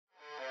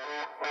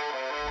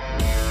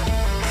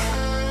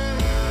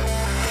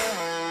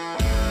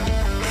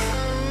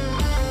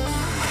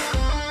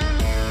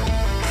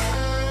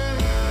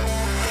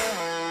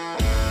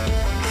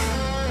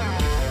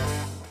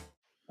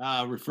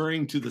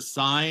referring to the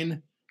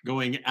sign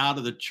going out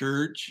of the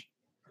church.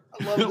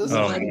 I love this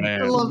one.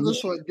 Man. I love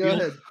this one. Go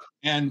ahead.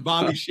 And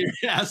Bobby Sherry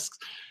asks,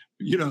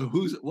 you know,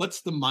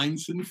 what's the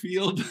Meissen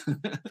field?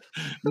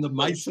 The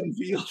Meissen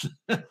field.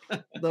 The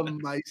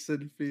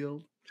Meissen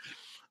field.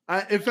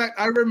 In fact,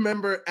 I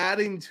remember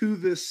adding to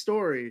this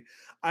story.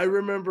 I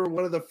remember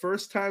one of the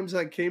first times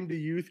I came to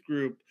youth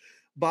group,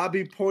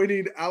 Bobby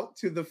pointing out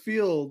to the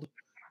field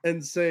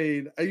and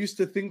saying, I used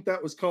to think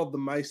that was called the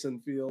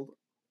Meissen field.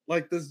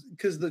 Like this,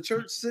 because the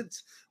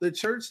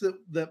church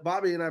that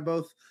Bobby and I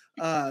both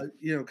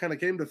kind of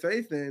came to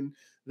faith in,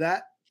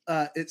 that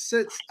it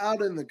sits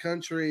out in the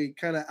country,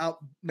 kind of out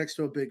next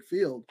to a big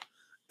field.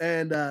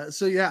 And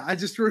so, yeah, I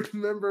just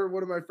remember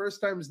one of my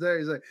first times there.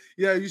 He's like,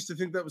 yeah, I used to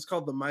think that was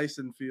called the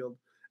Meissen field.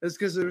 It's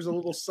because there's a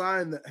little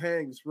sign that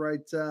hangs right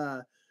at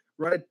the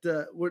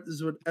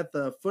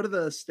foot of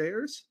the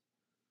stairs.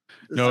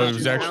 No, it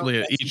was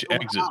actually at each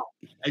exit.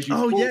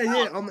 On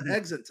the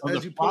exits.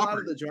 As you pull out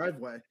of the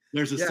driveway.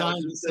 There's a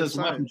sign that says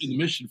welcome to the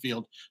mission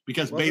field,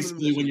 because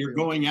basically when you're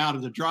going out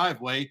of the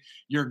driveway,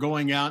 you're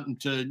going out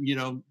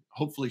into,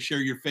 hopefully share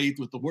your faith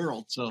with the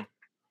world. So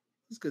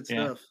it's good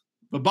stuff.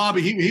 But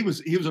Bobby, he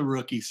was a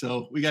rookie,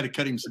 so we got to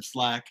cut him some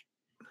slack.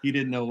 He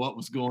didn't know what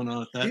was going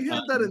on at that time. He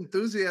had that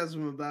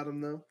enthusiasm about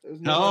him, though.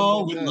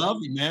 No, we love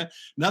you, man.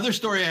 Another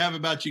story I have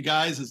about you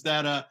guys is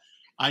that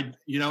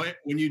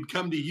when you'd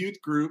come to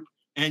youth group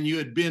and you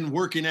had been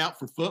working out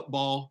for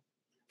football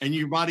and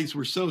your bodies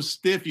were so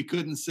stiff you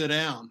couldn't sit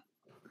down.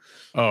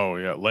 Oh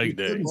yeah, leg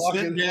day. You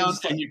couldn't sit down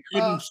and you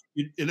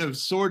couldn't,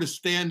 sort of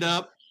stand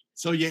up.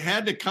 So you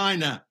had to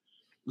kind of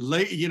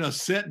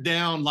sit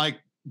down like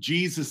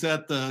Jesus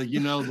at the,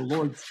 the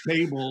Lord's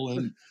table,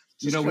 and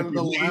with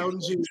the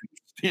lounging.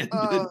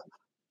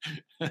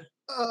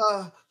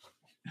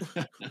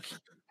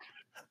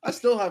 I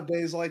still have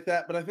days like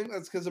that, but I think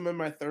that's because I'm in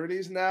my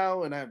 30s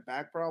now and I have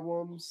back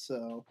problems.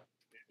 So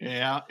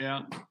yeah.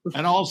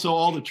 And also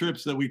all the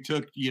trips that we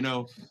took,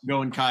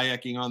 going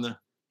kayaking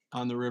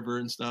on the river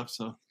and stuff.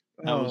 So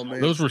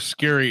those were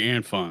scary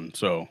and fun.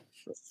 So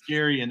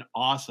scary and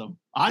awesome.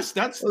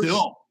 That's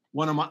still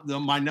one of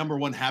my number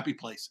one happy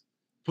place.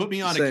 Put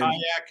me on a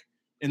kayak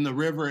in the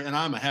river and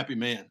I'm a happy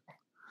man.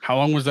 How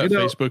long was that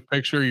Facebook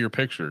picture, your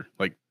picture?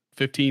 Like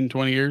 15,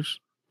 20 years?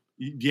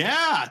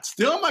 Yeah, it's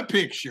still my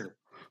picture.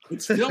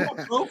 It's still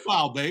my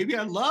profile, baby.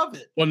 I love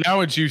it. Well,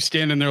 now it's you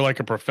standing there like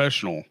a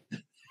professional.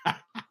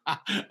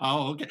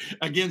 Oh, okay.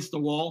 Against the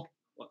wall.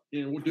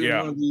 We'll do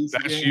one of these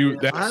that's you.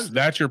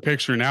 That's your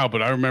picture now.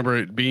 But I remember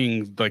it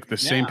being like the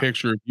same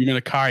picture of you in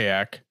a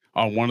kayak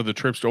on one of the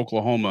trips to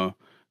Oklahoma.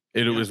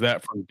 It was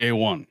that from day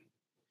one.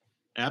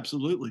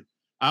 Absolutely.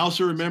 I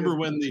also remember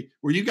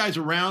were you guys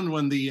around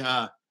when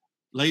the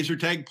laser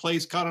tag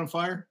place caught on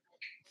fire?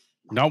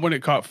 Not when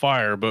it caught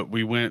fire, but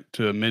we went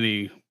to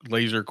many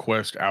Laser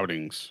Quest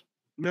outings.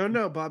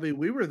 No, Bobby,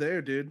 we were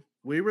there, dude.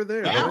 We were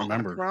there. I don't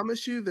remember. I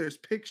promise you, there's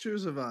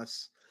pictures of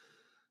us.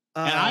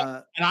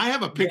 And I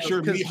have a picture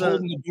of me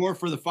holding the door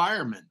for the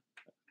firemen.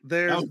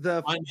 There's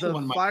the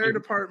fire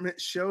department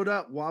showed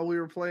up while we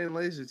were playing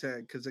laser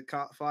tag because it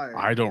caught fire.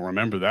 I don't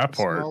remember that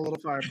part. Small little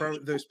fire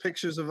department. There's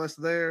pictures of us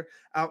there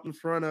out in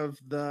front of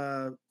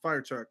the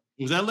fire truck.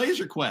 Was that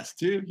Laser Quest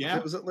too? Yeah,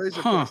 it was at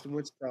Laser Quest in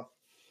Wichita.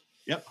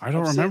 Yep, I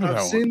don't remember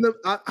that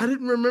one. I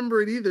didn't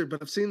remember it either,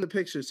 but I've seen the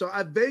picture. So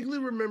I vaguely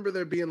remember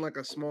there being like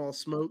a small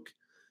smoke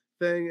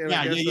thing. And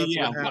yeah.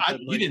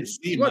 You didn't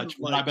see much,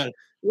 but I bet it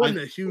wasn't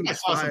a huge I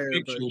saw fire.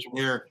 Some pictures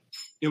where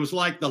it was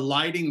like the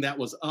lighting that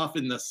was up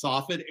in the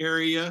soffit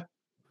area.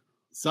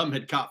 Some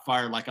had caught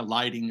fire, like a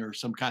lighting or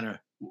some kind of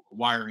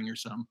wiring or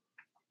something.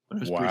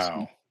 But it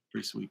was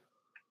pretty sweet.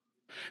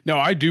 Now,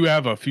 I do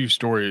have a few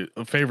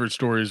favorite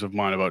stories of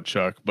mine about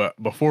Chuck, but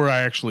before I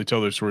actually tell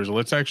those stories,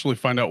 let's actually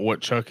find out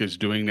what Chuck is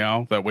doing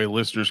now. That way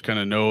listeners kind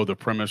of know the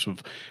premise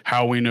of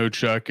how we know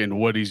Chuck and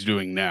what he's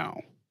doing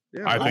now.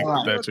 Yeah, I think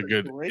that's a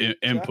good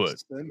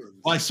input.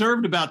 Well, I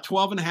served about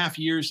 12 and a half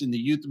years in the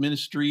youth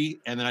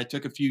ministry, and then I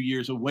took a few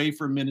years away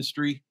from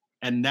ministry.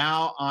 And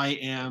now I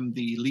am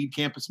the lead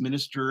campus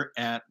minister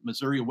at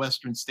Missouri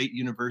Western State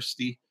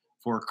University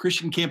for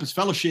Christian Campus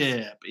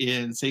Fellowship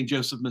in St.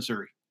 Joseph,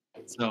 Missouri.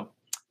 So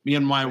me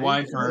and my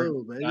wife are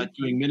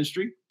doing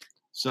ministry.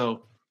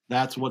 So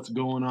that's what's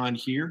going on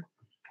here.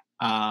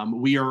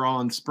 We are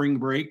on spring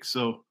break,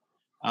 so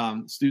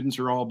students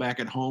are all back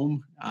at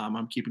home.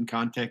 I'm keeping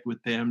contact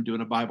with them,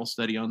 doing a Bible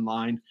study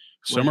online.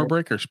 Summer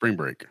break or spring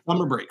break?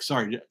 Summer break,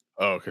 sorry.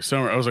 Oh, okay,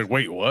 summer. I was like,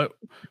 wait, what?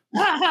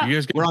 You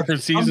guys get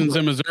different seasons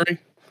in Missouri?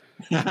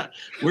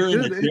 We're in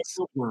a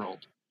different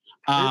world.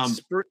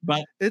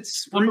 But it's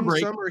spring,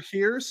 summer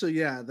here, so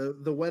yeah,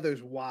 the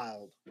weather's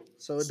wild.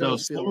 So it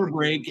does feel summer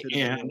break,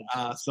 and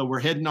so we're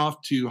heading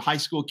off to high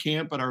school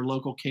camp at our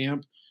local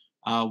camp.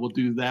 We'll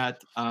do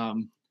that,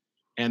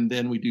 and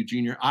then we do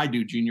junior. I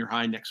do junior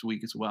high next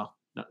week as well.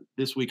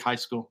 This week high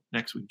school,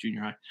 next week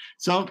junior high.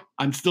 So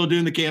I'm still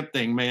doing the camp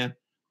thing, man.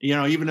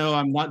 Even though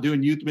I'm not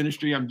doing youth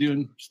ministry, I'm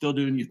still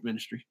doing youth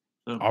ministry.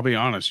 So I'll be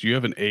honest, you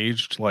haven't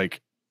aged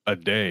like a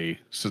day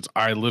since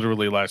I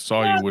literally last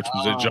saw you, which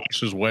was at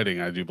Josh's wedding,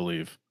 I do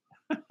believe.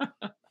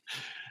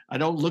 I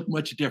don't look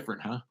much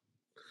different, huh?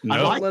 No.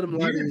 I like let him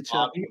lie to beard, you,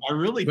 Chuck. Bobby. I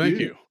really Thank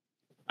do. you.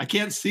 I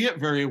can't see it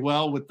very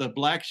well with the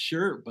black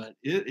shirt, but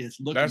it is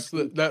looking. That's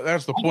good.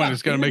 that's the I point. got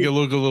It's got to make it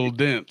look a little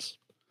dense.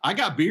 I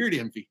got beard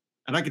envy,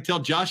 and I can tell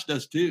Josh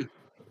does too.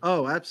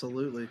 Oh,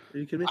 absolutely. Are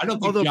you kidding me? I don't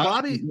think Although Josh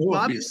Bobby can grow a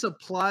Bobby beard.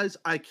 supplies,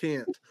 I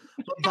can't.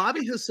 But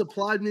Bobby has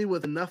supplied me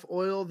with enough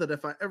oil that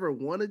if I ever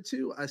wanted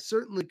to, I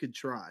certainly could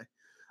try.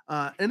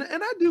 And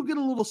I do get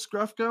a little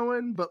scruff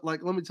going, but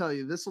like let me tell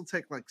you, this will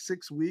take like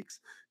 6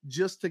 weeks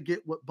just to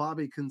get what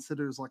Bobby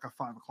considers like a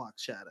 5 o'clock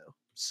shadow.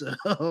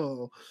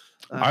 So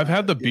I've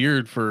had the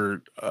beard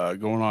for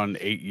going on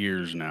 8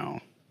 years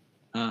now.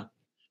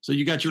 So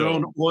you got your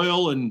own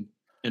oil and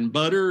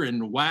butter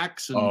and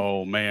wax. And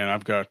oh man,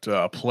 I've got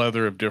a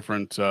plethora of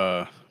different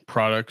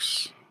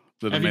products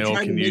that a have you male tried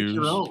to can make use.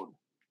 your own?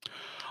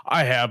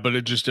 I have, but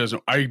it just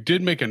doesn't. I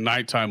did make a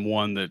nighttime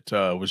one that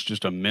was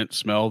just a mint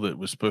smell that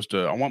was supposed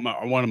to. I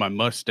wanted my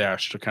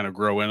mustache to kind of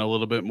grow in a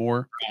little bit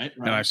more. Right.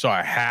 And I saw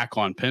a hack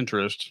on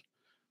Pinterest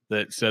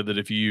that said that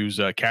if you use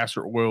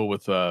castor oil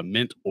with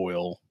mint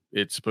oil,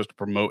 it's supposed to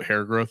promote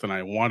hair growth. And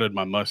I wanted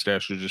my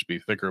mustache to just be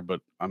thicker,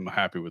 but I'm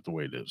happy with the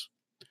way it is.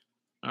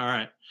 All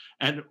right.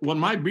 And when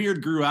my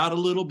beard grew out a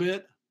little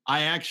bit,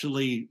 I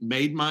actually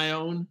made my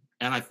own.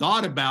 And I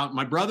thought about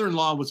my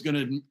brother-in-law was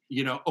going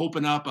to,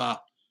 open up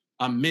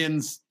a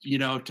men's,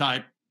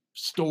 type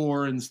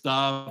store and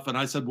stuff. And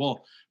I said,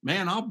 well,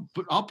 man,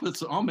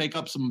 I'll make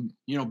up some,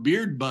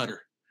 beard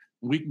butter.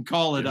 We can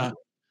call it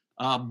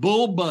a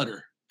bull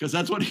butter, because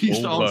that's what he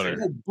used to always say,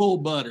 bull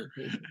butter.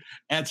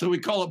 And so we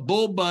call it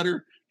bull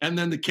butter. And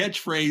then the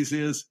catchphrase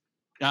is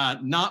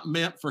not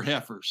meant for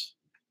heifers.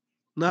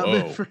 Not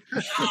meant for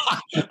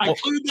I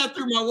cleared that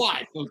through my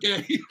wife.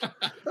 Okay.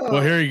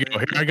 Well, here you go.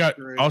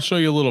 Here I'll show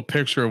you a little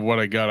picture of what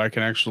I got. I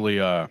can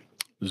actually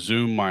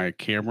zoom my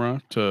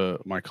camera to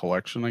my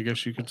collection, I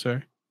guess you could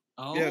say.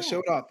 Oh. Yeah, show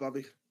it off,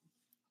 Bobby.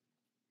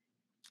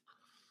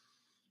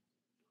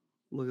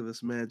 Look at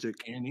this magic.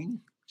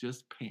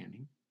 Just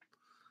panning.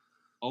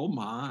 Oh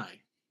my.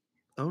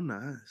 Oh,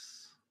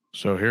 nice.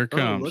 So here it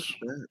comes. Look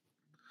at that.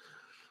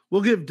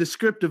 We'll give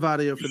descriptive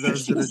audio for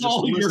those that are just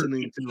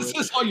listening to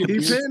it. He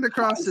panned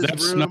across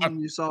his room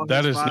and you saw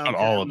that is not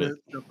all of it.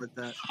 Stuff like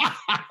that.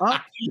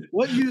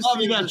 What you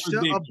see is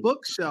a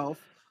bookshelf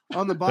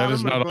on the bottom that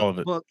is not all of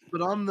it. book,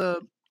 but on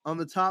the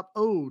top,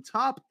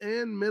 top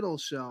and middle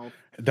shelf.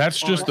 That's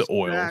just the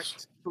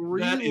oils.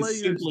 3 that is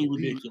layers simply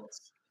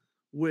ridiculous.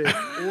 With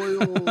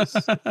oils.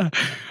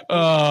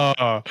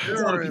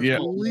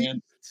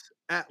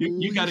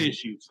 You got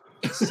issues.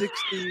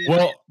 60.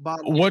 Well,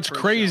 what's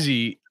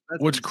crazy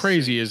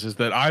is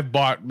that I've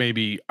bought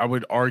maybe, I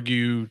would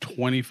argue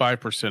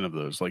 25% of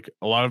those. Like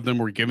a lot of them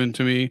were given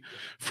to me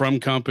from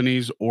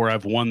companies, or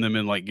I've won them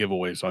in like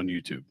giveaways on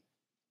YouTube.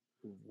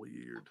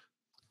 Weird.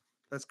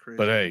 That's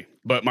crazy.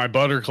 But my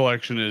butter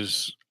collection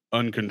is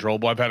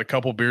uncontrollable. I've had a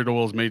couple beard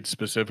oils made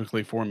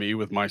specifically for me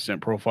with my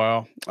scent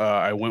profile.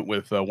 I went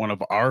with one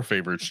of our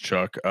favorites,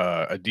 Chuck,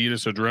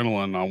 Adidas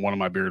Adrenaline on one of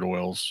my beard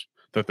oils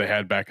that they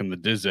had back in the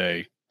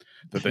Dizay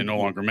that they no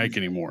longer make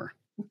anymore.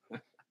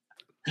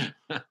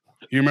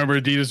 You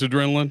remember Adidas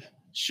Adrenaline?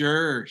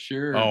 Sure.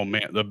 Oh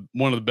man,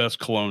 one of the best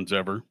colognes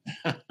ever.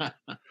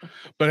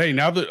 But hey,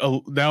 now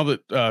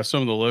that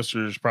some of the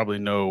listeners probably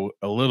know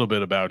a little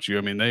bit about you,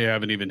 I mean, they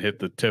haven't even hit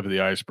the tip of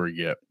the iceberg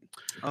yet.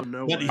 Oh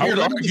no! But here,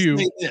 let me just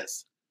say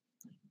this: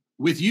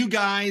 with you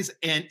guys,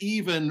 and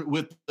even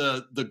with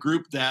the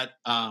group that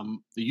the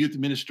youth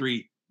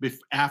ministry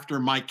after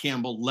Mike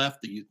Campbell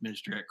left the youth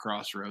ministry at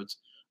Crossroads,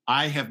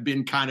 I have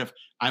been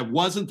I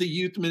wasn't the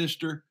youth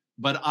minister,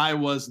 but I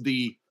was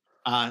the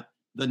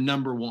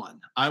number one.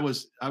 I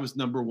was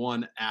number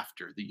one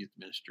after the youth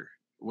minister,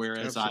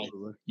 whereas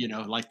absolutely.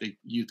 Like the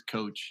youth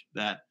coach,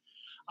 that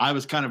I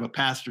was kind of a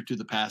pastor to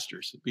the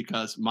pastors,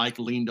 because Mike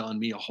leaned on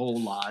me a whole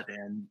lot,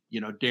 and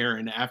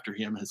Darren after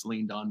him has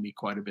leaned on me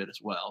quite a bit as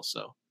well.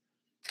 So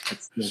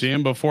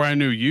and before I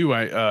knew you,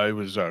 it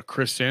was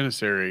Chris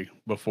Sanisary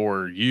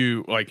before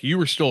you. Like you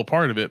were still a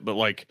part of it, but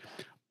like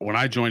when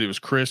I joined, it was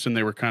Chris, and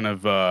they were kind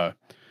of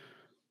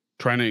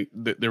trying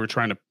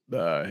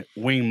to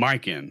wing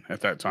Mike in at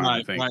that time.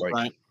 I think.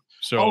 Right.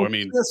 So I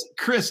mean,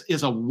 Chris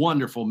is a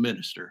wonderful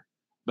minister,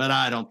 but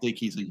I don't think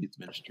he's a youth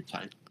minister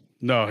type.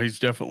 No, he's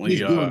definitely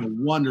doing a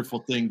wonderful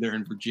thing there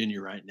in Virginia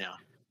right now.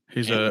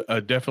 He's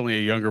definitely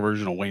a younger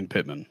version of Wayne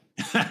Pittman.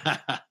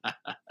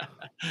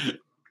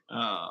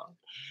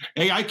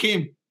 Hey, I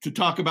came to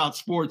talk about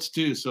sports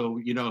too, so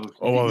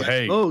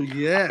hey. Oh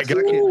yes, I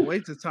can't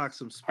wait to talk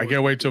some sports. I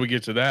can't wait till we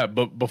get to that.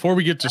 But before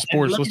we get to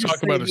sports, let's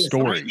talk about a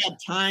story. If I got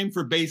time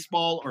for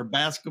baseball or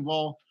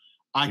basketball,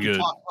 I can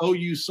talk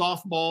OU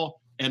softball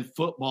and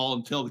football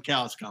until the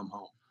cows come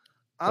home.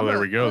 There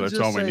we go. That's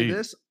all we need.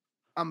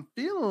 I'm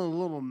feeling a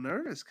little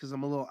nervous because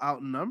I'm a little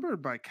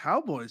outnumbered by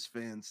Cowboys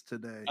fans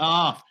today.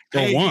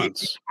 For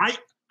once.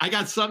 I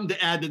got something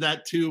to add to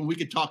that too, and we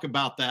could talk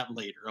about that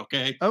later.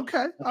 Okay.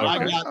 Okay. I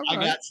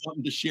got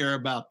something to share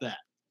about that.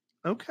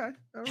 Okay.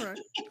 All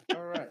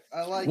right.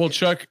 I like. Well,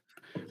 Chuck,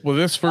 Well,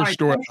 this first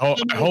story, I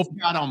hope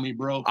got on me,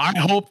 bro. I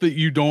hope that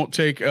you don't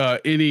take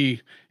any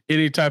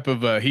type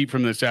of heat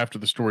from this after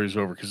the story is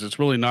over, because it's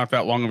really not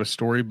that long of a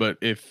story. But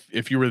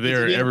if you were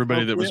there,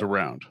 everybody that was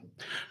around.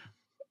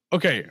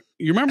 Okay,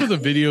 you remember the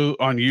video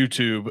on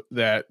YouTube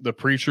that the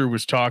preacher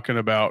was talking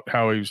about,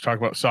 how he was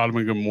talking about Sodom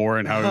and Gomorrah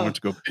and how he went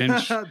to go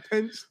pinch?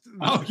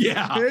 Oh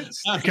yeah.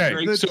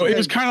 Okay, so it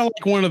was kind of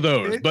like one of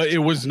those, but it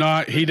was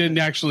not. He didn't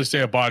actually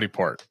say a body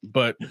part,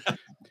 but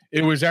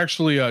it was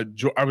actually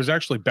I was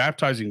actually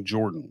baptizing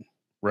Jordan,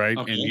 right?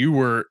 Okay. And you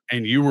were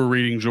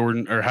reading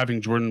Jordan, or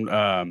having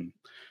Jordan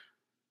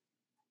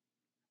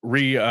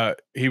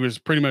he was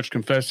pretty much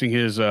confessing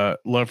his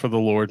love for the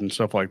Lord and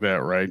stuff like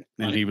that, right?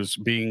 And he was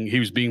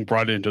being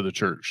brought into the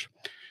church.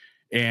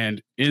 And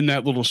in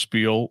that little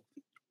spiel,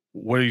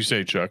 what do you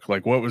say, Chuck?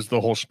 Like, what was the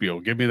whole spiel?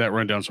 Give me that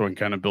rundown so I can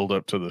kind of build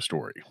up to the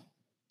story.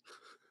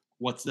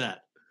 What's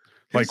that?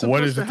 Like,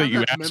 what is it that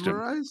you asked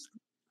memorized? Him?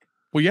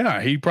 Well,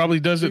 yeah, he probably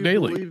does it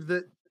daily. Believe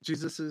that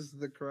Jesus is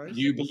the Christ?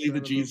 Do you believe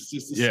that Jesus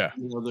is the,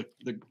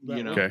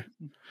 okay.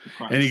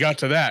 And he got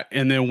to that.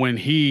 And then when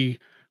he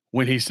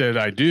said,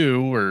 I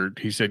do, or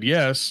he said,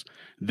 yes,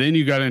 then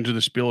you got into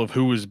the spiel of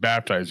who was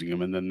baptizing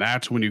him. And then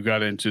that's when you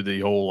got into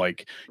the whole,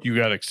 like, you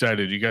got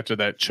excited. You got to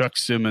that Chuck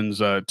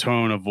Simmons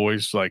tone of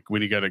voice, like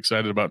when he got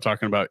excited about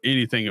talking about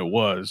anything it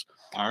was.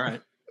 All right.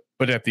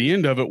 But at the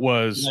end of it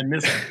was.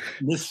 Did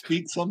I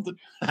misspeak something?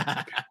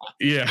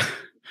 Yeah.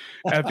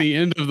 At the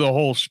end of the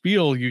whole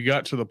spiel, you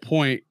got to the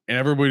point and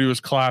everybody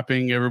was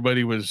clapping.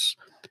 Everybody was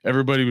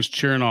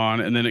cheering on,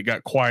 and then it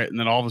got quiet, and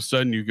then all of a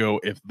sudden you go,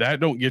 if that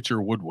don't get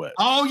your wood wet.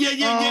 Oh yeah.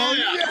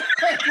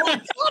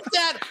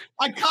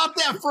 I caught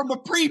that from a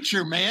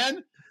preacher,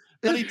 man.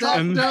 If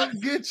that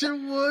don't get your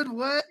wood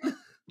wet.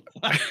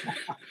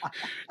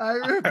 I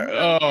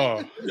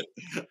remember.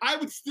 I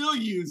would still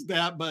use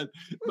that, but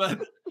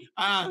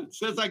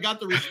since I got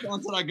the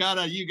response that I got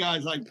out of you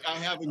guys, I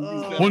haven't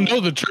used that. Well, no,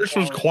 the church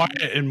was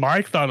quiet, and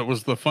Mike thought it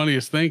was the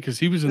funniest thing because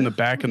he was in the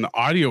back in the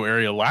audio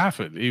area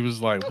laughing. He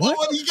was like, "What?"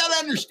 What you got to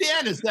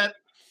understand is that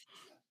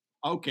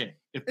okay,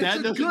 if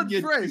that doesn't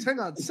get phrase. Hang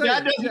on, if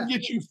that doesn't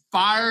get you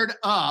fired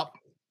up,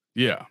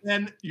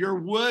 then your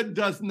wood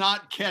does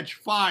not catch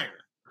fire.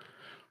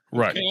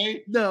 Right.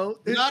 Okay? No,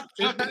 not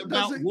talking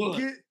about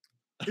wood.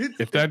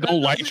 If that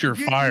don't light your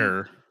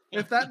fire.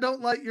 If that don't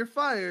light your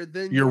fire,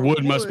 then your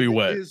wood must be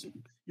wet.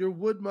 Your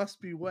wood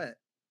must be wet.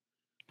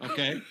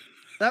 Okay.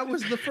 That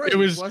was the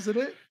phrase, wasn't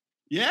it?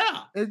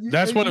 Yeah.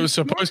 That's what it was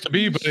supposed to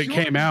be, but it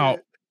came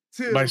out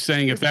by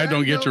saying if that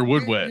don't get your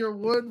wood wet. Your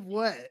wood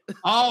wet.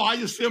 Oh, I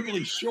just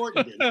simply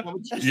shortened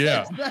it.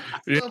 Yeah. That's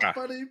the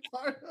funny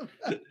part of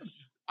it.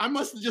 I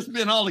must have just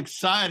been all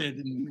excited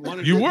and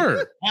wanted. You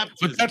were,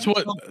 but that's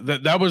what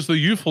that was the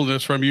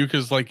youthfulness from you,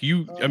 because like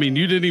you, I mean,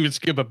 you didn't even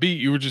skip a beat.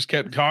 You were just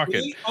kept talking.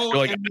 Really? You're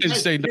like, I didn't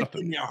say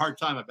nothing. Giving me a hard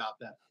time about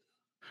that.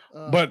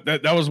 But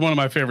that was one of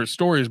my favorite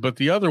stories. But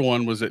the other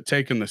one was at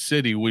Taking the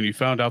City when you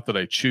found out that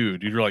I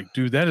chewed. You're like,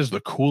 dude, that is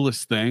the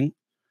coolest thing.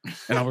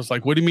 And I was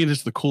like, what do you mean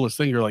it's the coolest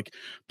thing? You're like,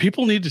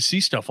 people need to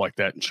see stuff like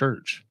that in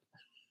church.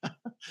 Do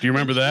you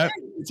remember that?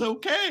 It's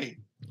okay.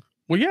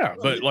 Well, yeah,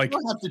 but like,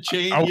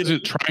 I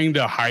wasn't trying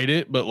to hide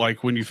it, but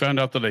like when you found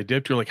out that I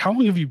dipped, you're like, how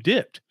long have you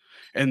dipped?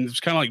 And it's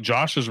kind of like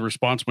Josh's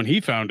response when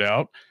he found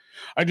out.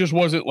 I just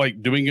wasn't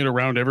like doing it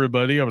around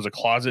everybody. I was a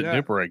closet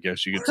dipper, I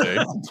guess you could say.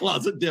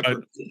 Closet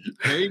dipper.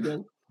 There you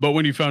go. But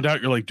when you found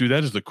out, you're like, dude,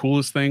 that is the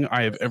coolest thing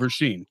I have ever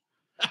seen.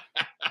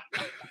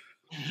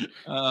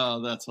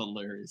 Oh, that's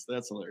hilarious.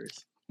 That's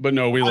hilarious. But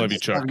no, we love you,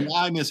 Chuck.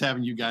 I miss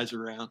having you guys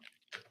around.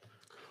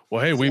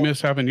 Well, hey, we miss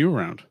having you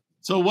around.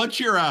 So what's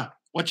your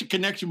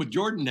connection with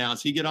Jordan now?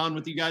 Does he get on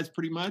with you guys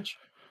pretty much?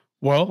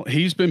 Well,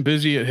 he's been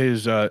busy at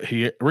his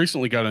he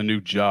recently got a new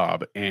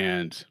job,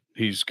 and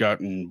he's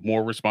gotten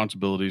more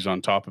responsibilities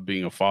on top of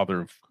being a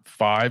father of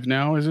 5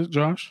 now. Is it,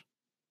 Josh?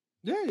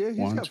 Yeah,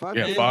 he's got 5.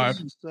 Yeah, 5.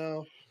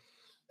 So,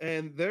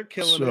 and they're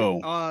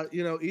killing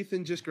it.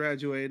 Ethan just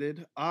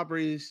graduated.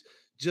 Aubrey's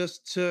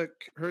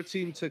her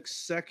team took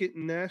second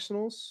in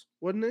nationals,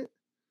 wasn't it?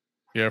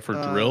 Yeah, for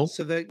drill.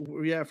 For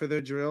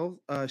their drill.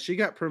 She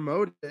got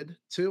promoted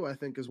too, I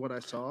think is what I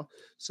saw.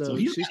 So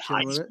she's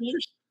killing it.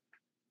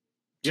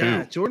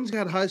 Yeah, Jordan's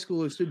got high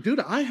schoolers too.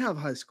 Dude, I have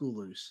high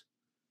schoolers.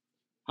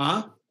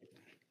 Huh?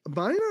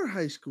 Mine are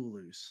high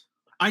schoolers.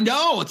 I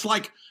know. It's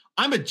like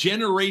I'm a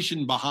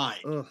generation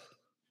behind. Ugh.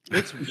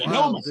 It's wild, you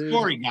know my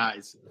story,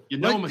 guys. You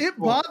know my story.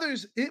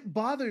 It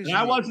bothers me.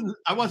 I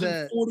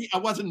wasn't 40.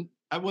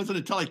 I wasn't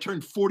until I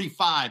turned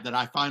 45 that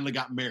I finally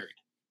got married.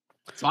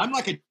 So I'm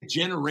like a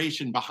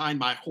generation behind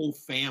my whole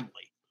family.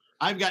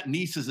 I've got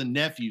nieces and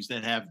nephews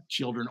that have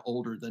children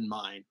older than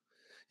mine.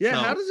 Yeah,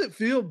 how does it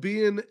feel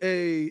being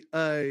a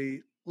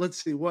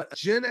let's see,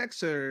 Gen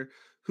Xer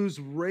who's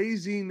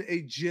raising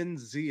a Gen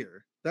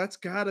Zer? That's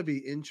got to be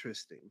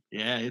interesting.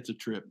 Yeah, it's a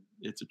trip.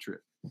 It's a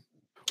trip.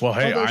 Well,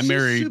 hey, I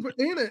married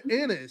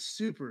Anna is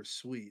super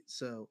sweet.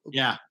 So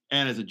yeah,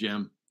 Anna's a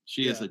gem.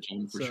 She is a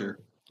gem for sure.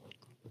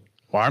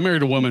 Well, I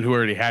married a woman who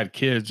already had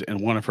kids,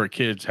 and one of her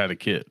kids had a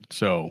kid.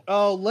 So,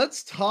 Oh,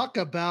 let's talk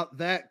about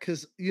that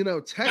because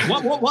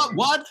technically,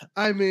 What?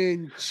 I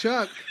mean,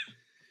 Chuck,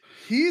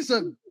 he's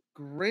a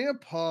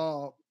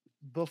grandpa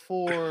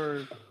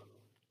before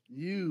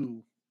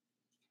you.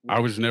 I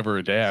was never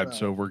a dad,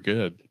 so we're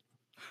good.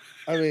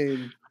 I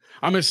mean,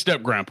 I'm his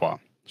step grandpa.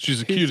 She's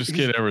the cutest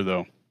kid ever,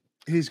 though.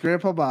 He's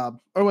Grandpa Bob.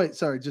 Oh wait,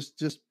 sorry, just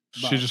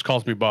Bob. She just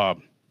calls me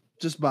Bob.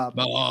 Just Bob.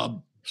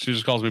 Bob. She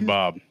just calls me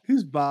Bob.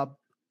 Who's Bob?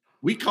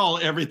 We call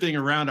everything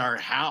around our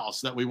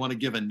house that we want to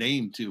give a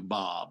name to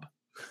Bob.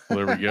 Well,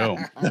 there we go.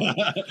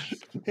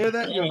 Hear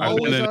that? You're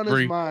always on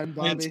his mind,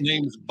 Bobby. His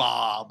name's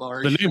Bob.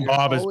 The name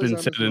Bob has been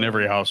said in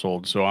every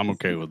household, so I'm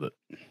okay with it.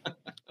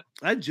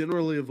 I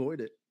generally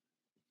avoid it.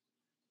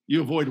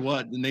 You avoid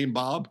what? The name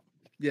Bob?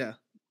 Yeah,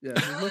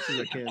 as much as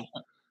I can.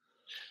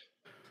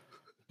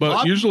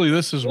 But usually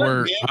this is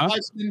where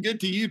life's been good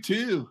to you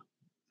too.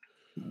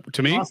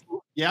 To me?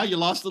 You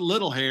lost a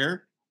little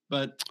hair,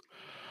 but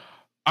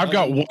I've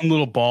got one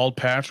little bald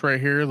patch right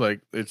here,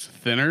 like it's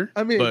thinner.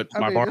 But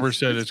my barber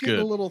said it's good.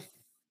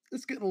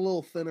 It's getting a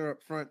little thinner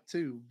up front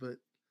too, but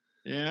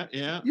yeah.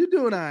 You're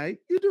doing all right.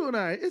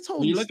 It's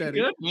holding steady.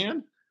 Good,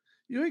 man.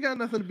 You ain't got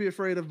nothing to be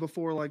afraid of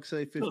before, like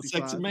say 55.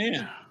 Sexy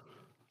man.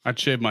 I'd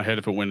shave my head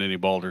if it went any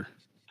balder.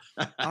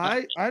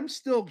 I'm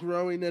still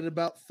growing at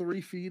about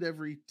 3 feet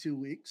every 2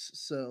 weeks,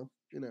 so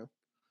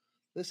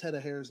this head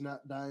of hair is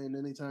not dying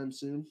anytime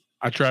soon.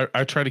 I try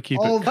to keep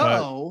it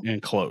cut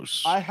and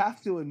close. I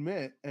have to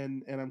admit,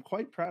 and I'm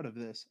quite proud of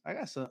this. I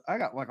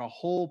got like a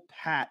whole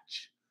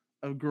patch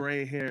of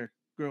gray hair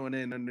growing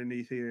in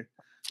underneath here.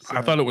 So,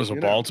 I thought it was a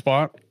bald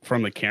spot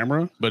from the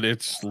camera, but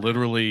it's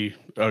literally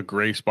a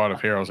gray spot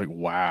of hair. I was like,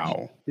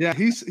 wow. Yeah,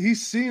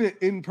 he's seen it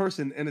in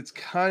person, and it's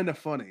kind of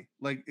funny.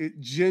 Like it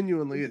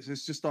genuinely is.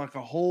 It's just like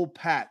a whole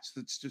patch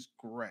that's just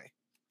gray.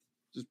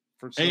 Just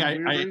for some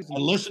weird reason. I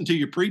listened to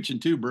you preaching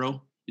too,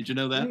 bro. Did you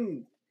know that?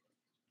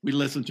 We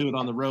listened to it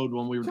on the road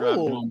when we were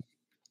driving home.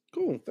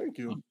 Cool, thank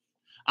you.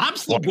 I'm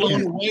still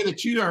blown away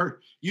that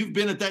you've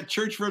been at that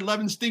church for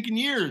 11 stinking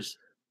years.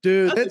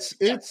 Dude,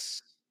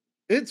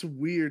 it's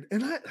weird.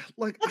 And That's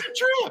a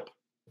trip.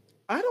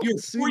 I don't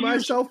see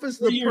myself as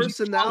the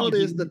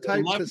personality as the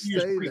type to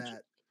say that.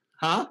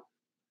 Huh?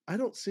 I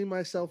don't see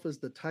myself as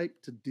the type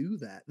to do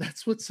that.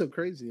 That's what's so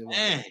crazy about it.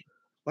 Hey.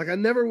 Like I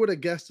never would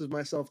have guessed of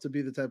myself to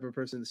be the type of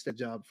person to stay at a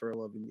job for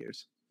 11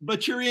 years.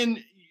 But you're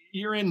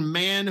in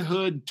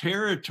manhood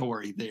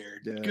territory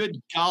there. Yeah.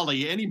 Good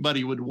golly,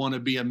 anybody would want to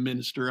be a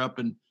minister up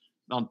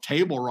on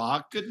Table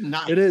Rock. Good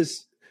night. It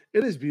is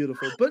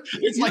beautiful, but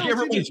it's like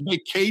everybody's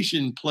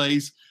vacation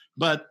place.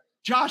 But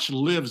Josh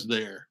lives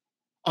there.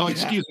 Oh,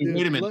 excuse me.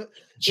 Wait a minute.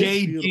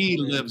 JD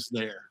lives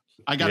there.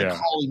 I got to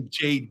call him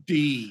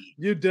JD.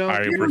 You don't.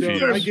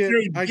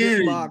 I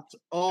get mocked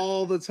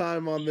all the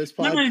time on this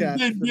podcast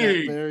for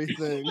that very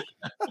thing.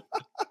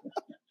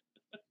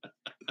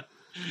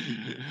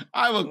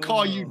 I will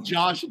call you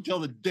Josh until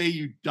the day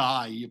you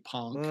die, you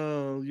punk.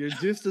 Oh, you're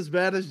just as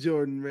bad as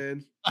Jordan,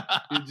 man.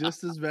 You're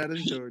just as bad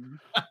as Jordan.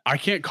 I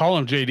can't call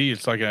him JD.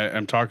 It's like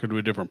I'm talking to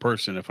a different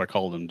person if I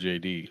call him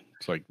JD.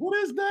 It's like, what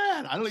is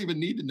that? I don't even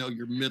need to know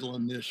your middle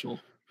initial.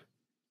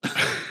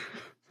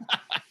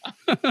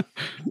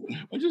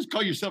 Why just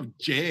call yourself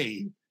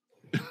J?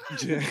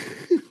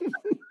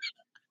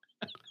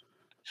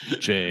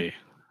 J.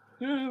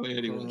 Oh,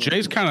 anyway.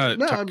 Jay's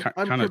kind of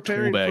I'm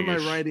preparing for my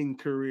writing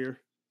career.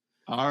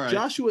 All right.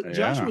 Josh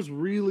was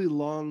really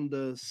long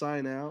to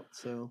sign out,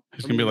 so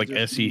he's gonna be like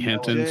S.E.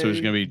 Hinton, so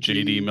he's gonna be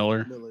J.D.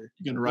 Miller.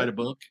 You're gonna write a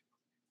book?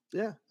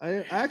 Yeah,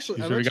 I've actually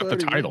got the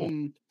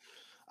title.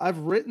 I've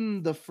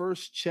written the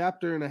first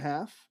chapter and a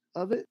half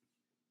of it,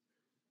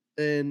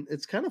 and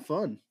it's kind of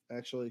fun.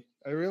 Actually,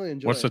 I really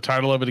enjoy. What's the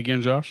title of it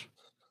again, Josh?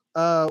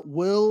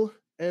 Will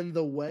and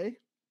the Way.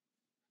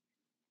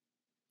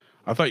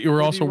 I thought you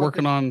were also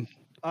working on.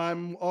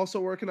 I'm also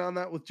working on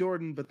that with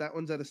Jordan, but that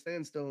one's at a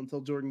standstill until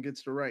Jordan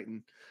gets to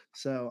writing.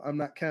 So I'm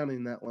not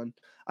counting that one.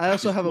 I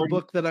also have a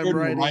book that I'm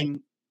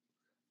writing.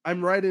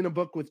 I'm writing a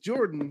book with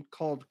Jordan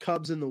called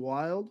Cubs in the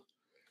Wild,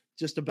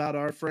 just about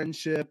our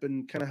friendship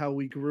and kind of how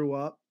we grew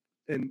up.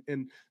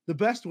 And the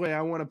best way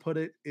I want to put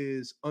it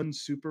is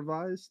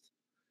unsupervised,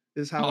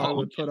 is how I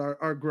would put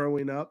our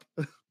growing up.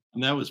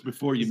 And that was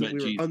before you met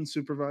Jesus.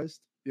 Unsupervised.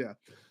 Yeah.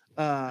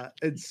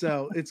 And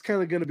so it's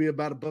kind of going to be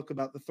about a book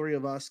about the three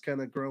of us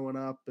kind of growing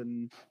up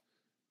and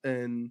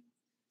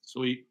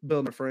sweet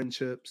building a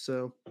friendship.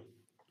 So,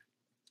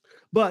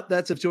 but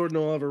that's if Jordan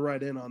will ever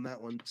write in on that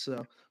one.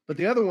 So, but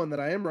the other one that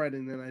I am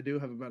writing, and I do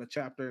have about a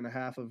chapter and a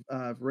half of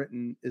I've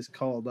written, is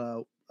called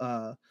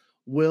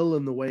Will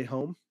and the Way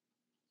Home.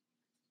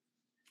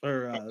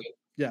 Or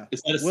yeah,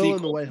 is that a Will sequel?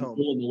 and the Way Home.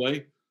 Will and the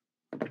Way.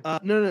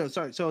 No,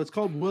 sorry. So it's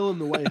called Will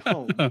and the Way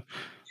Home.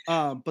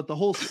 But the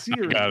whole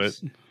series. Got it.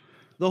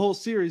 The whole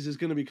series is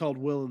going to be called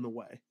Will and the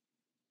Way.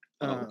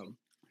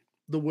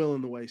 The Will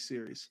and the Way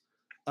series.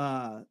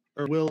 Or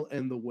Will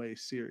and the Way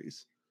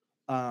series.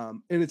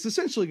 And it's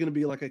essentially going to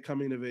be like a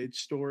coming of age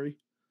story.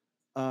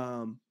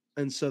 And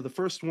so the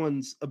first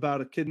one's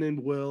about a kid named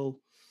Will.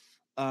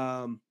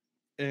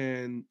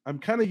 and I'm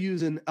kind of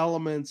using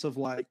elements of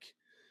like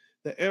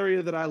the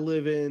area that I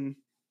live in,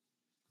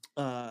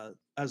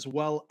 as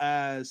well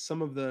as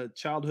some of the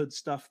childhood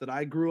stuff that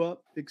I grew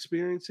up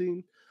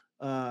experiencing,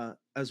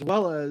 as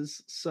well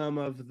as some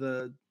of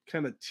the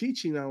kind of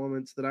teaching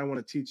elements that I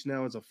want to teach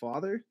now as a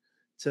father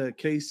to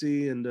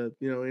Casey and to,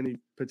 any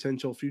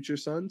potential future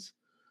sons.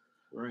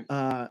 Right.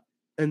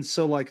 And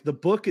so like the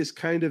book is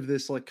kind of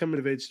this like coming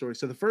of age story.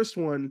 So the first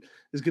one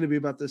is going to be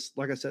about this,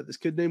 like I said, this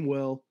kid named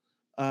Will.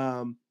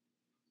 And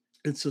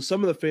so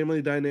some of the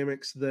family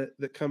dynamics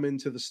that come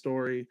into the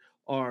story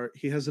are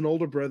he has an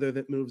older brother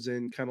that moves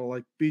in kind of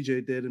like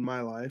BJ did in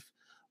my life.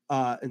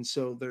 And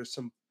so there's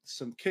some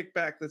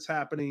kickback that's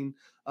happening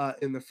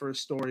in the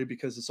first story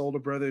because this older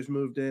brother's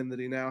moved in that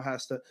he now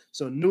has to,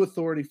 so a new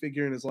authority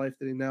figure in his life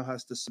that he now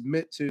has to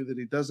submit to, that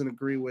he doesn't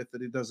agree with,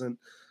 that he doesn't,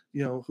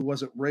 who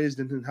wasn't raised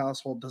in his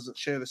household, doesn't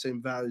share the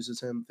same values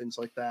as him, things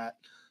like that.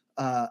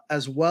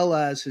 As well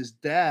as his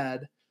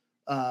dad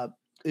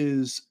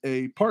is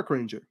a park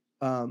ranger.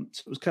 So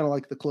it was kind of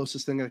like the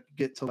closest thing I could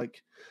get to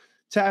like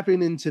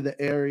tapping into the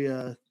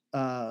area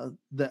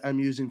that I'm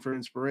using for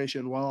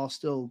inspiration while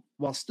still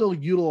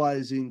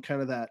utilizing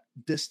kind of that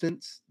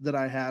distance that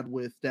I had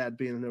with dad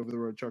being an over the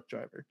road truck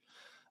driver.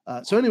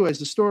 So anyways,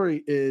 the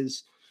story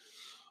is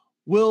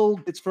Will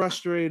gets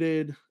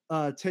frustrated,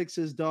 takes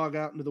his dog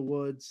out into the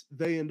woods.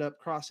 They end up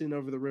crossing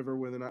over the river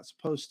where they're not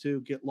supposed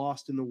to, get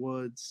lost in the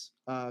woods,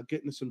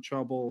 get into some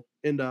trouble,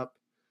 end up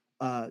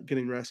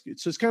getting rescued.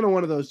 So it's kind of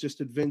one of those just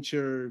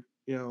adventure,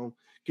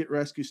 get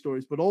rescue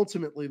stories, but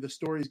ultimately the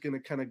story is going to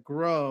kind of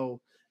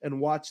grow and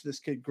watch this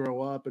kid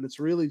grow up. And it's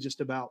really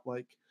just about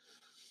like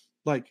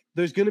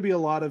there's going to be a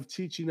lot of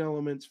teaching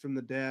elements from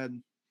the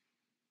dad,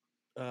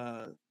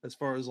 as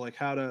far as like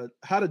how to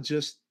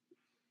just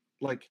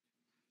like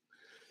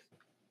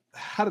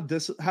how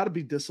to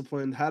be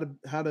disciplined, how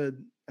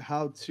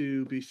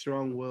to be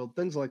strong-willed,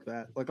 things like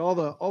that. Like all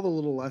the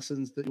little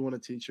lessons that you want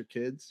to teach your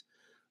kids,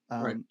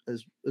 Right.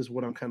 is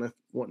what I'm kind of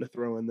wanting to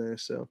throw in there.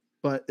 So,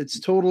 but it's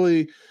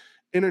totally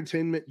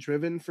entertainment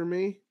driven for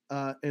me.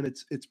 And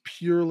it's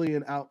purely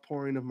an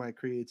outpouring of my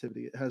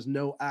creativity. It has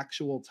no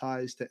actual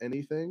ties to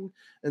anything.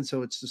 And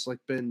so it's just like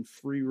been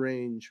free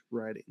range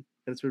writing,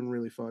 and it's been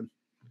really fun.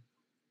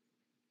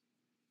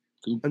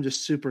 Cool. I'm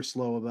just super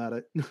slow about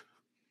it.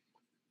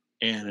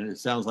 And it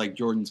sounds like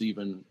Jordan's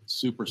even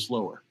super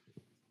slower.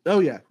 Oh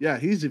yeah. Yeah.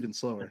 He's even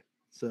slower.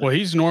 So. Well,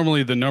 he's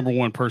normally the number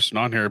one person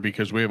on here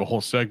because we have a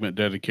whole segment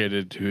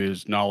dedicated to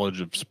his knowledge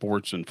of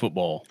sports and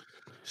football.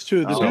 It's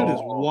true. The dude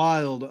is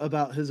wild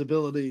about his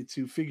ability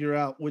to figure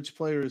out which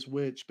player is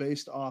which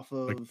based off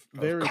of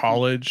very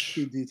college,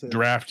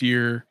 draft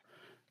year,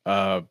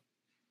 last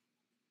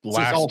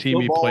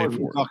team he played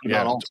for.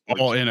 Yeah, all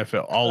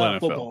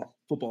NFL,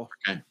 football.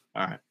 Okay.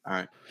 All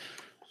right.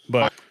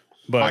 But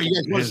you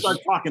guys want to start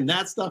talking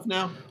that stuff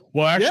now?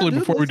 Well, actually,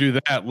 before we do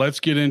that, let's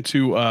get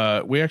into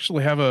we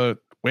actually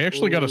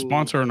got a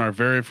sponsor in our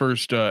very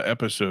first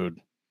episode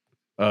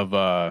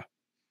of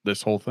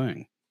this whole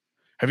thing.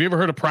 Have you ever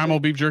heard of Primal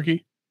Beef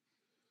Jerky?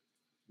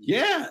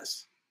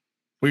 Yes.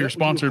 We are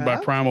sponsored by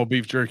Primal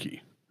Beef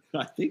Jerky.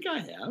 I think I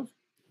have.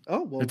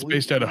 Oh, well. It's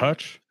based out of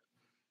Hutch.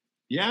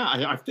 Yeah,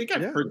 I think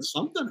I've heard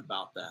something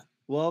about that.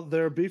 Well,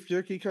 they're a beef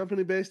jerky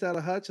company based out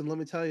of Hutch, and let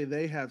me tell you,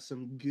 they have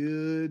some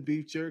good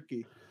beef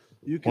jerky.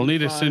 We'll need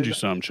to send you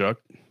some, Chuck.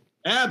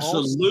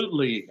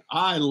 Absolutely.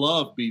 I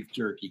love beef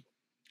jerky.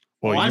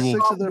 Well,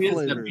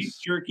 that beef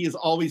jerky is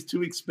always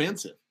too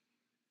expensive,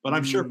 but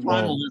I'm sure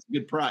Primal is a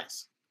good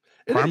price.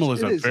 Primal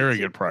is a very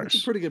good price.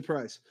 It's a pretty good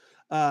price.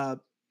 If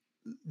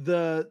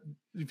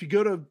you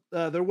go to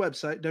their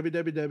website,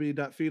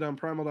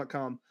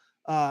 www.feedonprimal.com,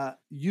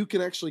 you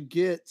can actually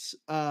get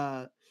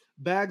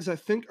bags. I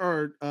think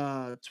are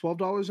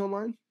 $12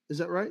 online. Is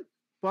that right,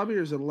 Bobby,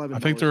 or is it $11? I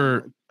think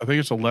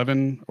it's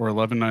 $11 or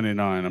 $11.99.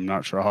 I'm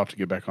not sure. I'll have to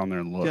get back on there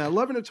and look. Yeah,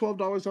 $11 or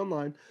 $12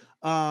 online.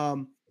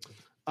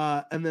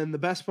 And then the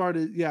best part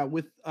is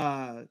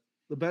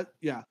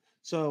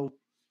so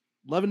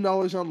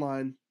 $11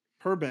 online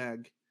per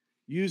bag.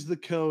 Use the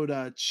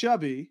code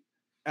Chubby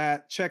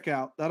at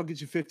checkout. That'll get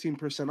you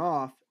 15%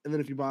 off. And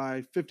then if you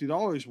buy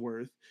 $50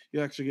 worth,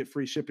 you actually get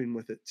free shipping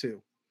with it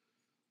too.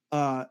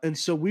 And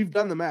so we've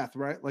done the math,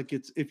 right? Like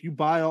it's if you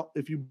buy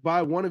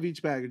one of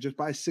each bag or just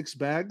buy 6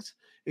 bags,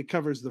 it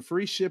covers the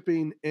free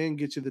shipping and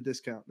gets you the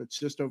discount. It's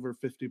just over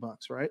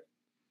 $50, right?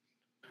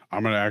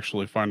 I'm gonna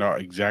actually find out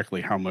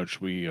exactly how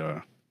much we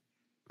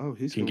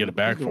can get a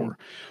bag for.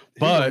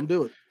 But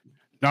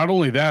not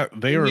only that,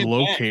 they are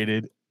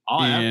located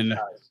in.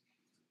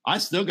 I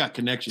still got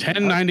connections.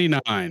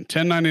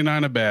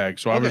 $10.99 a bag.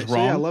 So I was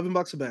wrong. So yeah,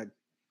 $11 a bag.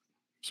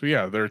 So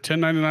yeah, they're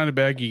 $10.99 a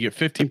bag. You get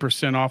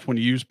 15% off when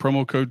you use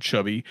promo code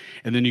Chubby,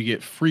 and then you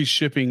get free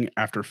shipping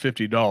after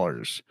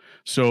 $50.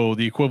 So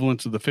the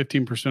equivalence of the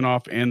 15%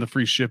 off and the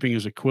free shipping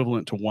is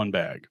equivalent to one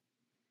bag.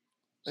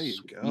 There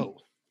you go.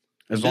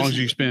 As long as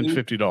you spend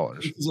 $50.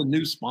 This is a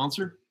new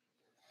sponsor.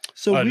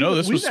 So no,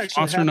 this was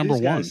sponsor number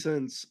 1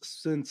 since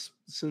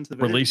the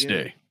release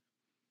day.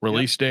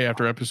 Release day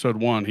after episode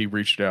 1, he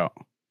reached out.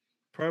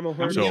 Primal How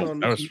Hearts many So on.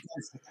 that have was you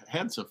guys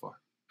had so far?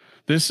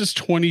 this is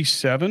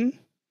 27,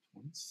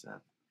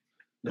 27.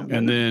 No,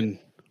 and then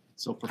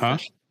so huh?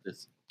 professional.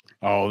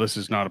 Oh, this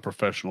is not a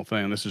professional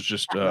thing. This is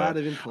just Not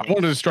even I wanted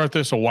to close. start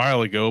this a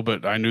while ago,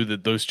 but I knew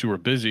that those two were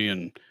busy,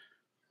 and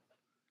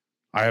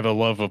I have a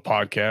love of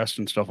podcasts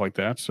and stuff like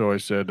that. So I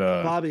said,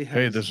 Bobby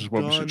 "Hey, has this is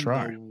what we should done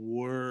try." the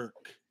work,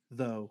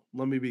 though.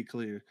 Let me be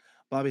clear.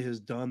 Bobby has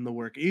done the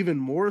work, even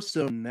more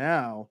so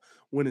now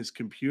when his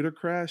computer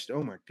crashed.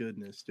 Oh my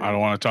goodness, I don't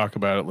dude. want to talk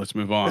about it. Let's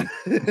move on.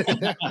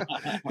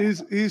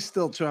 he's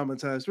still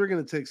traumatized. We're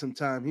gonna take some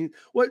time.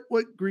 What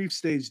grief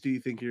stage do you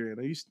think you're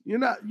in?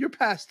 You're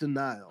past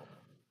denial.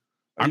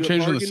 Are I'm you at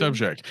changing the bargaining?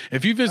 subject.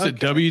 If you visit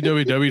Okay.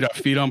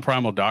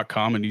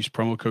 www.feedonprimal.com and use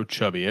promo code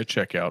Chubby at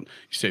checkout, you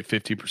save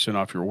 50%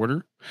 off your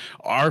order.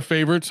 Our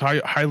favorites,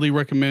 highly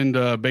recommend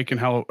bacon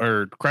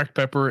or cracked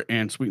pepper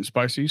and sweet and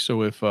spicy.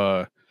 So if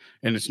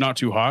and it's not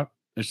too hot,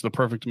 it's the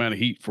perfect amount of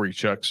heat for you,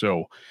 Chuck.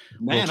 So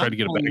we'll Man, try I'm to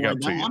get a telling you bag right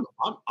out to now,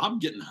 you. I'm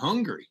getting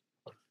hungry.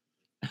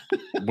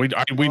 We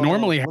Oh,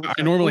 normally what is I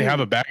that? normally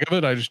have Ooh. a bag of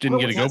it. I just didn't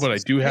What get to was go, that, but I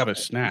some do have a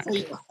salmon? snack.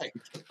 Is that right?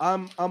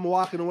 I'm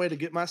walking away to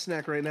get my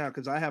snack right now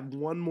because I have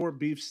one more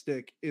beef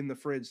stick in the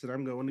fridge that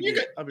I'm going to You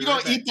get. I'll be gonna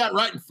right back. eat that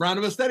right in front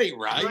of us? That ain't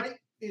right. Right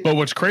in But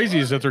what's crazy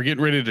is that front. they're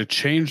getting ready to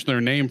change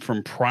their name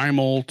from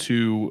Primal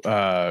to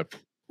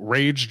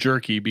Rage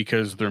Jerky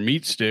because their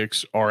meat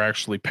sticks are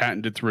actually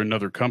patented through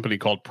another company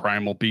called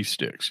Primal Beef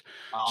Sticks.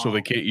 So they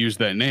Oh, can't use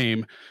that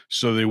name.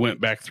 So they went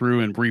back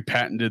through and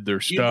repatented their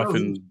do you know stuff.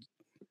 And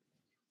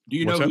do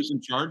you what's know that? who's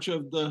in charge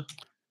of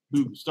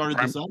who started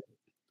Prim- this up?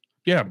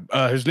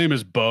 yeah, his name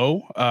is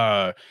Bo.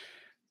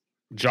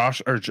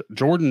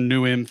 Jordan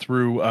knew him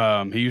through.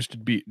 Jordan used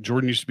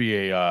to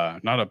be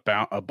not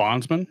a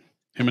bondsman.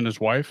 Him and his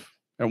wife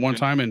at one Okay.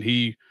 time, and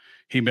he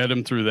met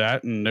him through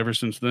that, and ever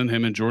since then,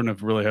 him and Jordan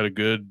have really had a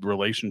good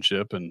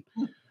relationship. And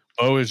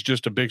Bo is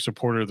just a big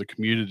supporter of the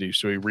community,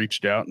 so he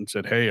reached out and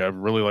said, "Hey, I'd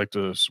really like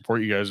to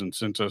support you guys," and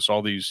sent us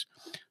all these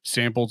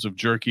samples of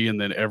jerky and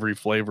then every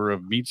flavor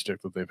of meat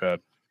stick that they've had.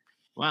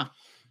 Wow.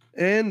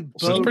 And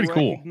So it's Bo pretty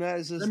cool.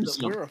 recognizes Let me that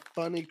see. we're a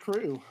funny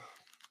crew.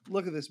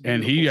 Look at this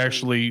And beautiful he thing.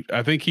 actually,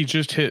 I think he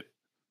just hit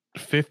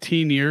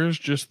 15 years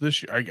just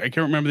this year. I can't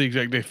remember the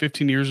exact day.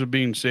 15 years of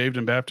being saved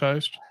and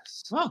baptized.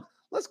 Oh,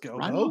 Let's go,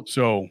 right Bo. on.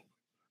 So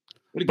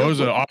Way to go, Bo's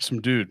an Bo.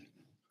 awesome dude.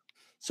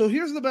 So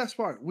here's the best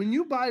part. When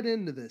you bite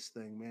into this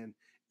thing, man,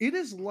 it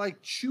is like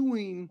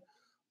chewing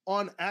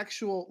on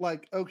actual,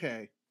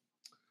 okay.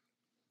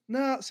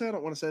 No, so I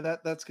don't want to say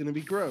that. That's going to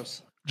be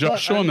gross. Josh, But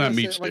show I'm him that gonna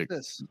say meat it like stick.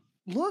 this.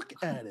 Look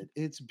at it.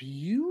 It's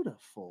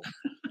beautiful.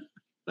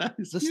 That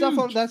is The stuff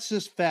huge. that's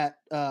just fat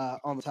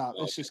on the top.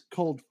 Oh, It's okay. just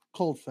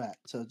cold fat.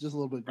 So just a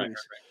little bit of Right,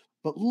 grease.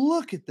 But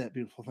look at that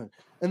beautiful thing.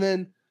 And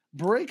then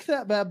break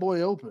that bad boy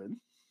open.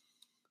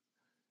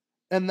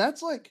 And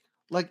that's like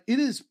it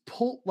is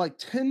like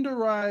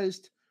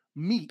tenderized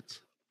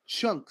meat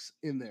chunks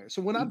in there.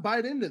 So when I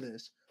bite into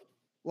this,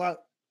 like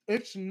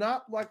it's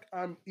not like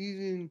I'm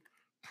eating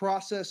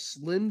processed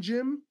Slim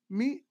Jim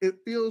meat. It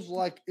feels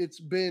like it's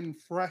been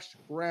fresh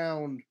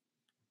ground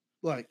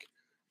like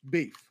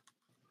beef.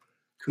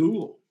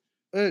 Cool.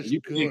 It's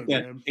You could take good,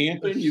 that man.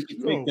 camping. You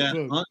could take that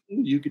good.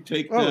 hunting. You could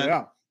take Oh that.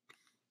 yeah.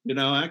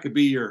 That could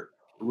be your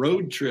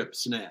road trip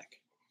snack.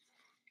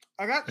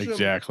 I got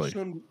Exactly.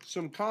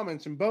 some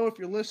comments, and Bo, if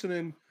you're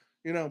listening,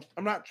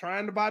 I'm not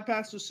trying to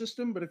bypass the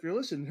system, but if you're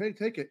listening, hey,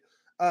 take it.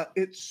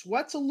 It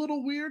sweats a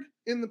little weird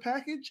in the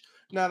package.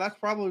 Now that's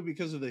probably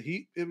because of the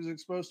heat it was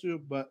exposed to,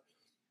 but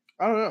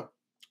I don't know.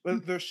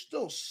 But they're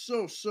still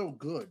so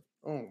good.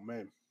 Oh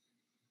man.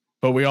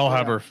 But we all Oh,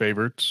 have yeah. our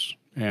favorites,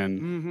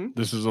 and Mm-hmm.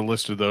 this is a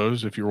list of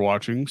those if you're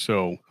watching.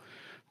 So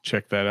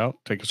check that out.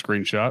 Take a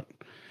screenshot.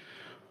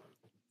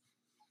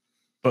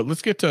 But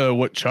let's get to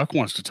what Chuck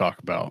wants to talk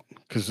about,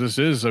 because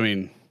he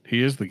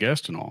is the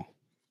guest and all.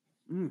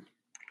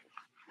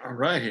 All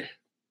right.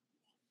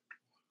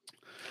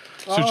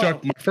 So,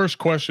 Chuck, my first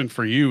question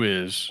for you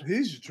is: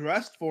 he's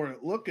dressed for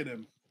it. Look at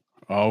him.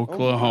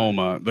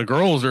 Oklahoma. The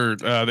girls are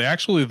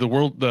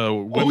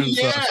the women's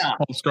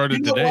softball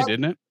started today, what?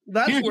 didn't it?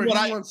 That's Here's where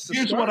what he wants to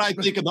Here's start. what I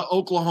think of the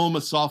Oklahoma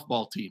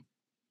softball team.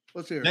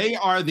 Let's hear it. They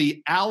are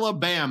the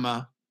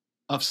Alabama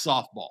of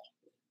softball.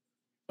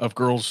 Of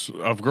girls,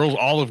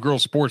 all of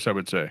girls sports, I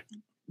would say.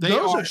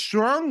 Those are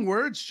strong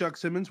words, Chuck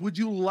Simmons. Would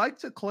you like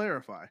to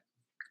clarify?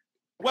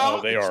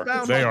 Well, they are.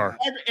 expound They on are.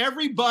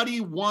 Everybody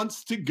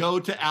wants to go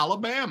to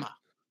Alabama.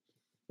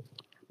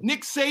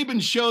 Nick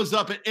Saban shows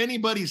up at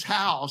anybody's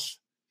house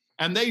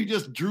and they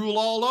just drool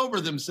all over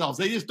themselves.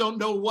 They just don't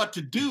know what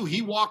to do.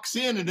 He walks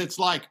in and it's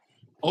like,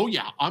 oh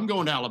yeah, I'm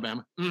going to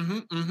Alabama.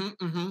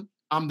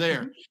 I'm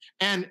there.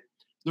 And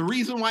the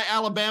reason why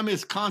Alabama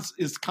is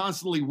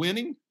constantly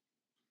winning,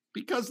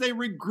 because they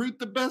recruit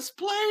the best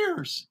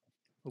players.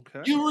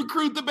 Okay. You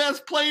recruit the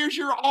best players,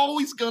 you're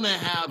always going to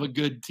have a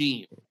good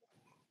team.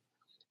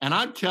 And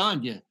I'm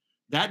telling you,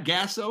 that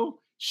Gasso,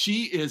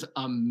 she is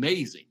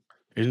amazing.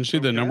 Isn't she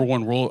the number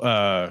one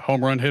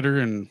home run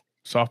hitter in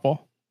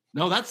softball?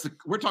 No,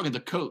 we're talking the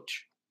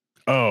coach.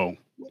 Oh, okay.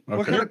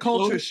 What kind of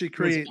culture is she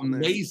creating?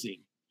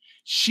 Amazing.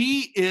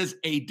 She is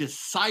a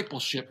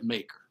discipleship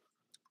maker.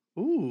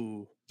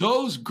 Ooh.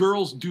 Those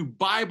girls do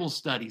Bible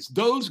studies.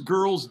 Those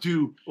girls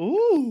do.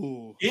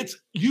 Ooh.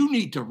 You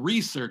need to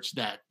research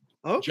that.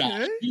 Okay.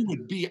 Josh. You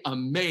would be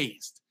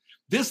amazed.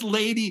 This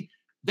lady,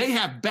 they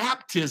have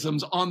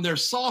baptisms on their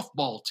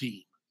softball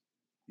team.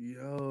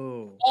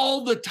 Yo.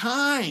 All the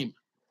time.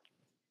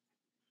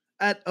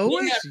 At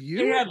OSU?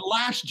 They had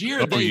last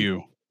year.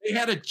 They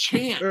had a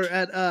chant. Or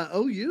at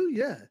OU,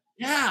 yeah.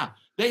 Yeah.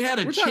 They had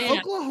a We're chant. talking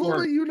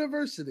Oklahoma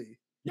University.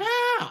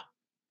 Yeah.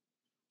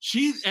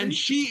 She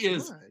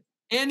is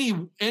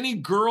any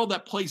girl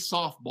that plays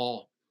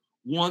softball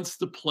wants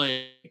to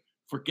play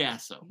for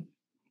Gasso.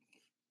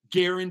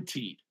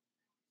 Guaranteed.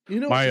 You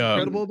know what's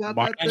incredible about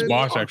that? My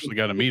boss actually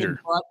got to meet her.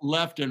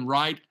 Left and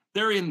right.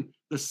 They're in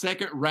the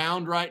second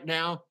round right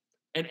now,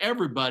 and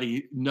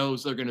everybody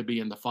knows they're going to be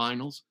in the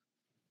finals.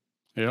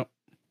 Yep.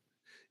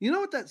 You know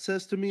what that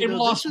says to me? They've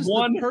lost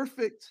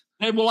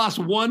They've lost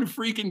one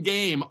freaking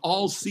game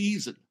all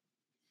season.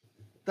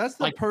 That's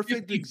the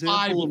perfect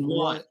example of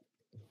what.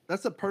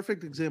 That's a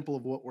perfect example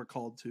of what we're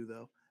called to,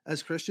 though,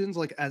 as Christians,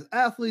 like as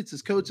athletes,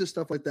 as coaches,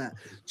 stuff like that,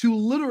 to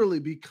literally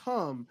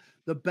become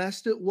the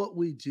best at what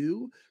we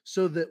do,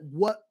 so that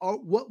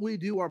what we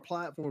do, our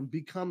platform,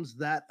 becomes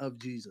that of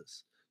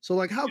Jesus. So,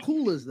 like, how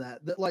cool is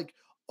that? That like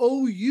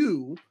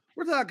OU,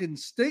 we're talking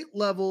state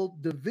level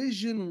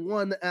Division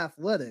I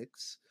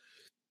athletics,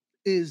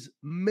 is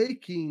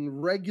making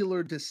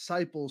regular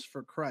disciples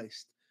for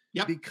Christ.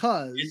 Yep.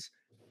 Because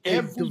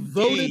a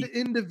devoted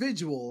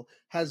individual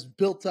has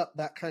built up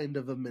that kind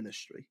of a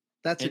ministry.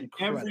 That's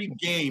incredible. Every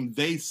game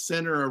they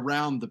center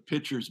around the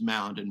pitcher's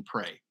mound and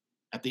pray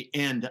at the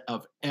end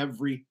of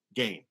every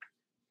game.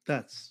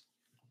 That's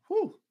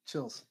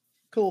chills.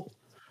 Cool.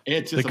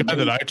 It's just the guy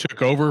that I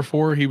took over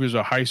for. He was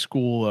a high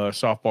school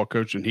softball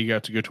coach, and he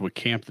got to go to a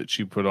camp that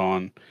she put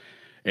on,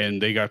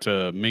 and they got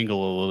to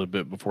mingle a little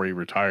bit before he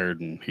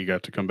retired, and he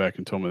got to come back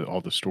and tell me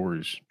all the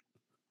stories.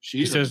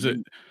 He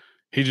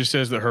just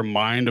says that her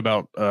mind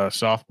about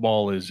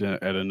softball is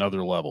at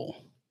another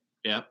level.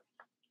 Yep.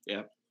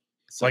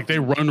 Like they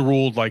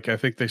ruled, like I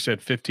think they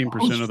said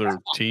 15% of their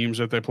teams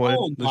that they played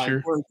this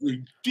year. Word,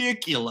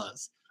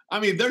 ridiculous. I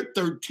mean, they're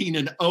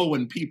 13-0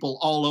 and people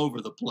all over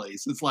the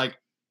place. It's like,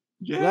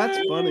 yeah, that's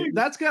funny.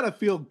 That's got to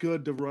feel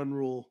good to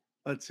rule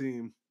a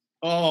team.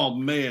 Oh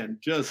man,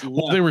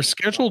 they were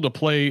scheduled to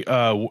play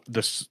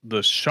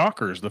the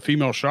Shockers, the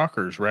female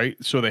Shockers, right?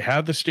 So they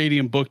had the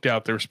stadium booked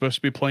out. They were supposed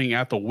to be playing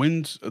at the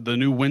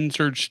new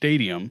Windsurge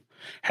Stadium.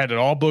 Had it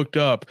all booked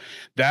up.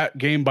 That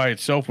game by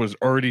itself was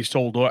already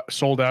sold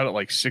out at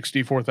like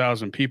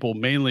 64,000 people,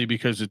 mainly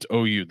because it's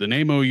OU. The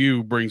name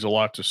OU brings a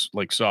lot to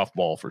like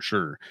softball for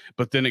sure,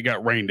 but then it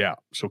got rained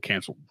out, so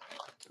canceled.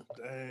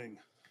 Dang.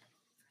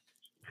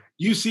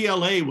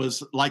 UCLA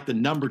was like the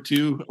number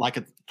 2,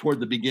 toward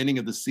the beginning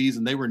of the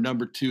season. They were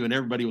number 2, and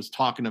everybody was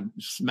talking a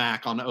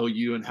smack on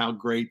OU and how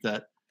great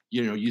that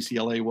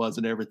UCLA was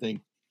and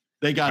everything.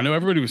 I know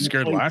everybody was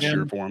scared last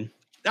year for them.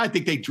 I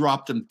think they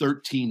dropped them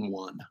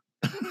 13-1.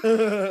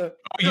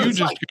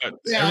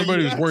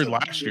 Everybody was worried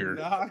last year.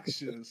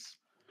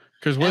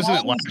 Because wasn't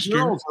it last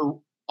year?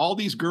 All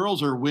these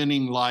girls are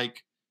winning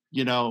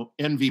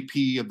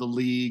MVP of the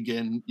league,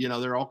 and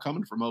they're all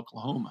coming from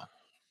Oklahoma.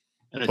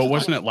 But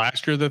wasn't it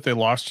last year that they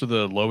lost to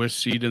the lowest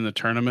seed in the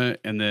tournament,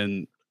 and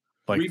then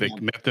they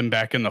met them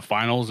back in the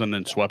finals and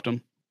then swept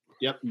them?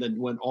 Yep, and then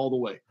went all the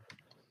way.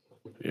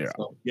 Yeah.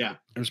 So, yeah.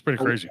 It was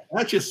pretty crazy.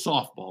 That's just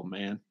softball,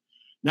 man.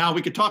 Now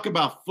we could talk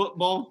about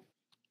football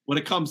when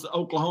it comes to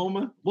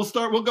Oklahoma.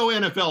 We'll go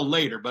NFL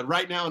later, but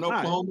right now in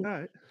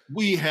Oklahoma,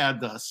 we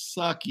had the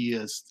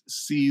suckiest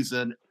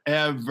season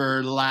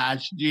ever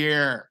last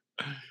year.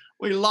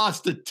 We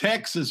lost to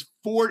Texas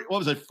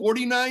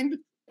 49-0?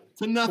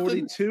 42-0?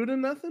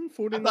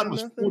 49-0? I thought it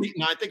was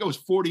 49. I think it was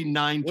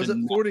 49. Was it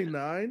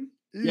 49?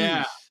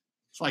 Yeah.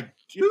 It's like,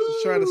 dude,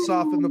 just trying to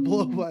soften the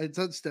blow by a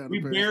touchdown. We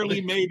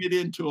barely made it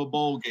into a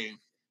bowl game.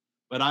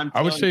 But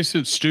I would say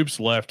since Stoops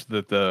left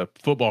that the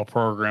football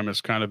program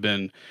has kind of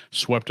been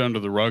swept under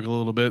the rug a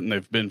little bit, and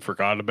they've been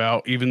forgot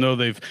about, even though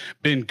they've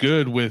been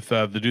good with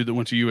the dude that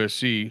went to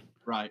USC.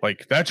 Right.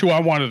 Like that's who I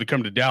wanted to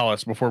come to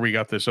Dallas before we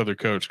got this other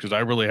coach, because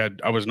I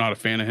was not a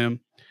fan of him,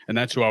 and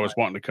that's who I was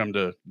wanting to come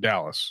to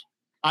Dallas.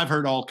 I've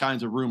heard all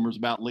kinds of rumors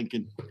about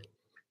Lincoln.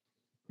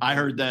 I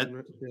heard that.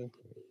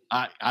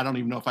 I don't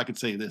even know if I could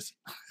say this.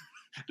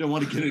 Don't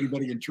want to get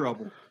anybody in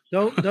trouble.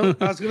 Don't.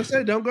 I was going to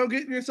say, don't go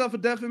getting yourself a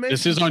defamation.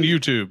 This is on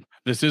YouTube.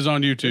 This this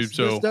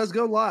does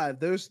go live.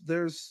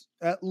 There's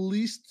at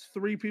least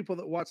 3 people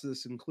that watch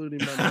this,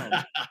 including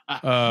my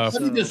mom.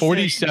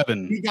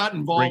 47. He got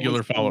involved.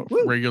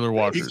 Regular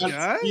watchers. He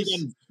got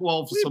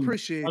involved with some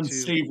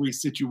unsavory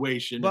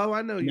situation. Well,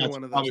 I know you're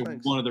one of those. Probably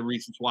one of the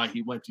reasons why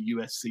he went to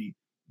USC.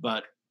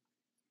 But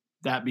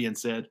that being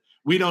said,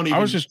 we don't even.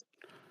 I was just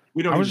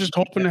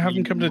hoping to have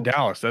him come to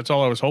Dallas. That's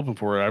all I was hoping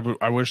for.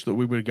 I wish that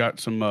we would have got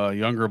some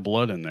younger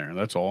blood in there.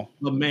 That's all.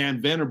 The man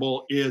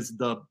Venerable is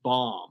the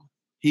bomb.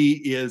 He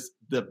is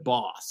the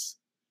boss.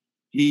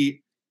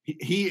 He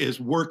is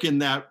working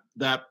that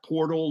that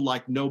portal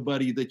like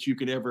nobody that you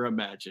could ever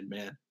imagine,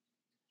 man.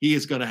 He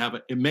is going to have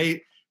it.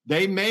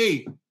 They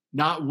may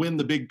not win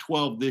the Big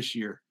 12 this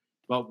year,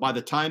 but by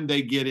the time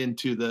they get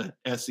into the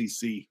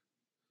SEC,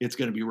 it's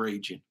going to be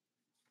raging.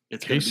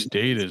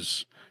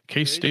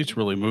 K-State's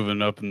really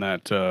moving up in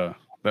that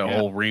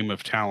whole ream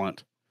of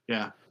talent.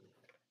 Yeah.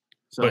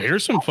 So, but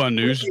here's some fun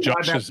news.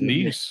 Josh's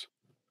niece.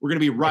 We're going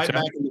to be right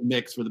back in the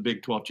mix for the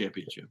Big 12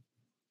 championship.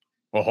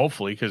 Well,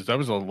 hopefully, because that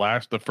was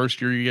the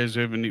first year you guys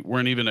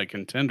weren't even a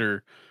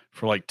contender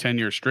for like 10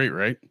 years straight,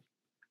 right?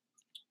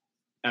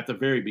 At the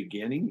very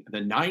beginning, the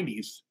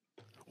 90s.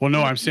 Well,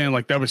 no, I'm saying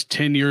like that was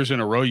 10 years in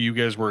a row you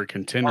guys were a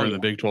contender in the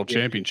Big 12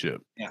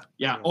 championship.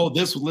 Yeah. Oh,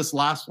 this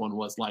last one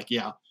was like,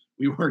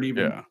 we weren't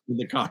even in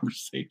the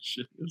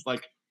conversation. It was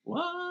like,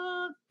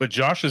 what? But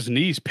Josh's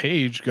niece,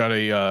 Paige, got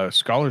a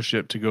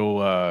scholarship to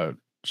go.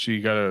 She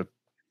got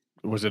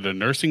was it a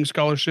nursing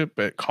scholarship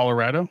at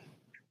Colorado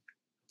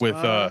with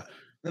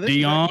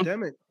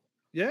Dion?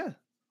 Yeah.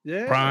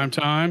 Prime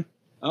time.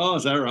 Oh,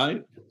 is that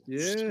right?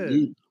 Yeah.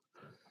 Sweet.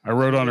 I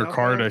wrote on her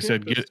card. I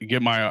said,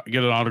 "Get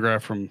an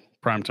autograph from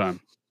Prime Time."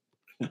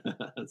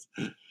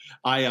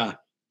 I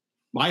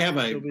have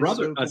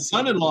a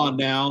son-in-law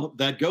now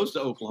that goes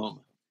to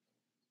Oklahoma.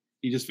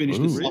 He just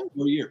finished his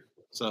sophomore year,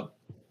 so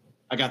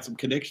I got some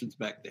connections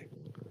back there.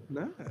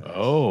 Nice.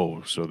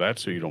 Oh, so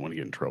that's so you don't want to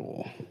get in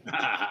trouble.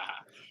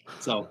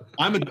 So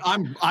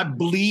I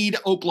bleed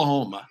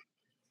Oklahoma.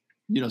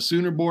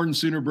 Sooner born,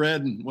 sooner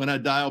bred, and when I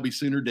die, I'll be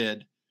sooner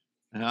dead.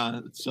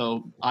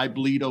 So I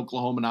bleed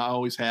Oklahoma, and I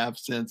always have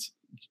since.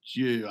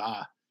 It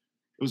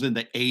was in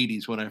the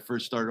 80s when I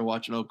first started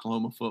watching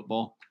Oklahoma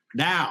football.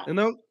 Now,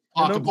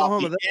 talk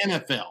about the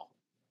NFL.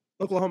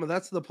 Oklahoma,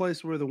 that's the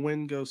place where the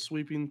wind goes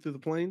sweeping through the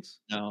plains?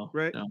 No,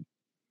 right? No,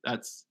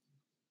 that's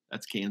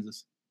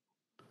Kansas.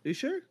 Are you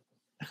sure?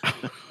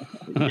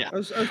 Yeah.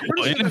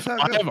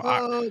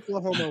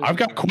 I've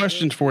got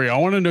questions for you. I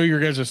want to know your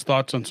guys'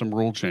 thoughts on some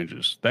rule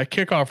changes. That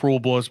kickoff rule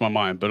blows my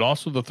mind, but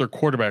also the third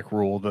quarterback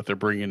rule that they're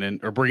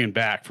bringing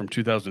back from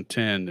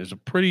 2010 is a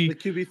pretty. The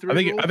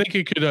QB3 I think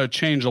it could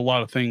change a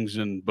lot of things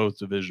in both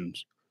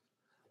divisions.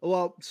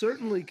 Well,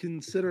 certainly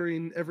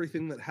considering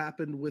everything that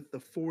happened with the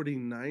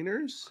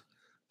 49ers,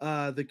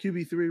 the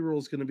QB3 rule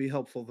is going to be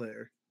helpful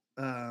there.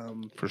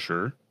 For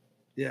sure.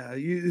 Yeah,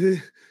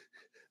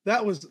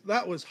 that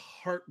was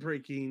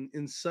heartbreaking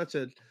in such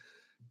a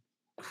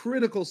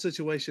critical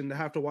situation to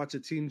have to watch a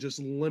team just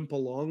limp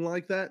along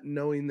like that,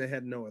 knowing they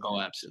had no other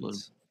options. Absolutely.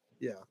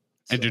 Yeah.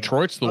 And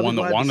Detroit's the one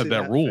that wanted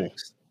that rule.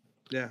 Fixed.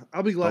 Yeah,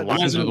 I'll be glad. The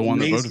Lions are the one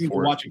that voted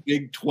for it. Watch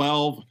Big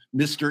 12,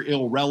 Mr.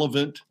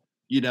 Irrelevant,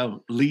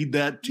 lead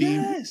that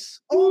team.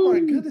 Yes. Oh my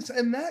goodness.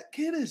 And that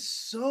kid is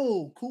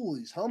so cool.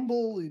 He's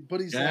humble,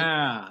 but he's like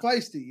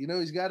feisty.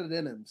 He's got it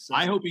in him. So.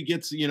 I hope he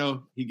gets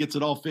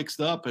it all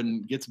fixed up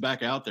and gets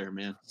back out there,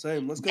 man.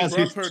 Same. Let's go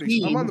Brock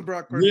Purdy. I'm on the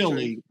Brock Purdy.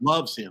 Really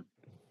loves him.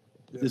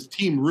 Yeah. His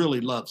team really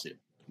loves him.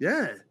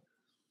 Yeah.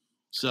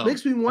 So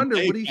makes me wonder,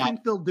 what do you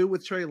think they'll do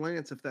with Trey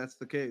Lance if that's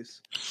the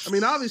case? I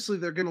mean, obviously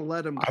they're going to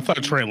let him. I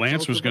thought Trey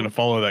Lance was going to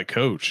follow that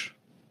coach.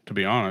 To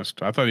be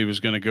honest, I thought he was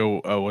going to go.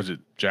 Was it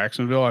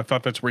Jacksonville? I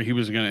thought that's where he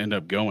was going to end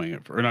up going,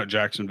 or not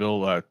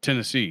Jacksonville,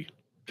 Tennessee,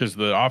 because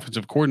the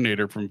offensive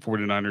coordinator from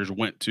 49ers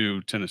went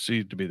to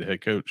Tennessee to be the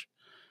head coach.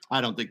 I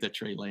don't think that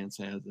Trey Lance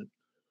has it.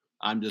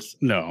 I'm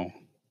sorry.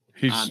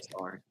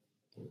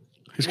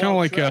 He's kind of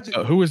like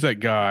who was that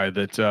guy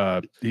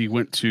that he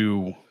went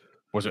to?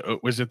 Was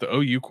it the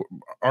OU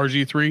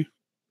RG3?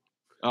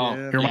 Oh,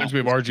 he reminds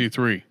me of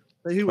RG3.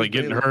 He was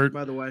getting Baylor, hurt.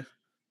 by the way.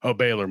 Oh,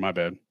 Baylor, my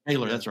bad.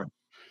 Baylor, that's right.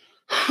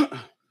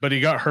 But he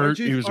got hurt.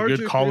 He was a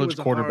good college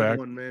quarterback.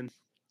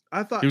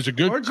 I thought he was a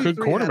good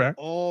quarterback.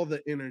 Had all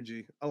the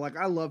energy.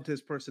 I loved his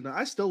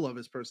personality. I still love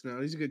his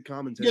personality. He's a good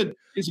commentator.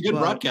 He's a good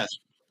broadcaster.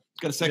 He's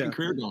got a second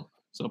career going.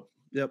 So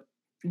yep.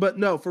 But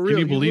no, for real,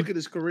 you look at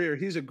his career.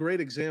 He's a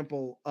great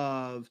example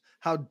of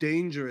how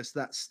dangerous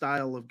that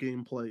style of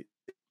gameplay.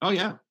 Oh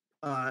yeah.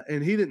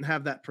 And he didn't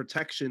have that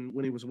protection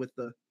when he was with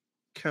the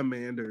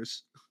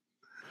Commanders.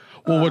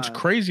 Well, what's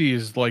crazy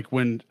is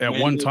when at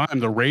one time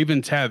the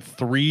Ravens had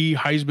 3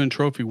 Heisman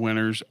Trophy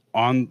winners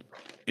in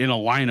a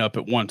lineup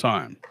at one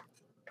time.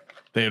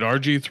 They had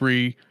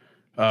RG3,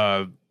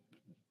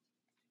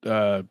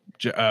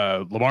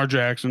 Lamar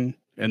Jackson,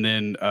 and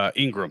then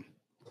Ingram,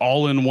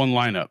 all in one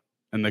lineup,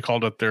 and they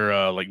called it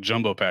their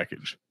jumbo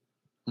package.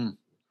 It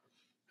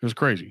was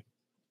crazy.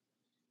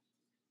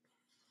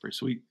 Pretty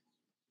sweet.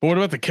 But what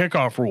about the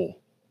kickoff rule?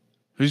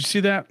 Did you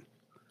see that?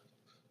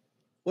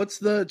 What's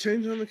the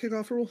change on the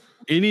kickoff rule?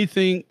 Any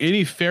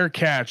fair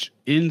catch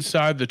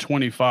inside the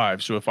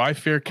 25. So if I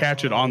fair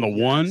catch it on the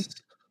 1,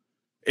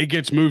 it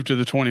gets moved to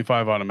the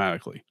 25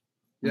 automatically.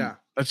 Yeah.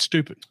 That's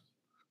stupid.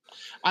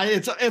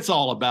 It's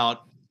all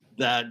about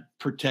that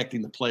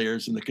protecting the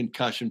players and the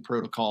concussion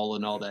protocol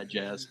and all that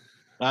jazz.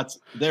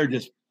 They're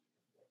just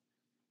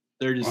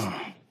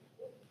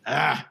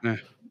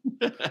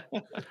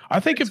I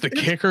think if the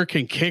kicker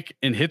can kick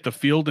and hit the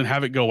field and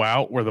have it go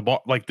out where the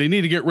ball, they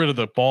need to get rid of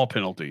the ball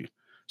penalty.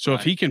 So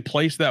if he can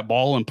place that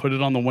ball and put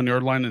it on the 1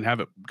 yard line and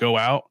have it go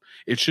out,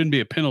 it shouldn't be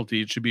a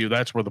penalty. It should be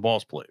that's where the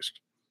ball's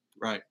placed.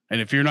 Right.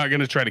 And if you're not going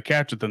to try to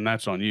catch it, then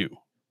that's on you.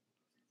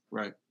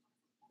 Right.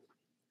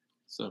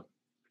 So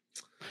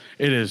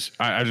it is.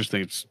 I just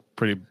think it's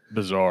pretty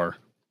bizarre.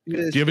 Do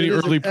you have any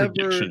early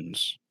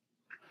predictions,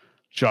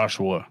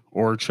 Joshua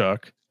or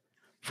Chuck,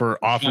 for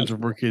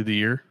offensive rookie of the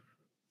year?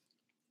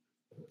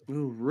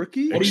 Ooh,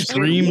 rookie?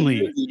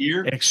 Extremely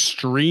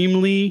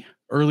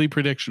early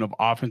prediction of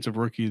offensive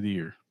rookie of the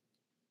year.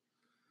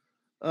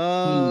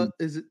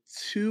 Is it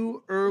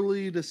too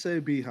early to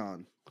say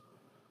Bihan?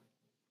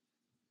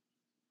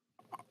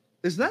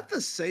 Is that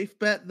the safe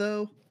bet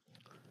though?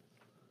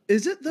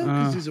 Is it though?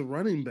 Because he's a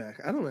running back.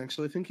 I don't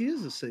actually think he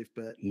is a safe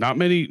bet. Not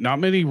many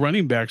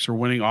running backs are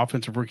winning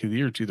offensive rookie of the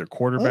year. It's either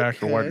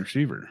quarterback or wide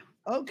receiver.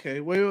 Okay,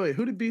 wait.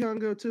 Who did Bihan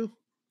go to?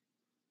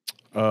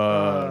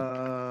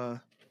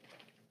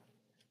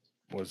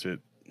 Was it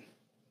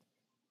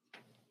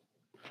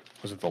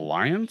the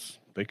Lions?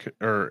 They could,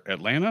 or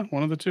Atlanta,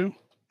 one of the two.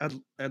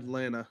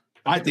 Atlanta.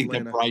 I think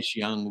that Bryce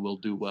Young will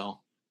do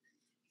well.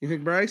 You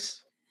think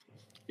Bryce?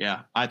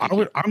 Yeah,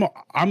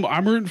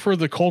 I'm rooting for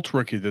the Colts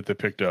rookie that they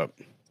picked up.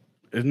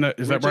 Is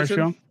that Bryce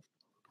Young?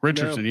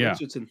 Richardson, yeah.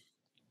 Richardson.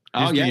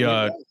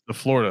 The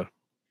Florida.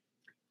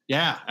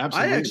 Yeah,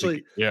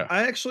 absolutely.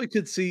 I actually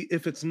could see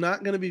if it's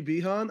not going to be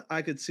Bihan,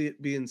 I could see it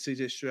being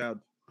CJ Stroud.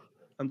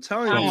 I'm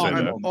telling you,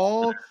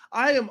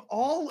 I am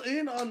all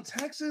in on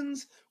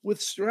Texans with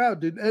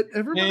Stroud, dude.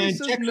 Everybody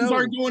says Texans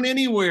aren't going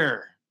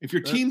anywhere. If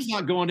your team's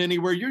not going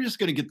anywhere, you're just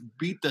going to get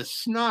beat the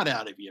snot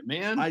out of you,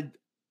 man.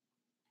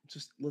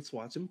 Let's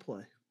watch him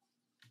play.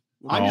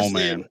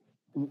 Man.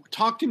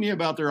 Talk to me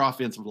about their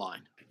offensive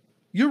line.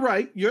 You're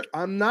right.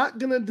 I'm not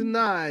going to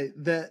deny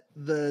that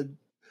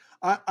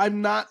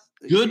I'm not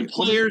good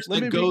players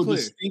that go to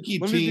stinky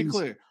teams. Let me be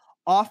clear.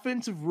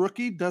 Offensive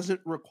rookie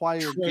doesn't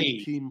require good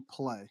team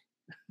play.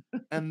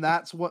 And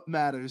that's what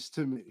matters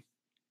to me.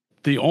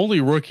 The only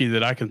rookie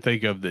that I can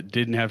think of that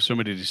didn't have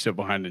somebody to sit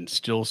behind and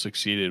still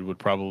succeeded would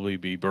probably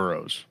be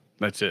Burrows.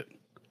 That's it.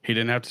 He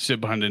didn't have to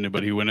sit behind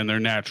anybody. He went in there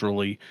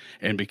naturally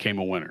and became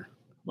a winner.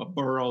 But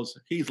Burrows,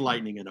 he's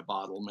lightning in a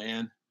bottle,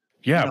 man.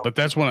 Yeah, but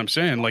that's what I'm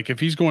saying. Like, if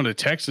he's going to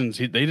Texans,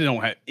 they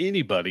don't have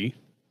anybody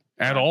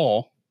at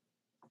all.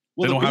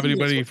 Well, they don't have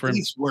anybody for him.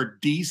 Were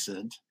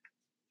decent.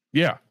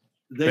 Yeah.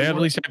 They at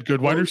least had good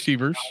wide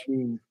receivers. I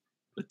mean,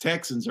 the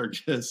Texans are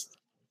just...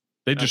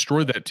 They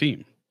destroyed that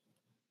team.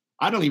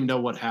 I don't even know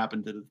what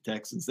happened to the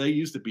Texans. They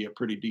used to be a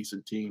pretty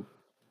decent team.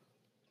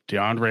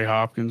 DeAndre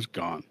Hopkins,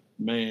 gone.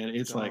 Man,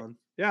 it's gone. Like...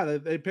 Yeah,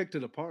 they picked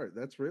it apart.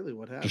 That's really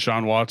what happened.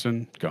 Deshaun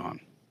Watson, gone.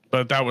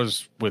 But that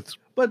was with...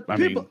 But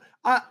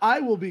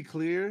I will be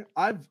clear.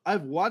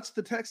 I've watched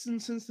the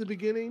Texans since the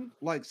beginning,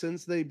 like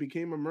since they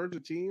became a merger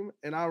team.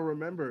 And I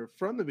remember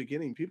from the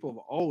beginning, people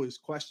have always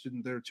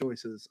questioned their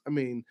choices. I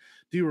mean,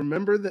 do you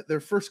remember that their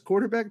first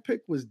quarterback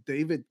pick was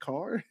David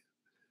Carr?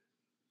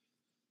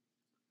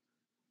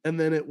 And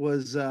then it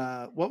was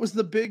what was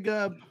the big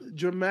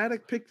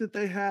dramatic pick that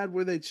they had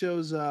where they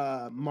chose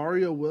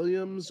Mario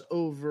Williams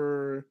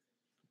over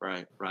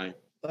right.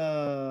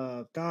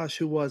 Gosh,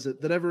 who was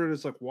it? That everyone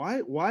was like,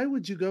 why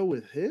would you go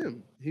with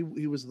him? He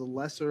was the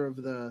lesser of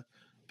the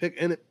pick,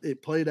 and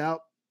it played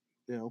out,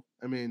 you know.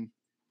 I mean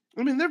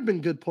there've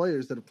been good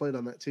players that have played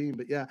on that team,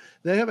 but yeah,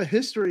 they have a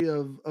history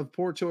of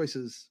poor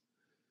choices.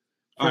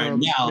 All right,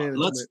 now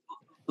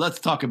let's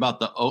talk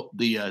about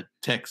the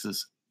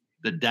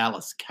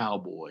Dallas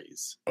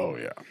Cowboys. Oh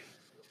yeah.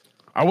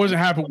 I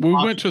wasn't happy. We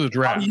went to the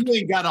draft. You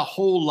ain't got a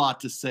whole lot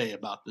to say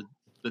about the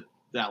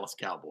Dallas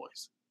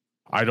Cowboys.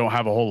 I don't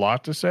have a whole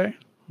lot to say.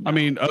 No. I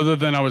mean, other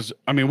than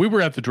we were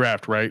at the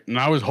draft, right? And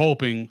I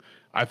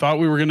thought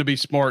we were going to be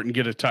smart and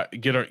get the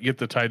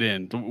tight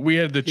end. We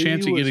had the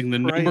chance of getting the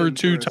number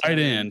 2 tight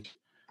end.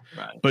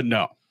 Right. But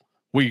no.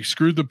 We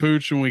screwed the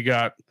pooch and we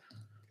got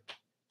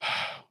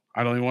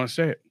I don't even want to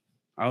say it.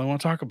 I don't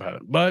want to talk about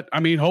it. But I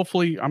mean,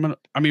 hopefully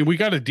we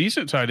got a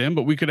decent tight end,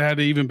 but we could have had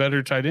an even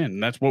better tight end.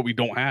 And that's what we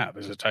don't have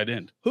is a tight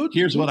end.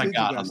 Here's what I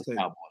got on the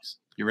Cowboys.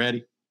 You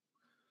ready?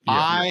 Yeah.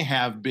 I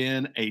have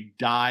been a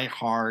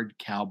diehard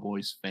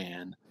Cowboys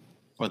fan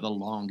for the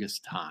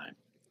longest time.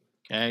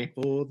 Okay.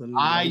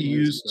 I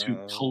used to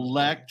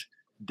collect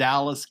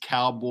Dallas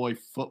Cowboy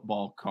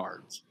football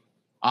cards.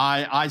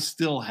 I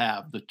still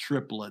have the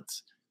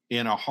triplets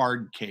in a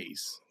hard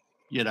case.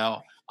 You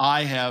know,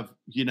 I have,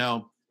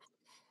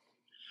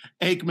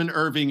 Aikman,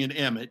 Irving, and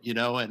Emmett,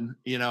 and,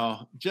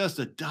 just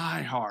a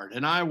diehard.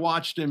 And I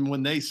watched him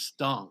when they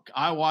stunk.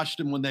 I watched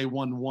him when they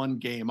won one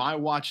game. I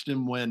watched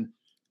him when,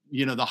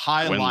 the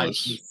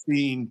highlights of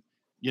seeing,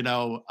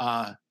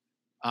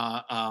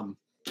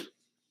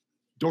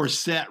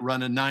 Dorsett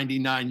run a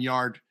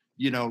 99-yard,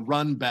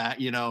 run back,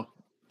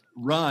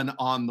 run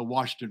on the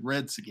Washington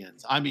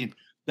Redskins. I mean,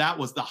 that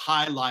was the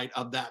highlight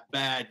of that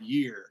bad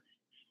year.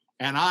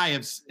 And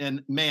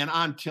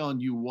I'm telling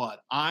you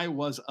what, I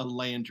was a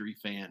Landry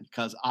fan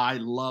because I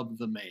love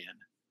the man,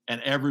 and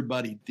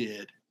everybody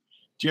did.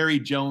 Jerry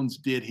Jones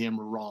did him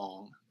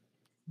wrong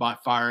by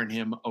firing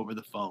him over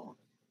the phone.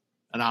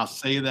 And I'll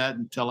say that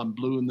until I'm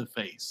blue in the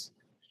face.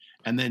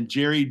 And then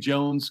Jerry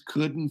Jones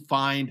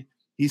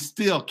he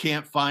still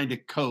can't find a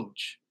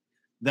coach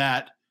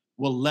that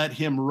will let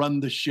him run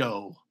the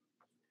show.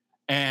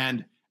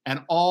 And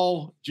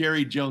all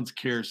Jerry Jones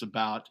cares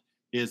about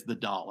is the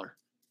dollar.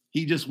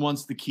 He just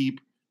wants to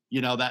keep,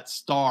 that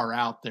star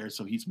out there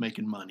so he's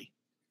making money.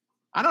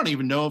 I don't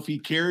even know if he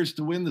cares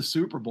to win the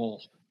Super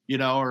Bowl,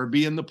 or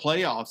be in the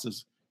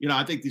playoffs.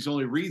 I think the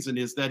only reason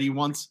is that he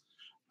wants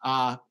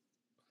the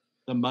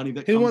money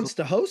that he wants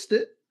to host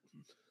it.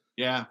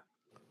 Yeah,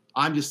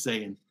 I'm just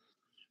saying.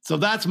 So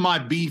that's my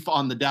beef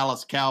on the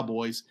Dallas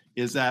Cowboys,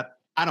 is that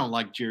I don't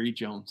like Jerry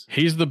Jones.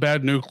 He's the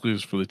bad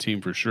nucleus for the team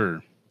for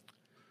sure.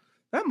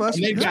 That must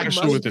be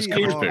especially with his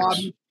coach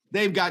picks.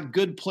 They've got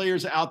good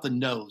players out the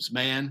nose,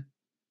 man,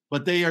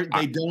 but they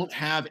don't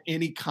have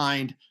any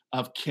kind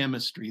of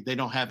chemistry. They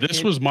don't have.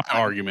 This was my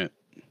argument.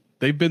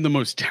 They've been the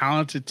most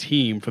talented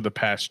team for the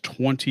past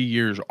 20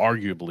 years,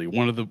 arguably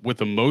with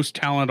the most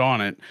talent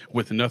on it,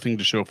 with nothing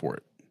to show for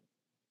it.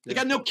 They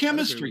got no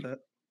chemistry.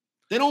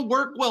 They don't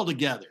work well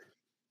together.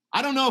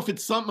 I don't know if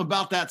it's something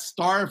about that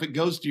star, if it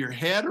goes to your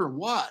head or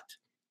what,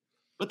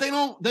 but they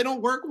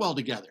don't work well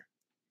together.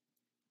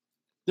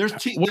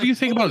 What do you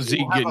think about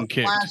Zeke getting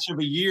kicked? Flash of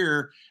a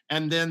year,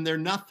 and then they're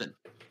nothing.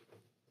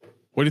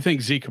 What do you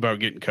think, Zeke, about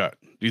getting cut?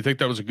 Do you think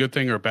that was a good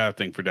thing or a bad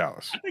thing for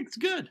Dallas? I think it's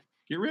good.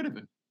 Get rid of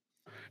him.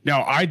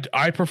 Now,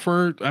 I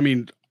prefer. I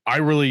mean, I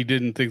really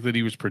didn't think that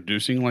he was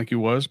producing like he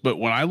was, but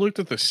when I looked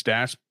at the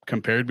stats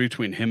compared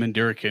between him and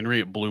Derrick Henry,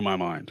 it blew my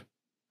mind.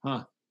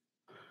 Huh?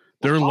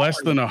 They're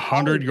less than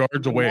 100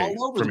 yards away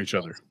from each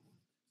other.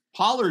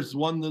 Pollard's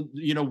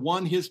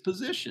won his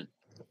position.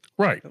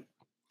 Right.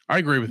 I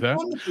agree with that.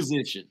 Won the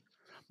position.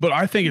 But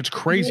I think it's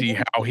crazy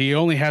how he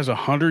only has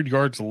 100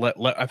 yards.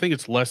 I think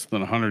it's less than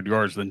 100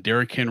 yards than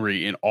Derrick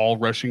Henry in all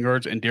rushing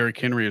yards, and Derrick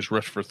Henry has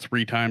rushed for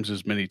 3 times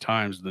as many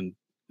times than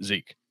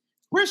Zeke.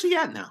 Where's he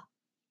at now?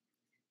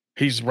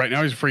 He's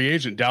a free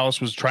agent. Dallas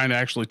was trying to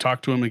actually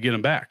talk to him and get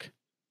him back.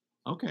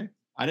 Okay.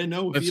 I didn't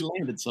know if he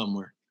landed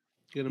somewhere.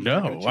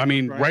 No, I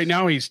mean, right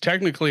now he's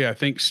technically, I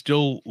think,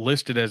 still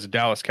listed as a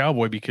Dallas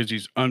Cowboy because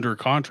he's under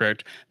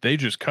contract. They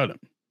just cut him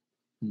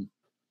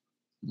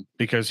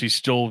because he's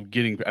still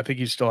I think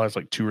he still has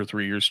like 2 or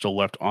 3 years still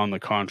left on the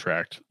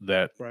contract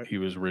that he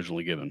was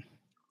originally given.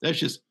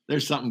 There's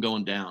something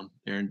going down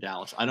there in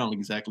Dallas. I don't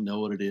exactly know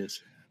what it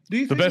is.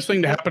 The best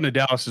thing to happen to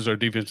Dallas is our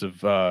defensive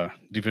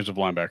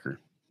linebacker.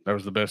 That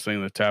was the best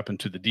thing that's happened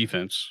to the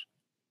defense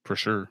for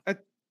sure.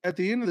 At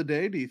the end of the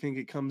day, do you think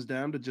it comes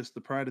down to just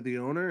the pride of the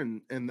owner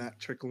and that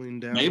trickling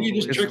down? Maybe it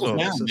just trickles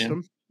down,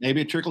 man.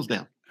 Maybe it trickles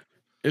down.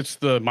 It's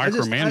the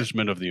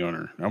micromanagement of the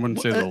owner. I wouldn't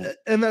say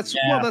and that's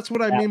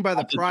what I mean by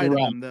the pride of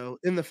him, though,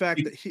 in the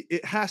fact that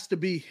it has to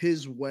be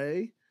his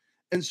way,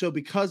 and so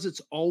because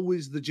it's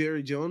always the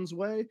Jerry Jones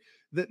way,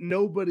 that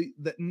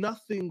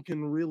nothing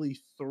can really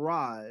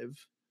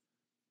thrive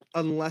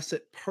unless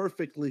it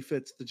perfectly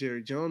fits the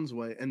Jerry Jones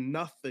way, and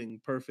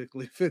nothing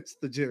perfectly fits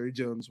the Jerry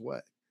Jones way.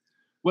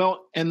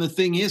 Well, and the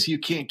thing is, you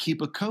can't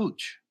keep a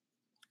coach.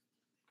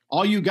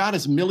 All you got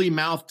is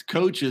mealy-mouthed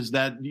coaches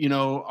that,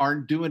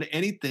 aren't doing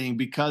anything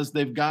because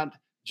they've got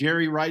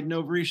Jerry riding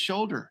over his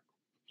shoulder.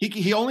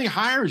 He only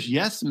hires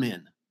yes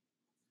men.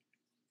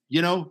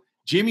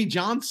 Jimmy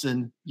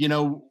Johnson,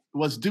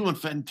 was doing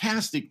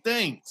fantastic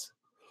things,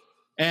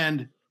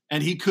 and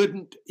he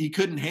couldn't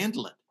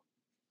handle it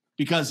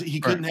because he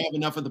couldn't have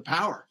enough of the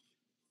power.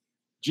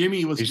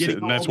 Jimmy was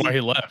that's why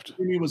he left.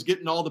 Jimmy was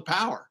getting all the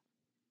power.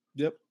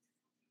 Yep.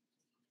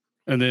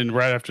 And then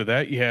right after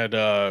that, you had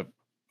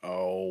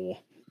Bill.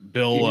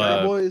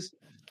 Cowboys.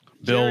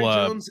 Bill Jerry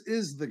Jones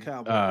is the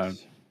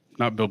Cowboys.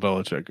 Not Bill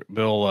Belichick.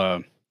 Bill.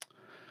 The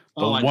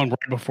one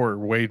right before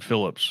Wade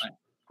Phillips.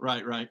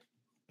 Right.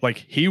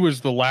 Like he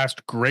was the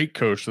last great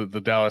coach that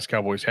the Dallas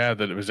Cowboys had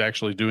that was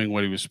actually doing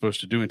what he was supposed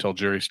to do until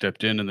Jerry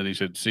stepped in, and then he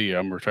said, "See,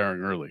 I'm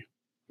retiring early."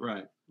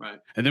 Right.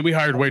 And then we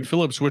hired Wade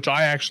Phillips, which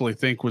I actually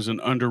think was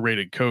an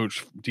underrated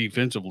coach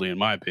defensively, in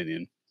my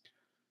opinion.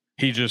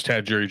 He just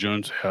had Jerry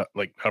Jones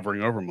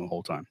hovering over him the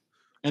whole time.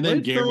 And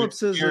then Garrett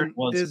was a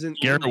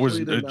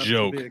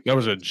joke. That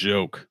was a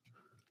joke.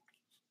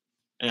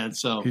 And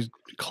so he's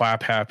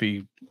clap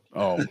happy.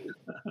 Oh.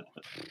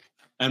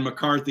 And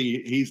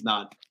McCarthy, he's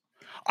not.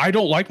 I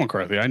don't like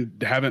McCarthy. I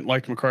haven't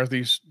liked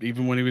McCarthy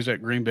even when he was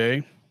at Green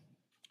Bay.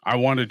 I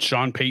wanted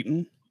Sean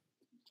Payton.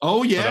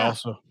 Oh yeah.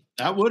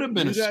 That would have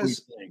been a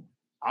sweet thing.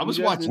 I was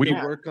watching. We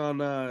work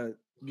on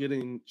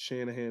getting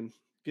Shanahan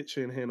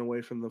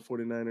away from the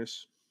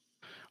 49ers.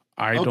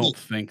 I don't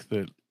think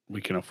that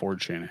we can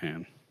afford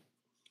Shanahan.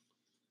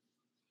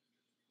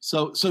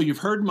 So you've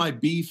heard my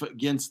beef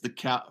against the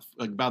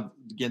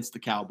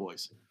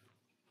Cowboys.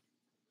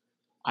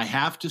 I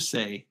have to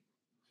say,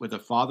 with a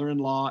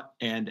father-in-law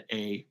and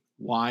a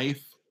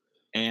wife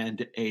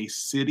and a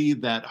city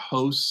that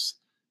hosts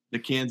the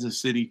Kansas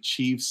City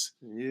Chiefs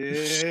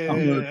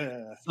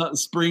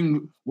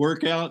spring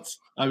workouts.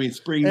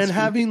 And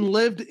having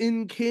lived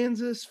in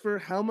Kansas for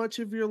how much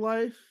of your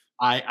life?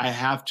 I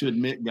have to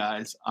admit,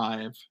 guys,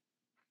 I've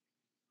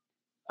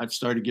I've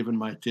started giving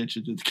my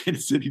attention to the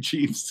Kansas City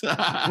Chiefs.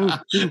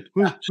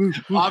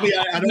 Bobby,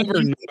 I've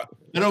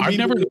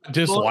never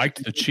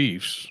disliked the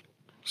Chiefs.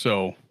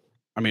 So,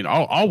 I mean,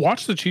 I'll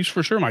watch the Chiefs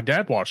for sure. My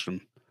dad watched them.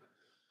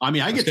 I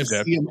mean, I get to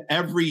see them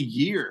every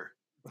year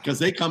because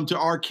they come to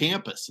our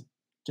campus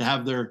to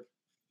have their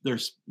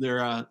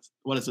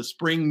what is it,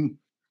 spring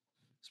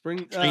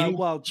training?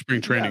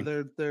 Spring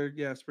training.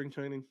 Yeah, spring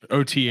training.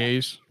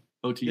 OTAs.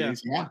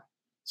 Yeah.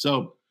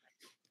 So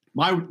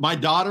my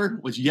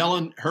daughter was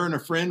yelling, her and a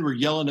friend were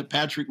yelling at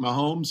Patrick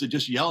Mahomes and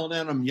just yelling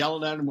at him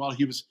while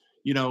he was,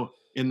 in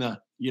the,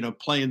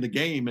 playing the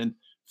game. And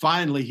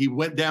finally he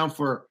went down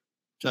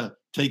to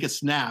take a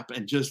snap.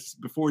 And just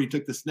before he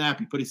took the snap,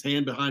 he put his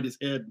hand behind his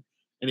head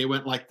and he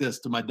went like this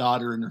to my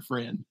daughter and her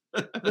friend.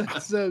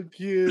 That's so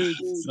cute.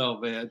 So,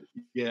 man.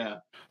 Yeah.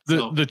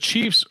 The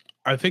Chiefs,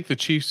 I think the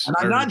Chiefs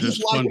are not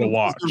just fun to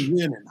watch.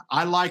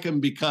 I like them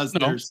because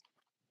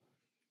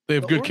they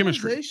have good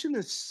chemistry.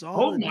 Is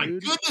solid, oh my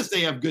goodness,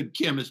 they have good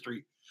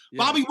chemistry.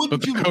 Yeah. Bobby,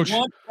 wouldn't you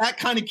want that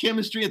kind of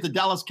chemistry at the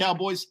Dallas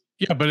Cowboys?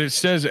 Yeah, but it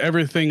says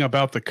everything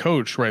about the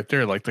coach right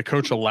there. Like the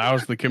coach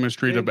allows the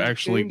chemistry to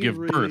actually give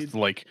birth.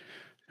 Like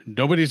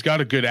nobody's got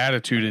a good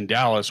attitude in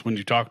Dallas when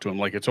you talk to them.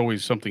 Like it's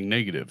always something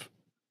negative.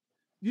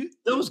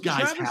 Those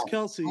guys.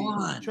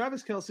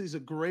 Travis Kelce is a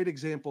great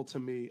example to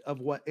me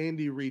of what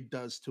Andy Reid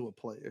does to a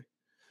player.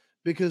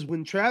 Because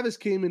when Travis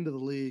came into the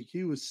league,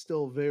 he was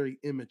still very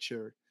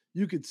immature.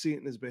 You could see it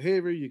in his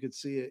behavior. You could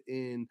see it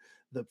in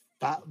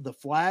the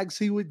flags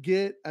he would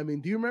get. I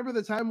mean, do you remember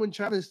the time when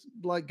Travis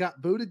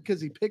got booted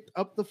because he picked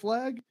up the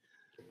flag?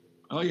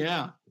 Oh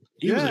yeah,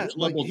 he was a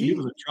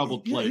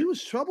troubled player. Yeah, he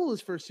was trouble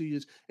his first 2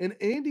 years, and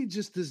Andy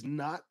just does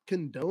not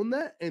condone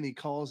that, and he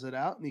calls it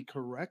out and he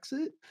corrects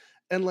it.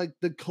 And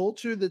the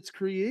culture that's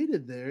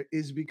created there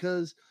is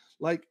because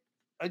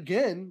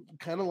again,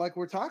 kind of like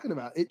we're talking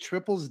about, it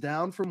triples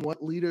down from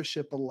what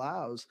leadership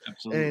allows.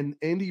 Absolutely. And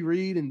Andy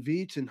Reid and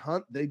Veach and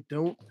Hunt,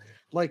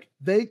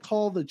 they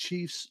call the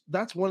Chiefs.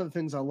 That's one of the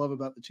things I love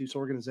about the Chiefs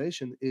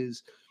organization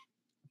is,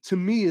 to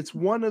me, it's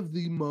one of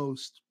the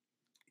most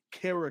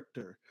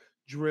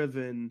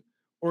character-driven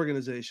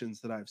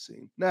organizations that I've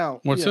seen.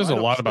 Now, it says a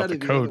lot about the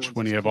coach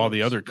when you have all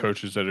the other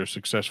coaches that are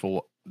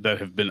successful that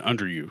have been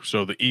under you.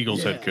 So the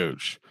Eagles head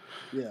coach.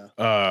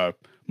 Yeah.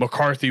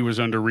 McCarthy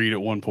was under Reid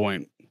at one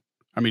point.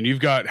 I mean, you've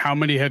got how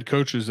many head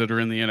coaches that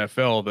are in the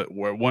NFL that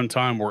at one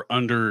time were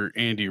under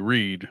Andy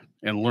Reid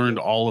and learned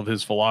all of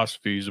his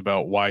philosophies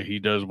about why he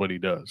does what he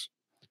does.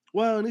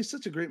 Well, and he's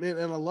such a great man,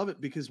 and I love it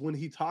because when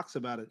he talks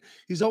about it,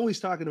 he's always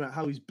talking about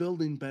how he's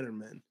building better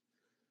men.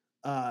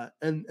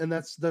 And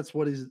that's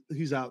what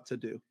he's out to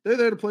do. They're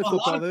there to play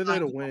football. They're there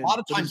to win. A lot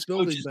of times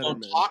coaches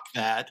don't talk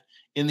that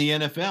in the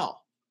NFL.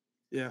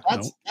 Yeah.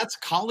 That's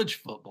college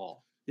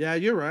football. Yeah,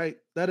 you're right.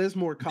 That is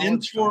more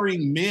college.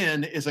 Mentoring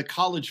men is a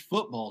college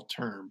football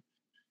term.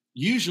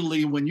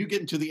 Usually when you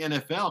get into the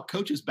NFL,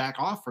 coaches back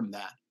off from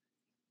that.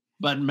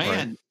 But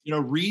man,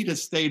 Reid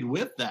has stayed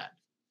with that.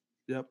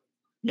 Yep.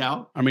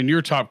 Yeah. I mean,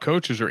 your top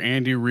coaches are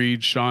Andy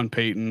Reid, Sean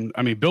Payton.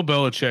 I mean, Bill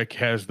Belichick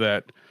has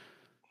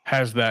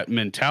that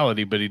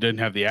mentality, but he doesn't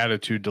have the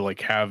attitude to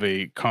have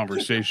a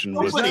conversation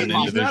with an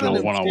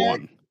individual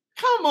one-on-one.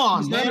 Come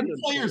on, man.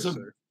 Players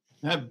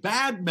have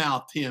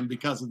bad-mouthed him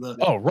because of the.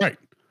 Oh, right.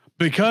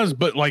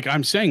 But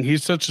I'm saying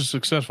he's such a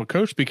successful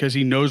coach because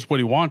he knows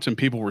what he wants and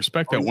people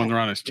respect that when they're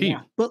on his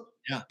team.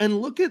 Yeah. And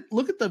look at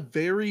the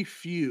very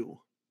few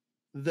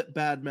that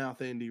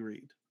badmouth Andy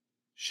Reid.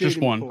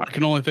 Just one. I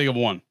can only think of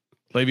one.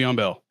 Le'Veon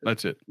Bell.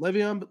 That's it.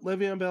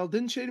 Le'Veon Bell.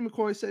 Didn't Shady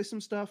McCoy say some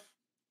stuff?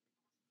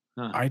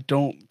 I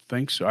don't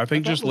think so. I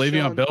think just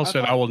Le'Veon Bell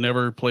said, I will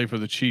never play for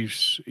the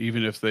Chiefs,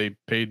 even if they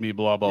paid me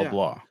blah, blah,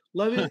 blah.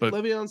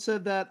 Le'Veon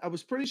said that. I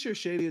was pretty sure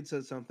Shady had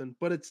said something,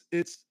 but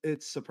it's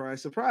surprise,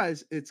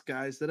 surprise. It's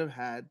guys that have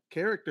had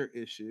character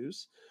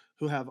issues,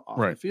 who have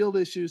off-the-field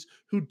issues,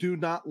 who do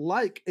not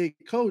like a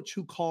coach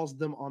who calls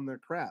them on their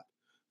crap,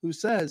 who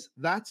says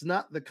that's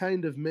not the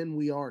kind of men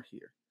we are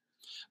here.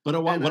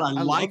 But what I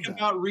like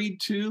about Reid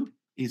too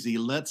is he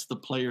lets the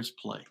players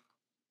play.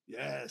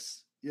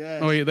 Yes. Yeah.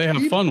 Oh, yeah, they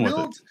have fun with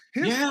it.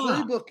 His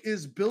playbook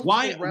is built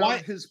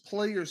around his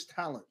players'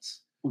 talents.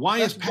 Why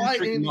is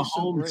Patrick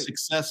Mahomes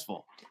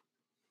successful?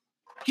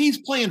 He's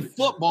playing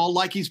football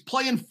like he's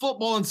playing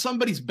football in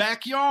somebody's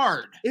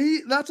backyard.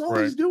 That's all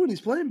he's doing.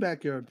 He's playing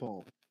backyard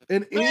ball.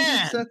 And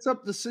Andy sets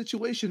up the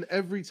situation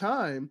every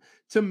time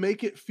to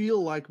make it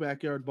feel like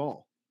backyard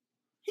ball.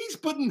 He's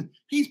putting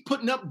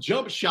up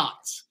jump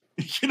shots.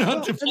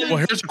 Well,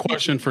 here's a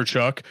question for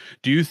Chuck.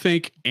 Do you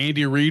think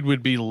Andy Reid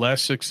would be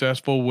less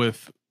successful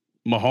with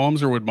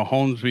Mahomes, or would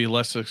Mahomes be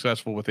less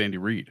successful with Andy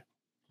Reid?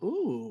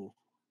 Ooh.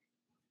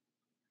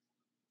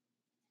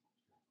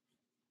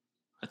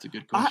 That's a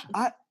good question.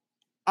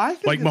 I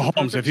think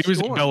Mahomes, if he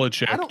was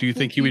Belichick, do you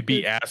think he would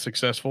be as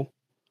successful?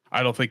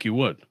 I don't think he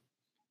would.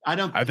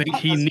 I think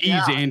he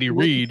needs Andy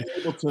Reid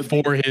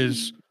for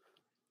his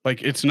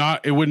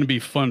it wouldn't be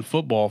fun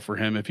football for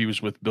him if he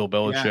was with Bill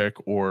Belichick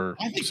or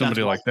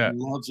somebody like that. He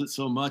loves it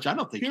so much. I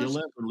don't think he'll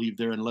ever leave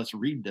there unless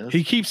Reid does.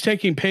 He keeps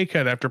taking pay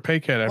cut after pay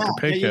cut after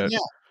pay cut.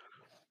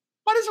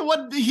 What is it?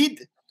 What he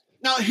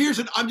now? Here's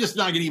it. I'm just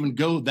not going to even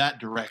go that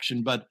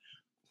direction. But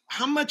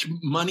how much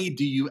money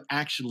do you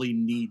actually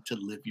need to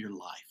live your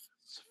life?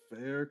 It's a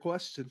fair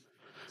question.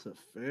 It's a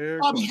fair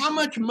Bobby, question. how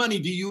much money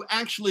do you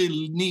actually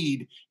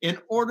need in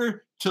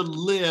order to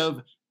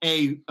live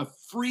a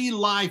free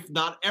life,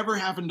 not ever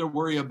having to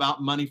worry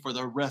about money for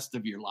the rest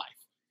of your life?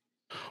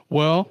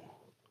 Well,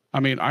 I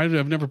mean,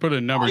 I've never put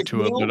a number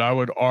to it, Mil? but I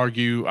would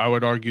argue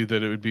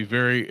that it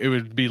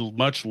would be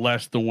much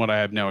less than what I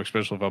have now,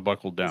 especially if I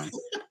buckled down.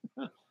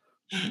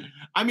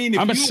 I mean, if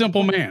I'm a you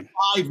simple man.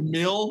 $5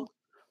 million.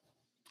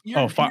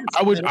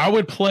 I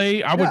would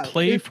play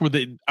for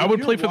the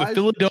wise-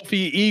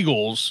 Philadelphia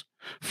Eagles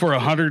for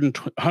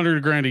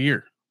 100 grand a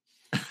year.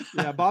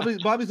 Yeah,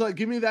 Bobby's like,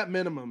 give me that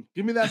minimum.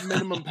 Give me that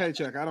minimum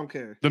paycheck. I don't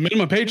care. The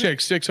minimum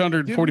paycheck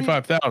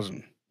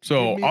 645,000.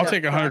 So I'll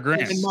take 100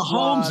 grand. And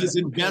Mahomes is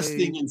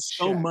investing in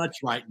so much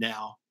right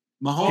now.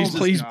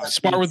 Mahomes he's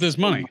smart with his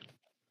money.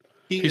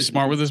 He's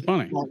smart with his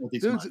money.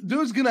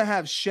 Dude's gonna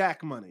have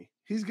Shaq money.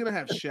 He's gonna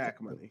have Shaq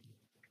money.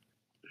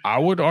 I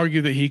would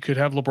argue that he could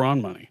have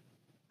LeBron money.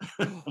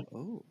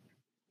 Oh.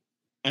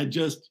 And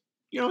just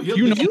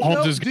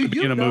Mahomes is going to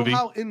be in a movie.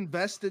 How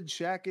invested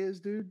Shaq is,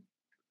 dude?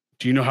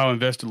 Do you know how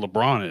invested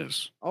LeBron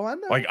is? Oh, I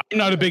know. Like, I'm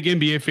not a big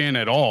NBA fan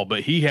at all,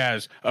 but he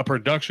has a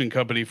production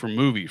company for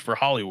movies for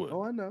Hollywood.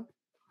 Oh, I know.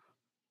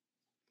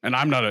 And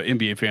I'm not an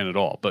NBA fan at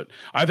all, but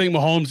I think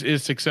Mahomes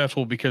is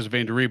successful because of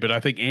Andy Reid. But I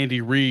think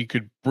Andy Reid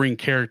could bring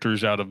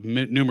characters out of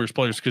numerous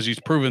players because he's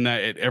proven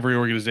that at every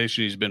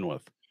organization he's been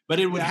with. But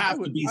it would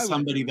have to be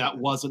somebody that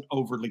wasn't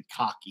overly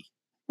cocky.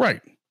 Right.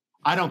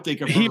 I don't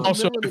think he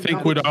also, I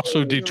think, would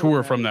also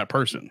detour from that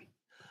person.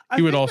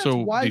 He would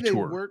also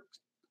detour.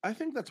 I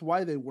think that's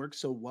why they work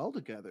so well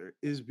together,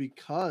 is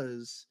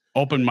because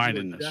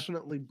open-mindedness.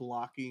 Definitely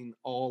blocking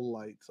all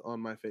lights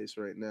on my face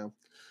right now.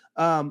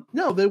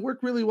 No, they work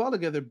really well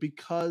together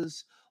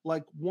because,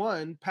 like,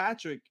 one,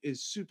 Patrick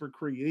is super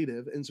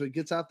creative, and so he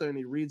gets out there and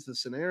he reads the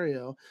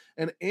scenario,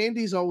 and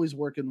Andy's always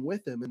working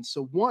with him. And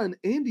so, one,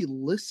 Andy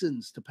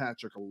listens to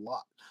Patrick a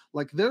lot.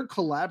 Like, their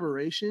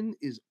collaboration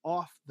is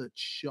off the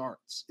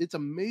charts. It's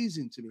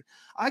amazing to me.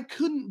 I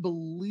couldn't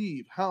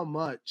believe how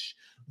much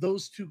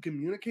those two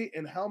communicate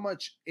and how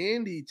much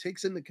Andy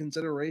takes into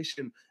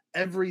consideration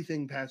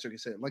everything Patrick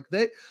is saying. Like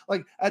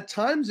at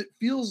times it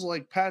feels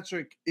like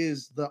Patrick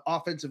is the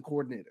offensive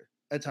coordinator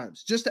at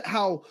times, just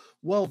how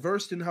well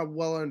versed and how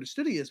well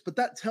understood he is. But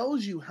that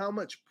tells you how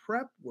much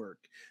prep work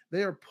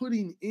they are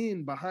putting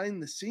in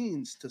behind the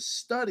scenes to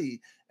study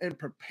and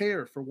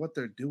prepare for what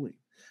they're doing.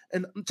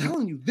 And I'm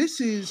telling you, this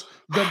is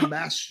the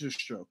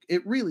masterstroke.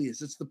 It really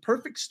is. It's the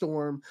perfect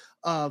storm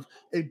of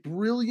a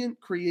brilliant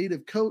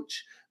creative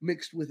coach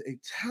mixed with a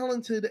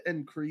talented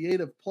and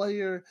creative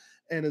player.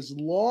 And as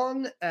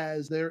long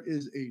as there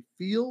is a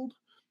field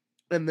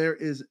and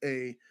there's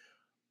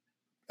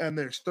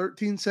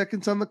 13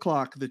 seconds on the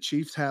clock, the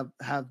Chiefs have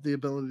the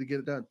ability to get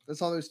it done.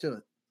 That's all there's to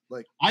it.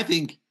 Like, I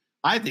think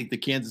the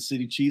Kansas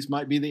City Chiefs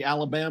might be the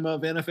Alabama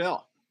of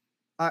NFL.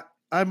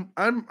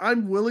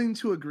 I'm willing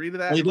to agree to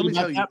that. Let me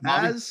tell you,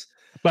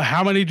 but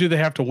how many do they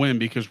have to win?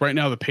 Because right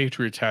now the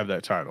Patriots have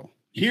that title.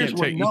 Here's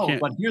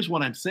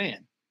what I'm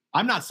saying.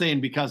 I'm not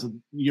saying because of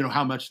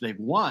how much they've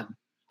won.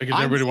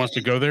 Because everybody wants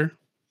to go there.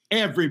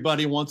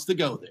 Everybody wants to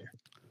go there.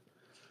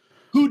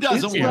 Who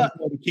doesn't want to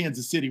go to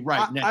Kansas City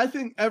right now? I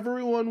think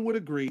everyone would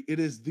agree it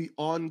is the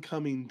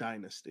oncoming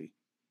dynasty.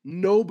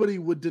 Nobody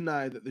would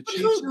deny that the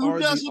Chiefs are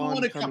the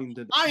oncoming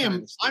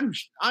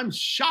dynasty. I'm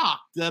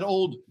shocked that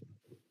old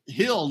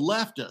Hill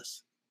left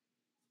us.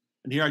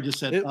 And here I just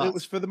said it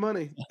was for the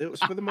money. It was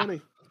for the money.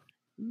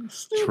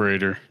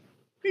 Traitor.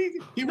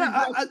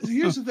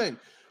 Here's the thing.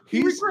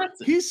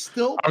 He's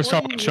still. I was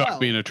talking about Chuck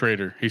being a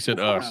traitor. He said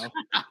us.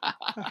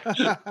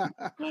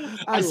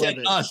 I said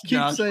us.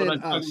 Keep saying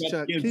us,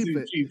 Chuck.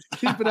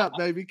 Keep it up,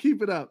 baby.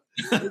 Keep it up.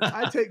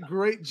 I take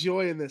great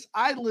joy in this.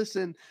 I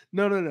listen.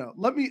 No.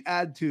 Let me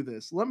add to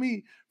this.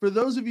 For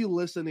those of you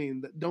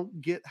listening that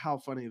don't get how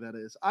funny that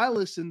is, I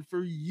listened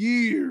for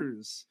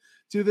years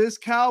to this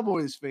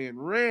Cowboys fan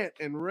rant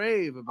and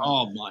rave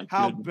about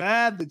how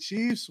bad the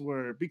Chiefs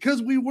were,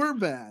 because we were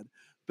bad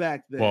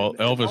back then. Well,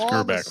 Elvis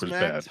Gerback was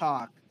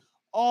bad.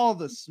 All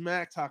the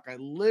smack talk I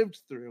lived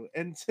through,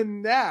 and to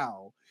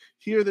now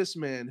hear this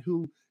man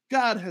who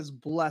God has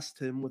blessed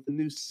him with a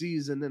new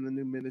season and a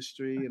new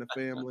ministry and a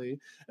family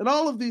and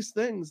all of these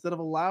things that have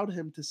allowed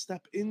him to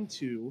step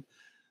into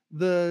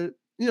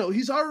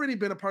he's already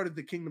been a part of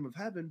the kingdom of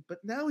heaven, but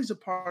now he's a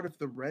part of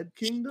the red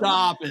kingdom.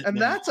 Stop it. And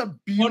that's a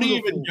beautiful Don't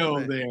even go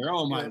thing. there.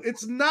 Oh my.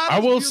 It's not. I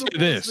will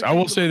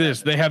say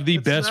this. They have the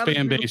best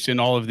fan base in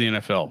all of the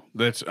NFL.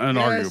 That's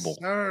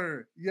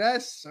unarguable.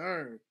 Yes,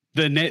 sir.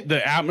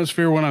 The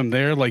atmosphere when I'm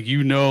there,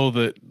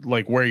 that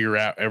where you're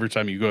at every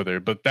time you go there.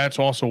 But that's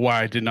also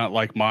why I did not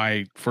like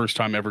my first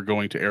time ever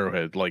going to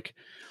Arrowhead.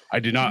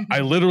 I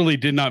literally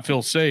did not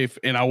feel safe,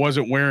 and I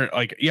wasn't wearing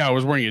I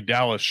was wearing a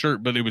Dallas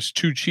shirt, but it was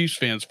two Chiefs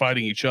fans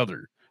fighting each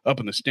other up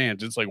in the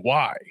stands. It's like,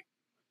 why?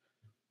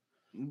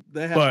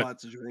 They have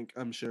lots to drink,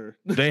 I'm sure.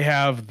 They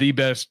have the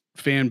best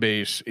fan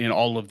base in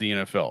all of the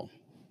NFL.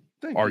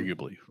 Thank you.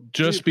 arguably.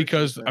 Just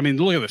because, that. I mean,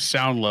 look at the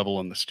sound level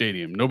in the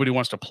stadium. Nobody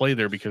wants to play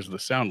there because of the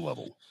sound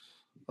level.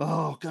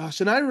 Oh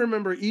gosh, and I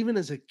remember even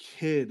as a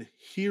kid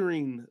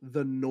hearing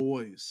the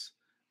noise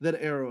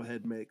that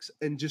Arrowhead makes,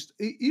 and just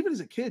even as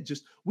a kid,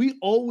 just we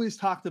always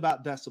talked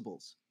about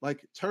decibels.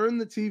 Like turn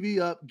the TV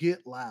up,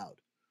 get loud.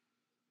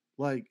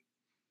 Like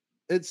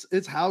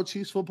it's how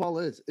Chiefs football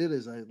is. It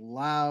is a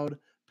loud,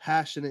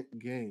 passionate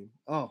game.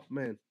 Oh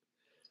man,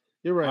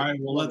 you're right. All right,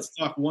 well, let's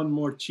talk one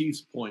more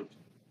Chiefs point.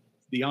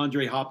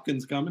 DeAndre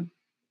Hopkins coming?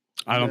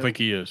 I don't think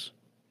he is.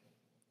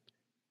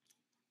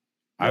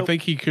 Nope. I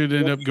think he could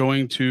end up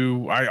going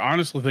to. I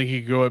honestly think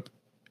he could go up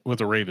with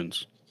the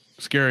Ravens.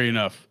 Scary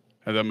enough,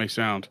 how that may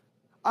sound.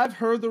 I've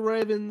heard the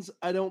Ravens.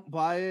 I don't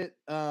buy it.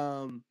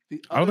 I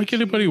don't think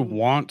anybody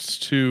wants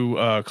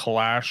to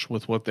clash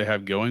with what they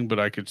have going, but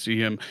I could see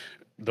him.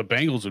 The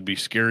Bengals would be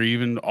scary,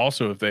 even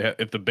also if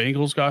if the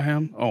Bengals got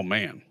him. Oh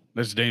man,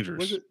 that's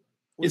dangerous.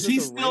 Is he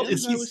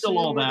still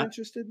all that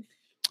interested?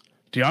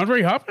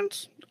 DeAndre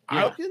Hopkins?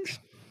 Hopkins?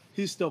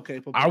 He's still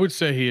capable. I would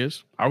say he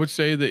is. I would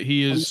say that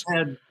he is. He's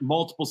had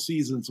multiple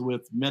seasons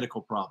with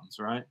medical problems,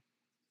 right?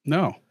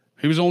 No,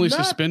 he was only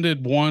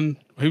suspended one.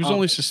 He was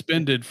only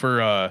suspended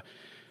for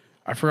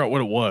I forgot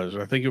what it was.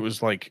 I think it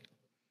was like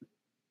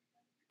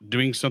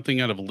doing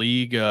something out of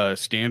league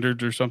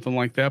standards or something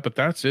like that. But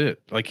that's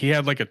it. Like he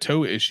had like a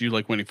toe issue,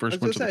 like when he first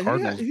went to the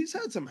Cardinals. He's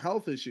had some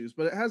health issues,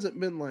 but it hasn't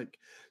been like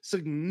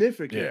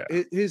significant.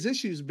 Yeah. His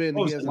issue's been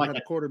he hasn't had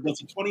a quarterback.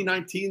 Was it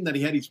 2019 that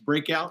he had his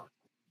breakout?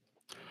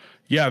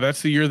 Yeah,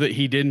 that's the year that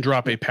he didn't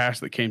drop a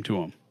pass that came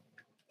to him.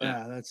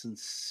 Yeah, that's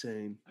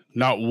insane.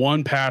 Not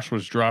one pass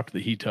was dropped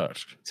that he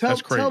touched.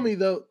 That's crazy. Tell me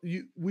though,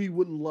 we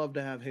wouldn't love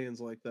to have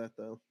hands like that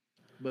though.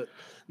 But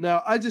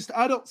now I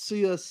don't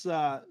see us.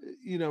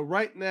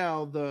 Right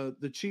now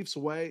the Chiefs'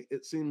 way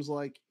it seems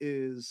like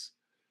is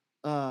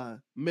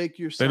make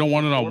yourself. They don't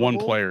want it on one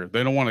player.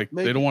 They don't want to.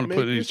 They don't want to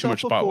put any too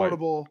much spotlight.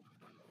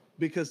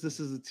 Because this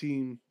is a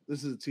team.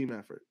 This is a team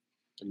effort.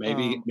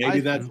 Maybe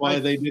that's why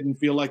they didn't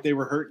feel like they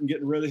were hurting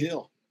getting rid of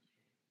Hill.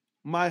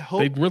 My hope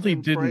they really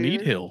didn't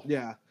need Hill.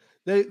 Yeah,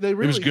 they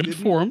really. It was good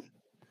for him.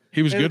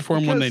 He was good for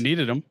him when they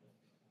needed him.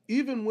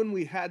 Even when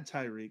we had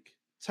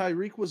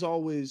Tyreek was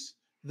always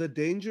the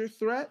danger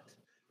threat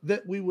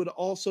that we would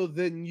also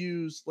then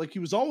use. Like he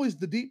was always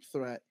the deep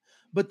threat,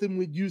 but then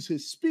we'd use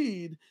his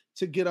speed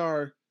to get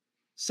our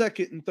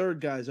second and third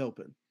guys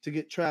open, to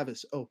get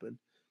Travis open.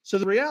 So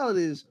the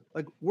reality is,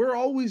 like, we're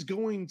always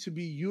going to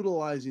be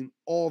utilizing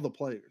all the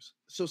players.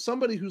 So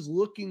somebody who's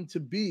looking to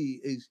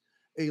be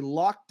a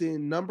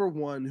locked-in number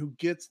one who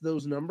gets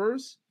those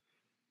numbers,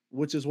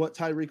 which is what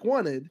Tyreek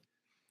wanted,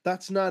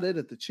 that's not it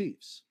at the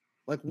Chiefs.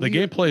 Like the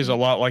game plays a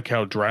lot like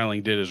how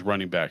Dreiling did his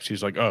running backs.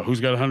 He's like, oh, who's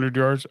got 100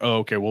 yards? Oh,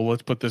 okay, well,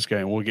 let's put this guy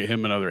and we'll get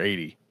him another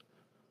 80.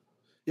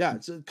 Yeah,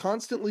 it's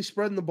constantly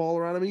spreading the ball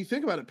around. I mean, you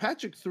think about it.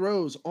 Patrick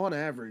throws on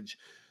average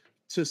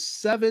to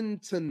 7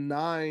 to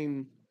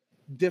 9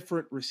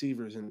 different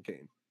receivers in the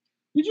game.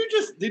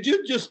 Did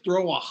you just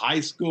throw a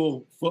high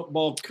school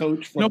football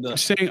coach from I'm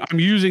saying I'm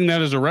using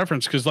that as a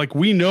reference because like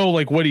we know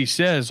like what he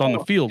says on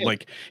the field. Yeah.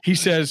 Like he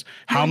says,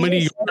 how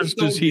many yards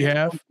does he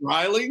have?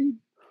 Riling?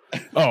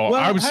 Oh,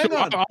 well,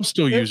 I'll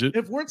still use it.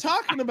 If we're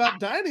talking about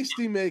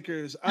dynasty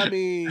makers, I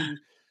mean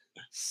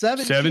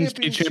 7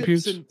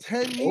 champions in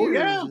 10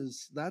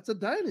 years, that's a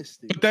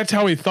dynasty. But that's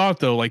how he thought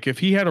though. Like if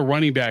he had a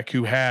running back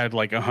who had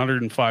like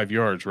 105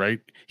 yards,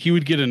 right? He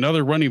would get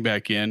another running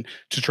back in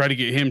to try to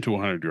get him to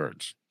 100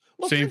 yards.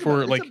 Well, same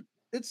for like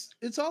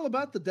it's all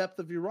about the depth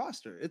of your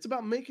roster. It's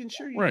about making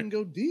sure you can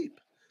go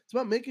deep. It's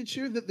about making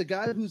sure that the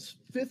guy who's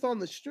fifth on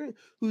the string,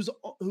 who's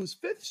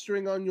fifth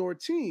string on your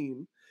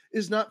team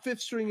is not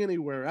fifth string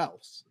anywhere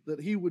else, that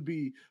he would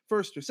be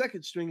first or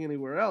second string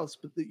anywhere else,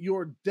 but that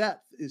your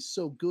depth is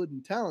so good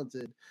and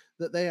talented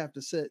that they have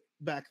to sit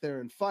back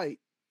there and fight,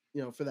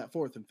 for that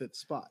fourth and fifth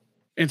spot.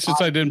 And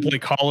since I didn't play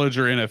college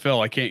or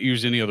NFL, I can't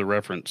use any other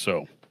reference.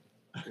 So,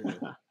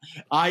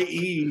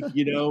 i.e.,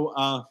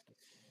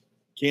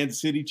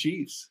 Kansas City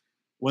Chiefs,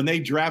 when they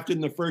drafted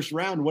in the first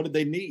round, what did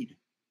they need?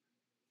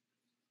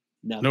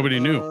 Nothing. Nobody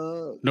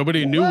knew.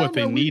 Nobody knew what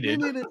they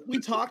needed. We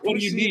talked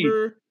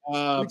receiver.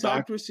 We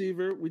talked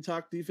receiver. We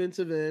talked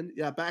defensive end.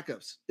 Yeah,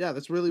 backups. Yeah,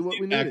 that's really what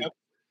we needed.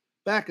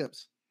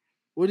 Backups.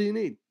 What do you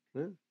need?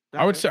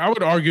 I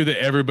would argue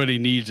that everybody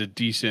needs a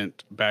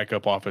decent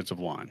backup offensive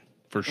line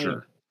for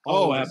sure.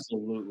 Oh,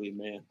 absolutely,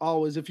 man.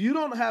 Always. If you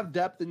don't have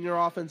depth in your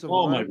offensive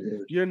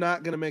line, you're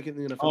not going to make it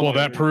in the NFL. Well,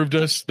 that proved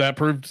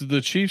to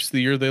the Chiefs the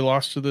year they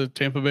lost to the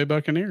Tampa Bay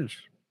Buccaneers.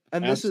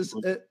 And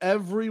absolutely. This is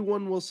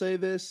everyone will say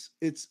this.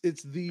 It's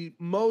the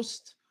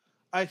most,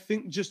 I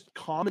think, just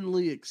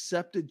commonly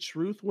accepted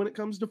truth when it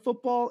comes to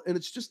football, and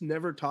it's just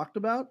never talked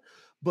about.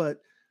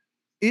 But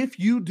if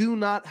you do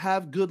not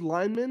have good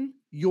linemen,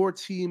 your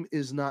team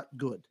is not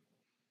good.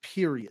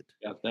 Period.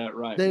 Got that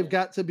right. They've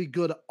got to be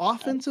good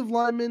offensive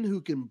linemen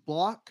who can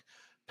block,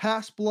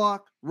 pass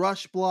block,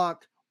 rush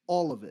block,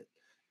 all of it.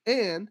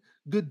 And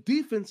good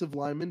defensive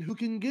linemen who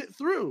can get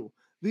through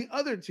the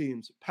other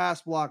teams,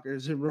 pass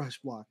blockers and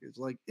rush blockers.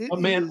 Like it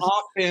man, is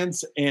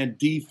offense and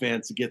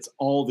defense gets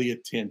all the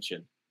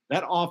attention.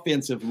 That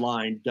offensive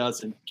line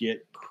doesn't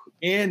get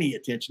any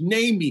attention.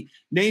 Name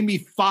me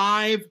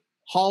 5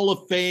 Hall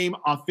of Fame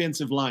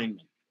offensive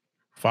linemen.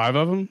 5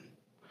 of them?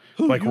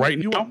 Who, like you, right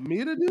you now? want me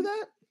to do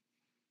that?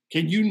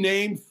 Can you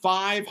name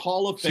 5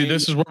 Hall of Fame? See,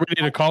 this is where we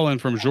need a call in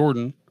from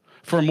Jordan.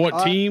 From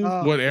what team?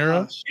 What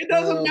era? Gosh. It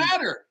doesn't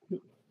matter.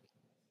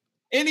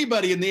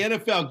 Anybody in the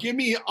NFL, give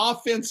me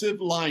offensive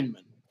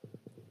linemen.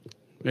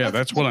 Yeah,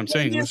 that's what I'm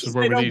saying. This is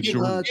where we need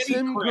Jordan.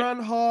 Tim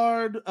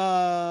Grunhard,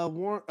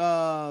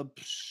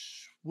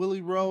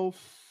 Willie Roaf.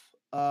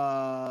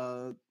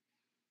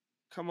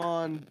 Come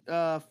on,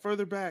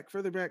 further back.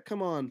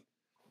 Come on.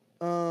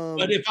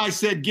 But if I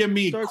said give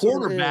me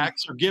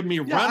quarterbacks or give me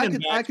running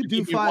backs, I could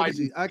do 5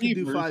 easy. I could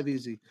do 5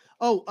 easy.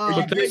 Oh,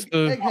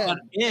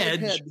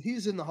 Egghead.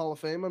 He's in the Hall of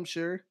Fame, I'm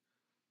sure.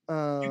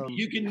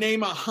 You can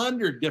name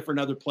 100 different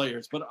other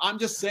players, but I'm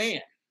just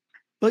saying.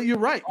 But you're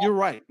right.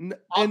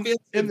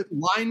 Offensive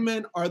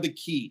linemen are the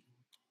key.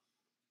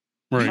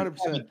 Right.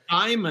 100%.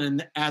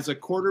 Diamond as a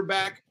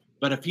quarterback,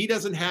 but if he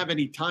doesn't have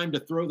any time to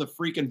throw the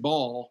freaking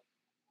ball,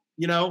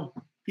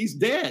 he's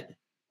dead.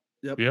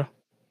 Yep. Yeah.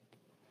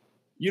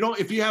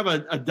 If you have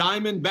a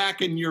diamond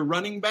back in your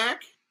running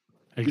back,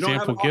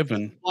 example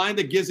given, line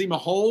that gives him a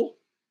hole,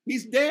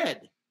 he's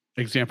dead.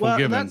 Example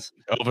given,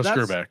 Elvis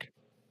Gerback.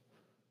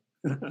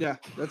 Yeah,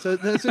 that's a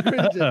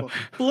great example.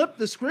 Flip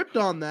the script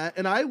on that,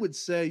 and I would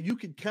say you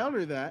could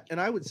counter that, and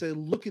I would say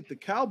look at the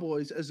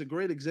Cowboys as a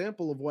great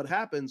example of what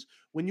happens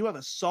when you have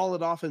a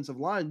solid offensive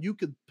line. You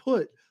could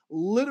put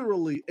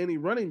literally any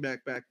running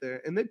back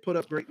there, and they put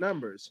up great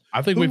numbers.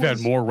 I think we've had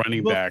more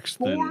running backs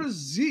before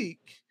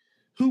Zeke.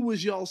 Who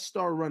was y'all's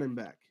star running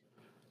back?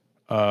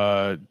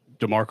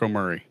 DeMarco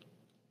Murray.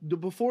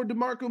 Before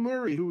DeMarco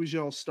Murray, who was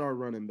y'all's star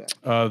running back?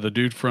 The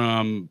dude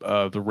from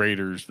the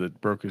Raiders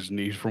that broke his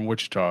knee from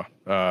Wichita.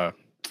 Forgot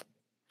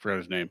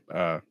his name.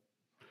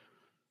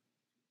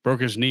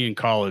 Broke his knee in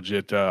college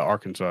at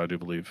Arkansas, I do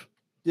believe.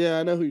 Yeah,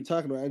 I know who you're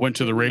talking about. Went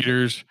to the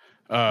Raiders.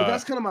 But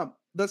that's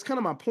kind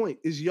of my point.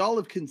 Is y'all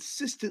have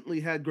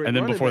consistently had great. And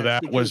then before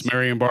that was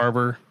Marion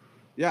Barber.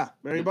 Yeah,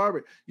 Marion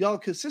Barber. Y'all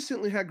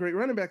consistently had great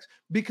running backs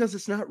because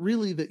it's not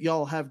really that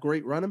y'all have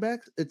great running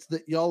backs. It's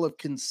that y'all have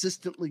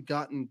consistently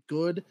gotten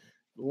good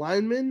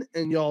linemen,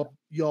 and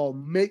y'all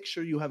make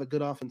sure you have a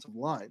good offensive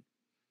line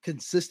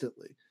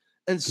consistently.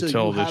 And so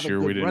until this year,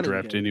 we didn't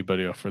draft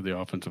anybody off for the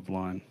offensive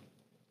line.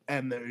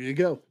 And there you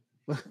go.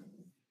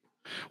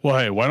 Well,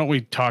 hey, why don't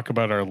we talk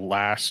about our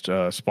last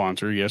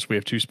sponsor? Yes, we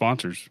have 2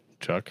 sponsors,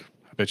 Chuck.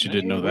 I bet you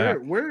didn't know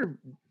that.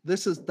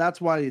 That's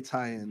why it's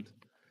high end.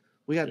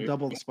 We got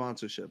double the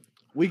sponsorship.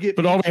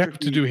 But all we have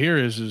to do here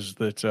is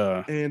that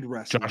and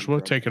wrestling. Joshua,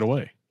 take it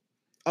away.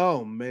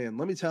 Oh man,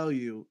 let me tell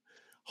you,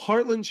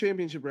 Heartland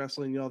Championship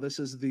Wrestling, y'all. This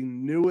is the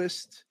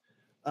newest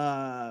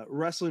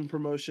wrestling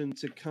promotion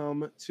to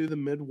come to the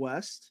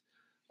Midwest.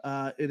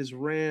 It is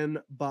ran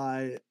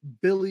by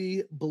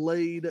Billy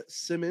Blade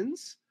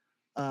Simmons,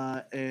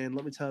 and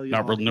let me tell you,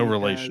 no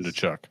relation to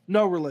Chuck.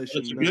 No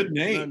relation. That's a good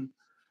name.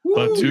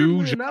 But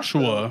to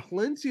Joshua,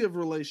 plenty of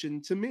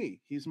relation to me.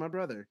 He's my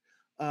brother.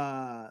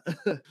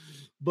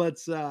 But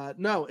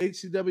no,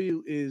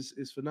 HCW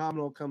is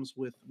phenomenal. Comes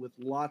with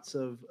lots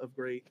of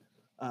great,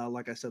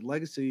 like I said,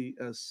 legacy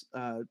as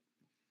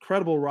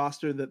credible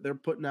roster that they're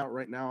putting out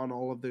right now on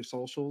all of their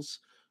socials.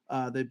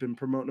 They've been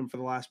promoting them for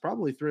the last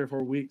probably 3 or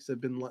 4 weeks. They've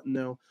been letting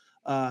know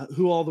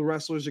who all the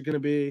wrestlers are going to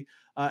be,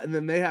 and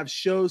then they have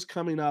shows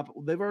coming up.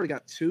 They've already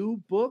got 2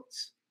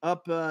 booked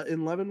up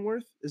in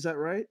Leavenworth. Is that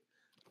right?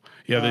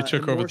 Yeah, they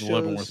took over the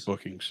Leavenworth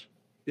bookings.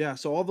 Yeah,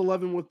 so all the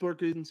Leavenworth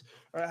bookings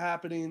are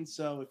happening.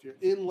 So if you're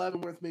in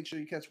Leavenworth, make sure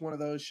you catch one of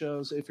those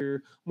shows. If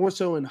you're more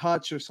so in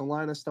Hutch or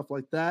Salina, stuff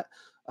like that,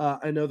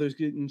 I know there's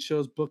getting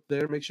shows booked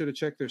there. Make sure to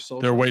check their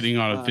socials. They're waiting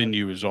on a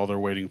venue is all they're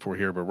waiting for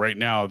here. But right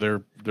now, their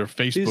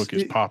Facebook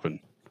is popping.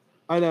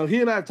 I know.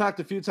 He and I have talked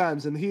a few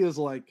times, and he's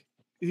like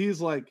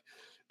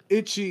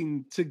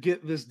itching to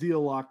get this deal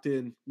locked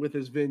in with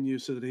his venue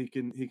so that he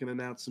can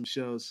announce some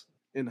shows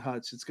in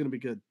Hutch. It's going to be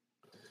good.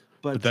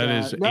 But that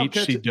is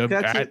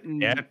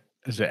HCW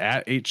is it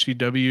at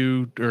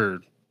HCW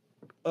or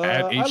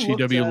at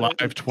HCW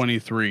Live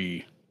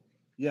 23?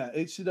 Yeah,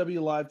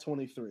 HCW Live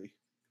 23.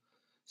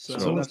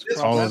 So that's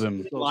all of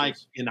them. Like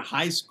in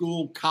high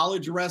school,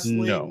 college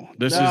wrestling? No,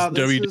 this is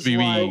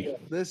WWE.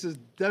 This is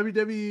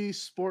WWE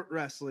sport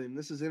wrestling.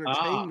 This is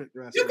entertainment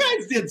wrestling. You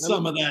guys did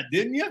some of that,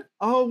 didn't you?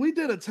 Oh, we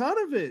did a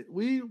ton of it.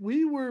 We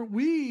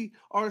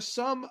are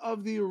some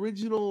of the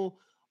original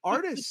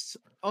artists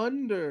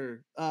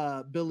under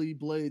Billy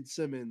Blade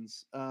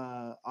Simmons.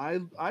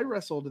 I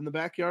wrestled in the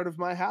backyard of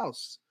my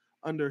house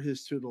under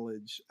his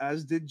tutelage,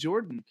 as did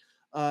Jordan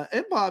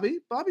and Bobby.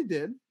 Bobby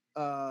did.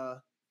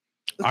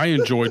 I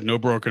enjoyed No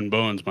Broken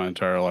Bones my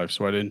entire life,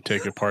 so I didn't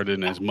take a part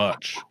in as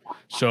much.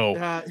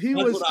 So he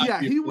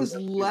was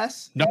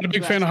less. Not a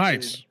big fan of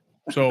heights.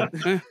 So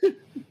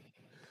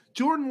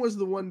Jordan was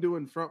the one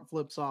doing front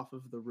flips off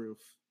of the roof.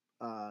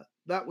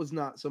 That was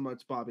not so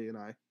much Bobby and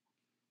I.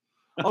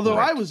 Although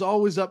I was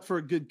always up for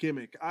a good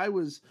gimmick. I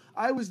was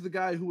the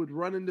guy who would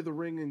run into the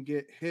ring and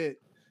get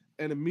hit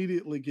and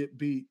immediately get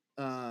beat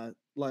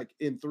like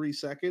in 3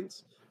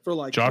 seconds for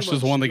like Josh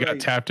is the one that got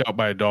tapped out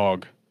by a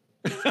dog.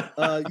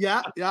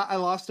 Yeah, I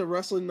lost a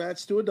wrestling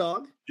match to a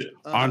dog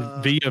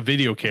on via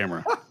video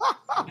camera.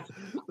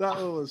 That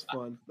one was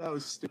fun. That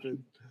was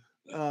stupid.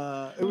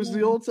 It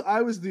was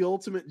I was the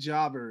ultimate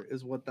jobber,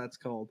 is what that's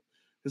called.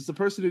 It's the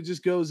person who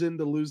just goes in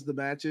to lose the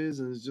matches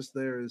and is just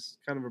there as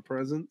kind of a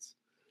presence.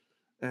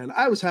 And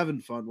I was having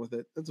fun with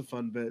it. It's a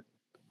fun bit.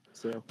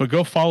 So, but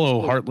go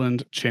follow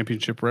Heartland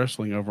Championship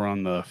Wrestling over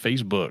on the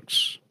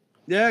Facebooks.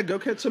 Yeah, go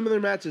catch some of their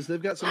matches.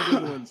 They've got some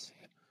good ones.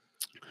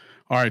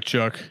 All right,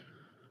 Chuck.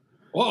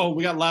 Oh,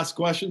 we got last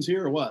questions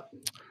here or what?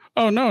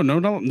 Oh, no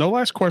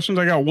last questions.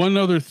 I got one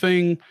other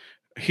thing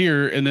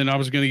here, and then I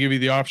was going to give you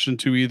the option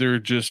to either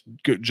just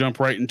jump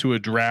right into a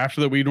draft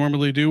that we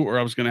normally do, or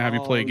I was going to have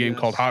you play a game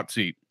called Hot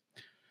Seat.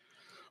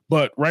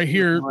 But right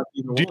here, do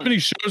you have any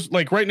shows?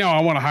 Like right now,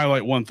 I want to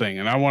highlight one thing,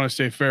 and I want to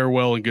say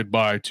farewell and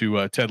goodbye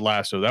to Ted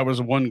Lasso. That was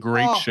one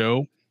great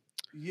show.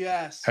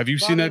 Yes. Have you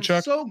seen that, Chuck?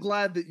 I'm so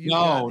glad that you.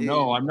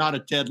 No, I'm not a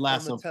Ted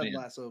Lasso fan.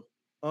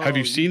 Have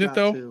you seen it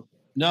though?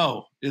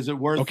 No. Is it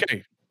worth?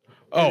 Okay.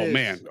 Oh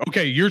man.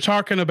 Okay, you're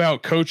talking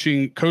about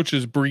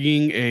coaches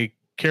bringing a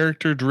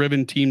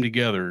character-driven team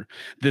together.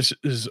 This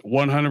is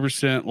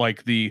 100%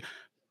 like the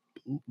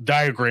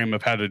diagram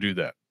of how to do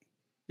that.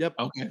 Yep.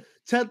 Okay.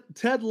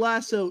 Ted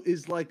Lasso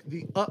is like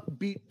the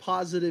upbeat,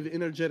 positive,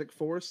 energetic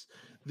force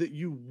that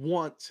you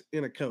want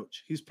in a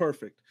coach. He's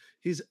perfect.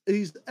 He's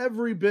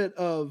every bit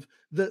of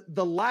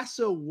the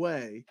Lasso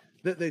way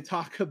that they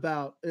talk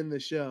about in the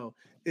show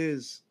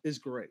is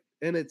great.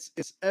 And it's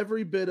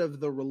every bit of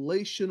the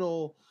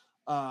relational,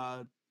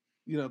 kind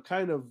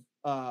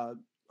of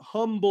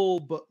humble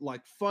but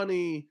like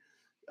funny,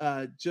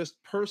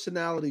 just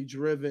personality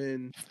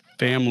driven,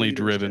 family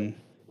driven.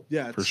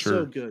 Yeah, it's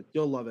so good.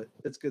 You'll love it.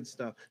 It's good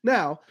stuff.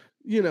 Now,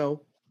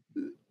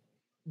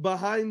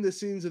 behind the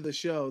scenes of the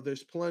show,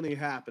 there's plenty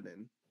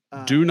happening.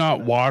 Do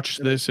not watch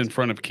this in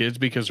front of kids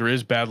because there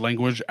is bad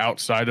language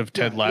outside of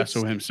Ted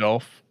Lasso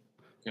himself.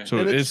 Okay.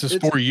 So this is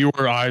for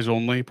your eyes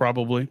only,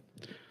 probably.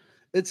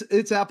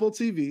 It's Apple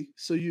TV,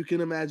 so you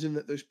can imagine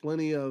that there's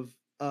plenty of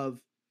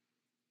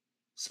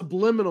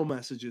subliminal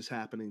messages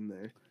happening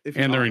there.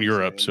 And they're in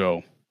Europe,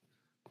 so.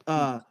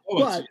 But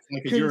like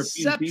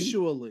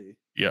conceptually,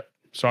 yeah,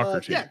 soccer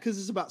team. Yeah, because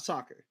it's about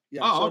soccer.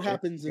 Yeah, so it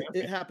happens.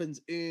 It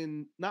happens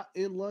not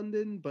in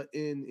London, but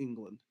in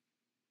England.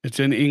 It's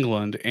in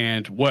England,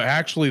 and what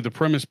actually the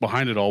premise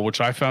behind it all,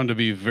 which I found to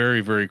be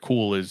very, very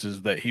cool,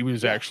 is that he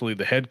was actually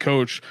the head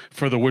coach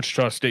for the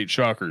Wichita State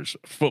Shockers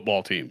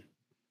football team,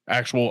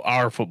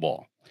 our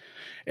football,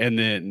 and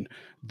then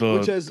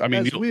which, as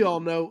we all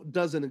know,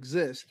 doesn't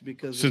exist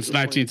because since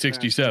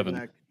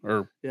 1967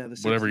 or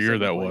whatever year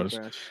that was.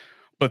 Crash.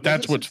 But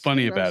that's what's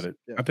funny about it.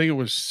 Yeah. I think it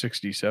was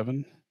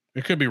 67.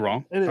 It could be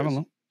wrong. I don't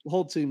know. The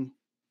whole team.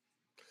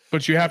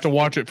 But you have to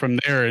watch it from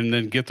there and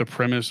then get the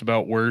premise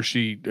about where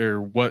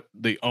what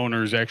the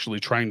owner is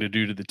actually trying to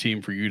do to the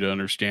team for you to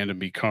understand and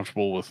be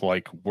comfortable with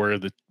like where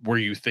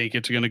you think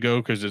it's going to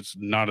go, because it's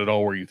not at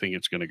all where you think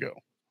it's going to go.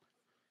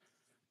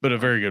 But a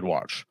very good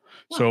watch.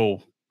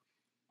 So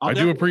I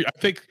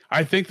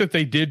think that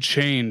they did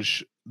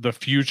change the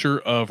future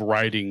of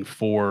writing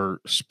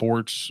for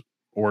sports,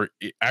 or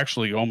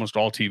actually almost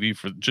all TV,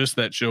 for just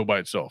that show by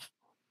itself.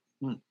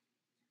 Can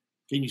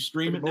you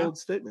stream it now? Bold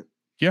statement.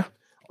 Yeah.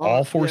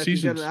 All 4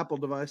 seasons. You get an Apple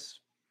device.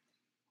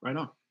 Right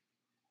on.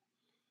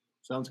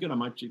 Sounds good. I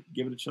might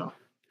give it a shot.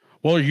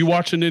 Well, are you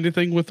watching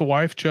anything with the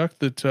wife, Chuck,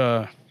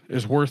 that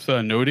is worth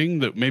noting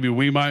that maybe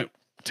we might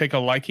take a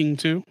liking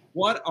to?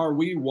 What are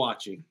we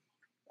watching?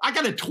 I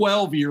got a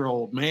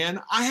 12-year-old, man.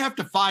 I have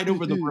to fight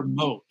over the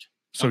remote.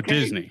 So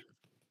Disney.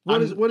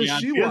 What is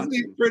she watching?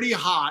 Disney's pretty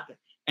hot.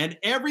 And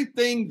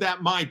everything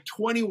that my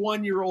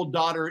 21-year-old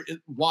daughter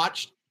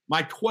watched,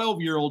 my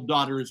 12-year-old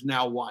daughter is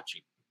now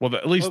watching. Well,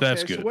 at least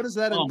that's good. So what does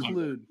that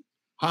include?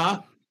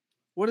 Huh?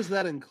 What does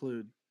that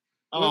include?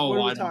 What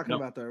are we talking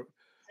about there? Are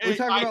we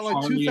talking about like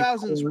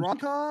 2000s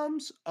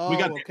rom-coms? We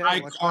got the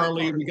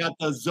iCarly. We got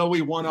the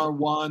Zoe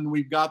 101.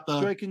 We've got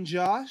the Drake and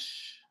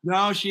Josh.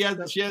 No, she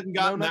hasn't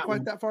gotten not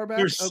quite that far back.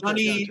 There's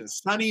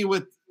Sunny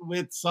with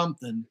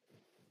something.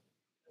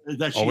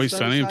 Always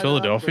Sunny in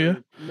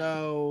Philadelphia?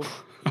 No.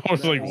 I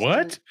was like,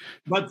 what?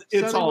 But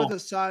it's Sunny with a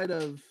side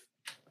of.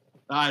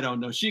 I don't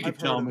know. She could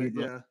tell me.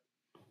 Yeah.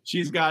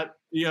 She's got.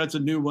 It's a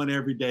new one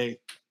every day,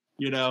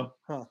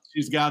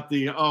 She's got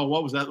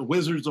what was that? The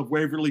Wizards of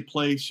Waverly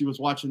Place. She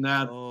was watching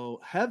that. Oh,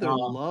 Heather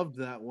loved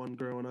that one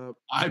growing up.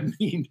 I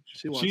mean,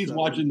 she's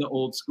watching the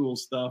old school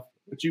stuff,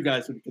 which you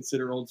guys would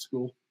consider old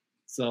school.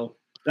 So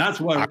that's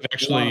what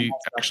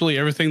actually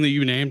everything that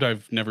you named,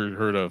 I've never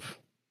heard of.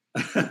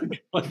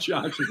 But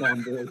Josh is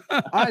on board.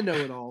 I know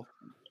it all.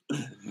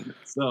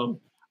 So,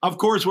 of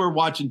course, we're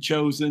watching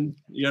Chosen.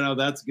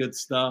 That's good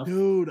stuff,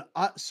 dude.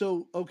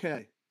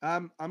 Okay.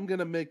 I'm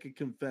gonna make a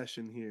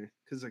confession here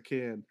because I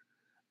can.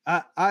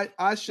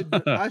 I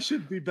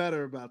should be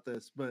better about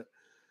this, but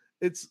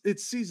it's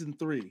season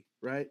 3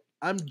 right?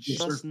 I'm Yes,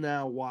 sir. just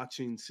now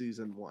watching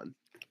season 1.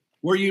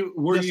 Were you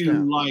Just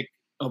now. like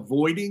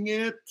avoiding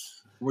it?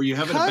 Were you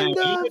having Kind a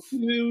bad of.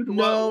 attitude?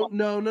 No.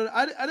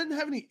 I didn't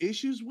have any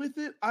issues with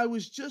it.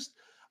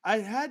 I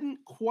hadn't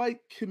quite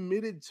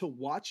committed to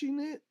watching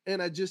it,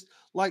 and I just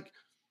like,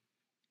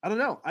 I don't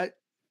know.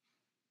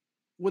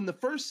 When the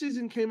first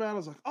season came out, I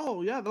was like,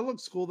 oh yeah, that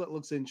looks cool. That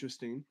looks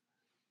interesting.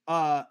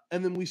 And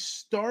then we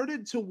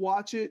started to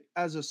watch it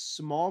as a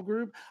small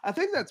group. I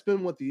think that's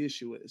been what the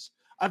issue is.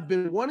 I've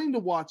been wanting to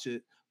watch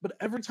it, but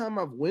every time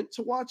I've went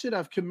to watch it,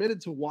 I've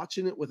committed to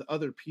watching it with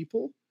other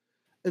people.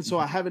 And so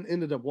I haven't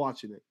ended up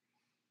watching it.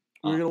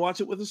 We were going to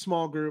watch it with a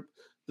small group.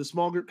 The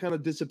small group kind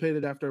of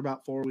dissipated after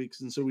about 4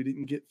 weeks. And so we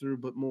didn't get through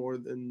but more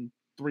than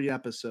 3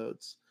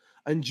 episodes.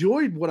 I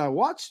enjoyed what I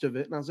watched of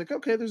it. And I was like,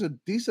 okay, there's a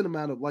decent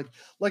amount of like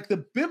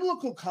the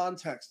biblical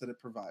context that it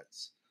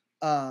provides.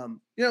 And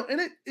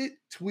it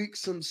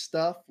tweaks some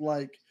stuff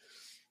like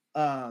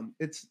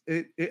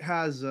it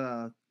has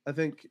I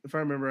think if I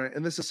remember right,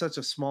 and this is such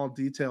a small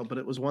detail, but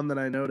it was one that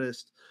I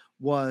noticed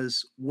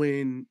was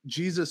when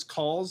Jesus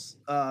calls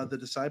the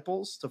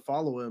disciples to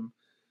follow him,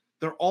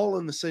 they're all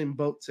in the same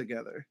boat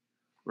together.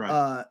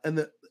 Right.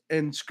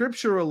 And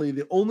scripturally,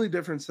 the only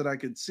difference that I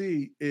could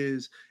see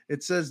is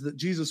it says that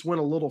Jesus went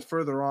a little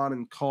further on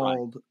and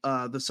called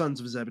the sons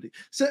of Zebedee.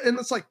 So, and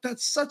it's like,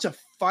 that's such a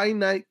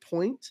finite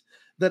point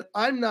that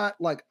I'm not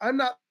going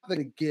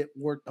to get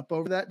worked up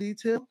over that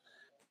detail.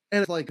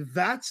 And it's like,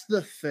 that's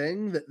the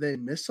thing that they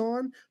miss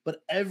on, but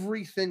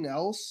everything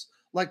else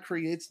like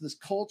creates this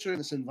culture and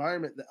this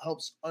environment that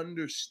helps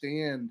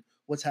understand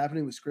what's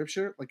happening with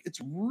scripture. Like, it's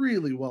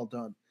really well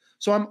done.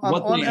 So I'm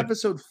on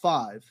episode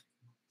 5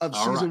 of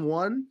season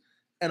 1,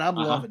 and I'm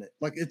loving it.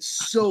 Like, it's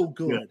so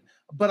good.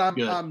 But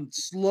I'm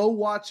slow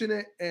watching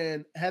it,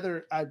 and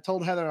I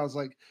told Heather, I was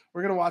like,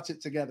 we're gonna watch it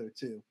together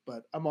too.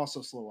 But I'm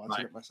also slow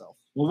watching it myself.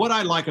 Well, what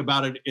I like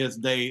about it is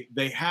they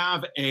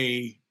have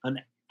an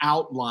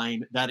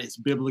outline that is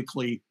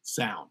biblically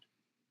sound.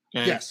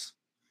 Okay? Yes.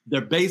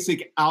 Their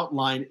basic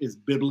outline is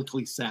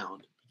biblically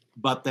sound,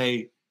 but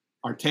they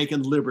are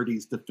taking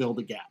liberties to fill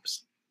the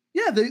gaps.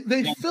 Yeah,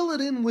 they fill it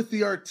in with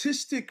the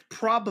artistic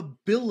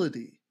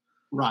probability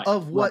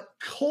of what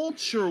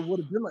culture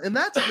would have been like. And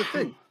that's the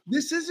thing.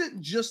 This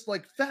isn't just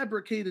like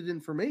fabricated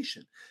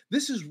information.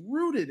 This is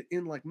rooted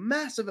in like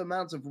massive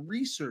amounts of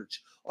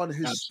research on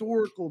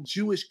historical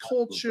Jewish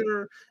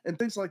culture and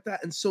things like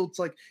that. And so it's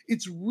like,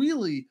 it's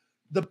really,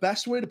 the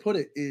best way to put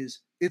it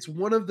is, it's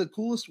one of the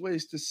coolest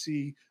ways to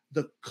see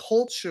the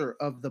culture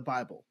of the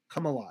Bible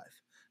come alive.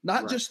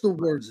 Not just the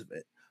words of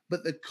it,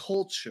 but the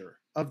culture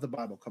of the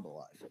Bible come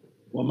alive.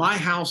 Well, my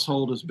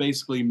household is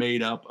basically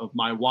made up of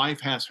my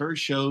wife has her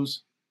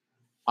shows,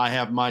 I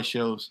have my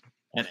shows,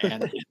 and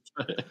Anna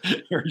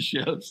has her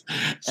shows.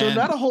 So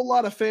not a whole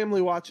lot of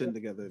family watching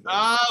together.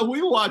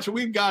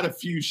 We've got a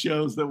few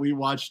shows that we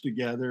watch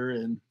together,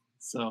 and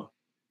so.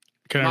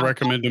 Can I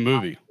recommend a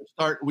movie?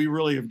 We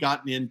really have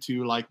gotten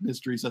into like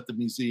Mysteries at the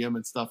Museum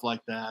and stuff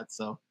like that.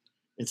 So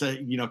it's a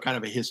kind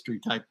of a history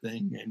type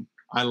thing, and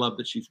I love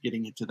that she's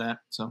getting into that.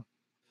 So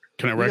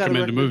can I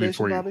recommend a movie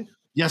for you? Bobby?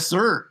 Yes,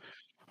 sir.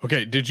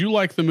 Okay. Did you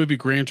like the movie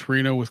Gran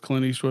Torino with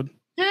Clint Eastwood?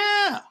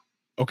 Yeah.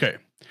 Okay.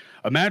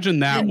 Imagine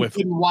that you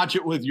didn't watch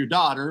it with your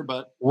daughter,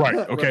 but right.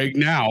 Okay.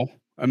 Now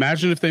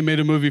imagine if they made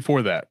a movie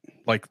for that,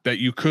 like that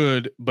you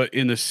could, but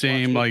in the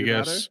same, I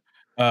guess,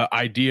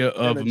 idea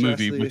of a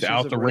movie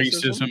without the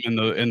racism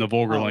and the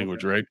vulgar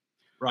language, right?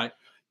 Right.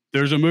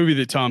 There's a movie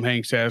that Tom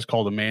Hanks has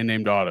called A Man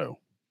Named Otto.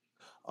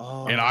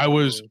 And I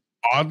was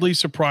oddly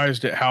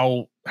surprised at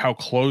how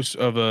close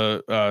of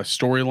a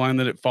storyline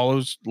that it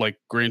follows, like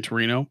Gran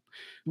Torino,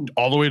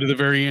 all the way to the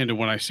very end. And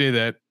when I say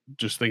that,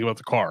 just think about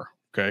the car.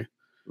 Okay.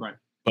 Right.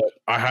 But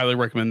I highly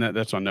recommend that.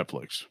 That's on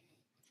Netflix.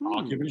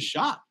 I'll give it a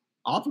shot.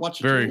 I'll have to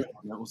watch it.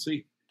 We'll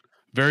see.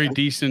 Very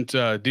decent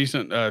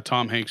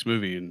Tom Hanks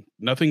movie, and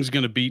nothing's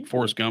going to beat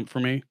Forrest Gump for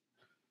me,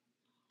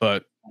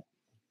 but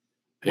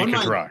it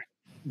can try.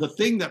 The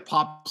thing that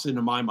pops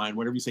into my mind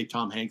whenever you say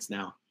Tom Hanks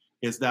now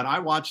is that I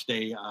watched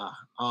it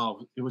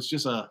was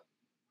just a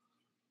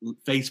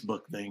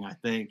Facebook thing, I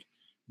think,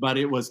 but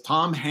it was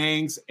Tom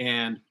Hanks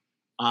and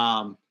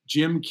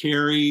Jim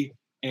Carrey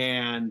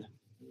and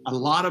a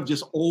lot of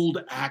just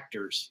old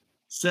actors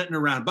sitting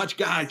around, a bunch of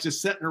guys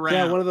just sitting around.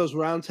 Yeah, one of those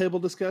round table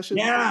discussions.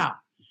 Yeah.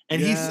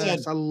 And he said,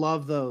 I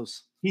love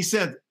those. He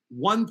said,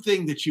 one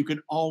thing that you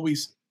can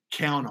always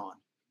count on.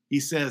 He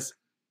says,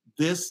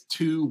 this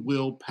too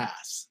will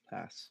pass.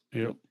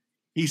 Yep.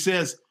 He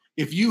says,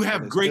 if you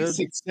have great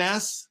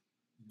success,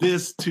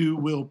 this too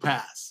will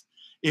pass.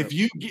 If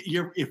you get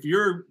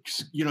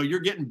you're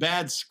getting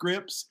bad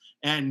scripts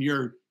and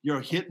you're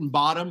hitting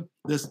bottom,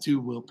 this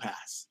too will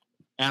pass.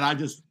 And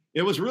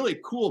it was really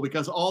cool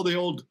because all the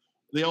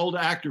old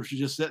actors were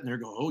just sitting there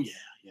going, oh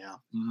yeah.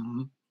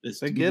 Mm-hmm.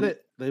 They get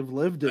it. They've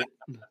lived it.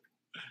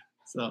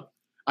 So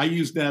I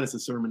used that as a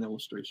sermon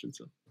illustration.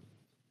 So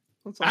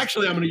awesome.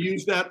 Actually, I'm going to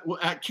use that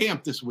at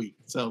camp this week.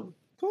 So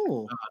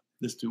cool.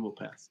 This too will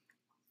pass.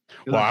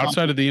 Well,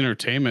 outside of the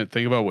entertainment,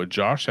 think about what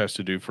Josh has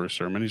to do for a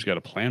sermon. He's got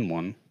to plan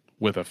one.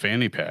 with a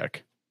fanny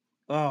pack.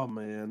 Oh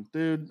man,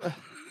 dude.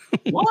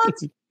 What?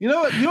 You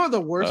know what the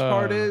worst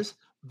part is?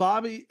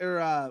 Bobby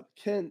or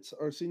Kent,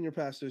 our senior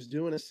pastor, is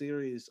doing a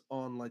series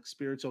on like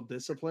spiritual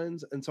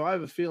disciplines, and so I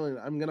have a feeling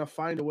I'm gonna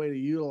find a way to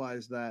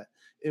utilize that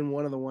in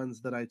one of the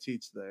ones that I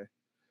teach there,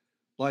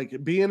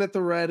 like being at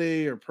the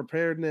ready or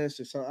preparedness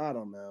or something. I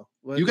don't know.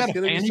 But You got it's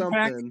a gonna be fanny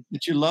pack something.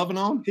 that you're loving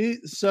on?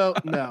 So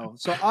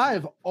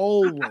I've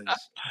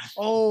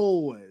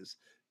always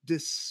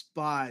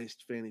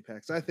despised fanny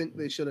packs. I think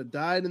they should have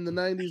died in the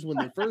 90s when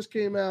they first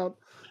came out.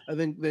 I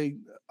think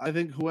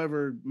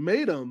whoever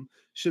made them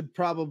should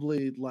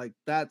probably like,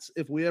 that's,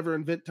 if we ever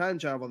invent time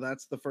travel,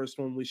 that's the first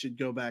one we should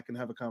go back and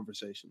have a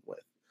conversation with.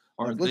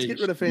 Or Let's get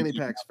rid of fanny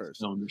packs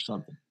first. Or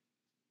something.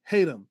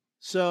 Hate them.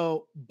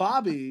 So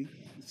Bobby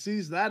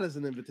sees that as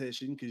an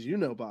invitation, because you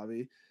know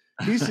Bobby.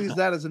 He sees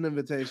that as an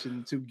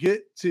invitation to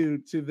get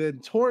to then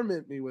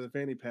torment me with a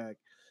fanny pack.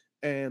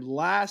 And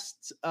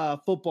last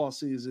football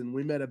season,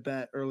 we made a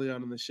bet early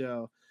on in the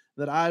show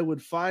that I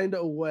would find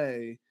a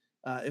way,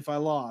 if I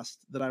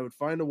lost, that I would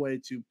find a way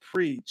to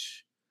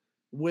preach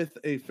with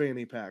a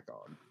fanny pack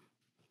on.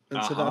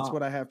 And so that's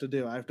what I have to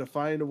do. I have to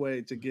find a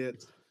way to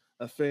get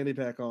a fanny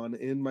pack on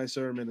in my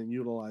sermon and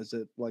utilize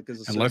it like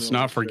as a. And let's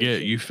not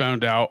forget, you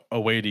found out a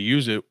way to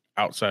use it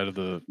outside of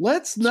the.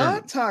 Let's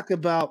not talk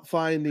about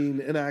finding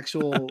an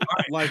actual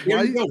like.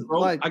 Here you go, bro.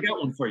 Like, I got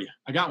one for you.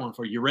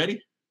 You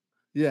ready?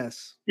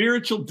 Yes.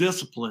 Spiritual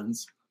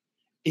disciplines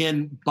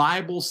in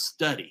Bible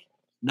study,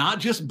 not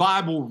just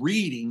Bible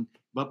reading,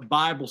 but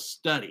Bible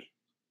study.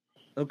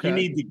 Okay. You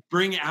need to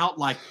bring out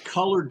like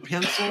colored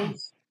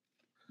pencils.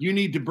 You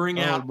need to bring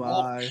out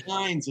all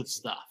kinds of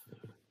stuff.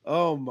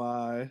 Oh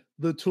my!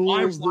 The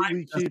tools that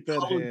we keep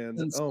at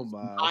hand. Oh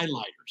my!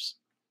 Highlighters.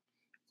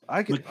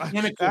 I can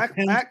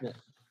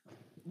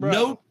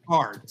note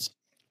cards.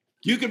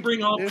 You can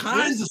bring all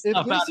kinds of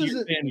stuff out of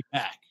your fanny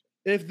pack.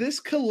 If this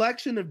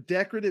collection of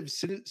decorative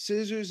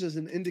scissors is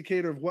an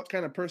indicator of what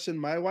kind of person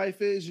my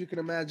wife is, you can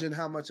imagine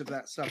how much of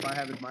that stuff I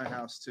have in my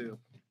house too.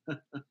 All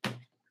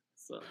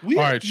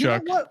right,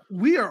 Chuck. You know what?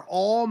 We are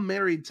all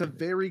married to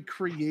very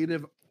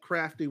creative,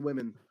 crafty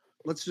women.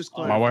 Let's just.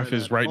 My wife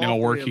is right now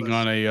working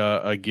on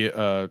I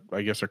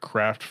guess a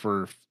craft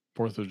for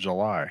 4th of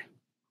July.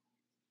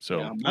 So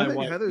yeah, I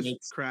think Heather's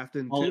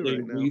crafting too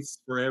right now.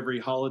 For every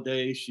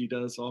holiday, she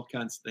does all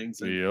kinds of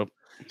things. Yep.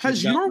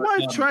 Has your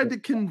wife tried to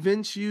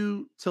convince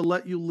you to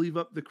let you leave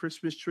up the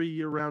Christmas tree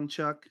year-round,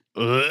 Chuck,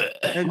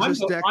 and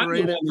just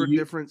decorate it for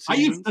different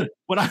seasons?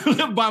 When I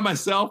lived by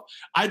myself,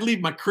 I'd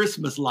leave my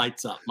Christmas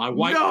lights up. My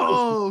wife.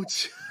 No.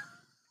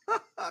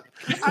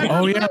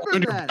 Oh yeah,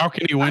 under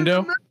balcony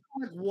window.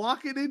 Like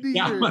walking into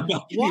your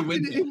balcony,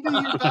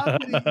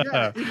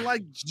 yeah, in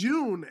like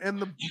June,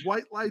 and the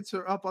white lights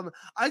are up on the.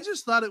 I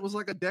just thought it was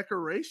like a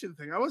decoration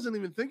thing. I wasn't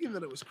even thinking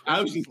that it was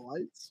Christmas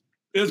lights.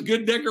 It was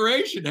good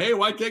decoration. Hey,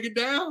 why take it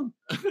down?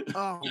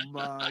 Oh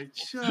my,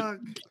 Chuck.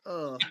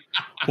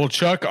 Well,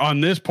 Chuck,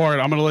 on this part,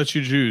 I'm going to let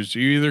you choose.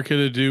 You either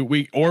could do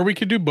we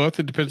could do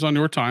both. It depends on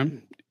your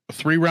time.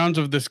 3 rounds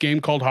of this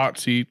game called Hot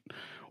Seat,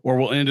 or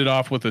we'll end it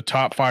off with a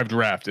top 5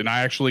 draft. And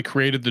I actually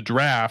created the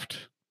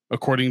draft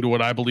according to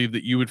what I believe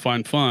that you would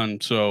find fun.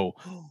 So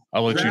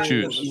I'll let you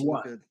choose.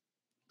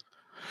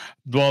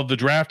 Well, the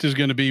draft is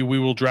going to be, we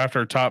will draft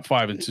our top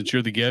 5. And since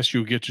you're the guest,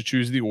 you'll get to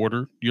choose the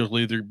order. You'll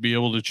either be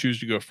able to choose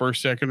to go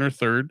first, second, or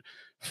third.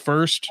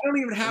 First. I don't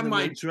even have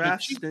my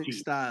draft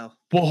style.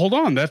 Well, hold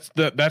on. That's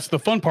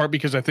the fun part,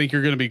 because I think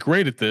you're going to be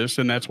great at this.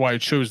 And that's why I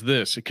chose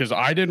this, because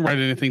I didn't write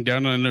anything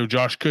down. And I know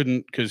Josh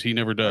couldn't, because he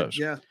never does.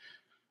 Yeah.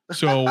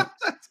 So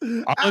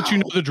I'll let you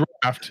know the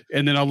draft,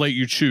 and then I'll let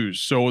you choose.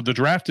 So the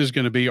draft is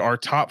going to be our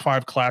top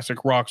 5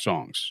 classic rock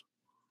songs.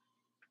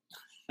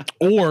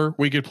 Or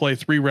we could play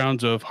 3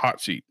 rounds of Hot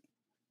Seat.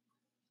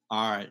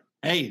 All right.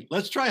 Hey,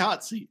 let's try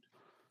Hot Seat.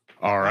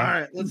 All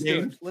right. Let's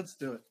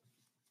do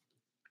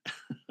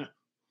it.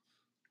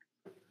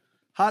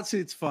 Hot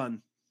Seat's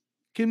fun.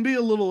 Can be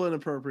a little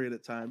inappropriate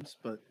at times,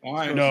 but all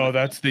right. No,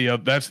 that's the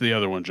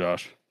other one,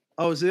 Josh.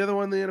 Oh, is the other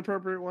one the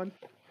inappropriate one?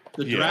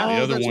 The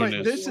other one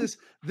right.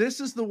 This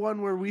is the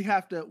one where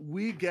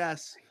we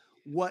guess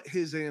what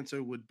his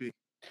answer would be.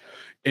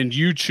 And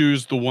you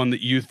choose the one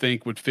that you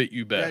think would fit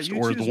you best,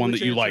 or the one that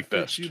you like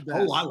best.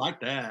 Oh, I like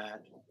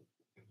that.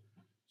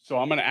 So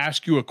I'm going to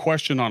ask you a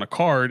question on a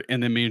card,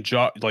 and then me and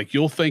Josh, like,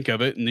 you'll think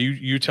of it, and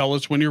you tell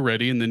us when you're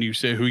ready, and then you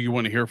say who you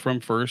want to hear from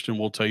first, and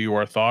we'll tell you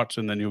our thoughts,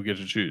 and then you'll get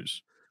to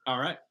choose. All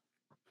right.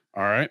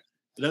 It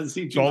doesn't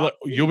seem so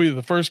you'll be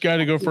the first guy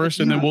to go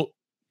first, and then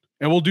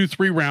we'll do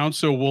 3 rounds.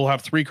 So we'll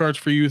have 3 cards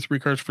for you, 3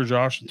 cards for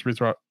Josh, and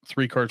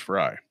 3 cards for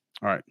I.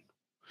 All right.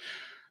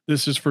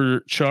 This is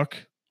for Chuck.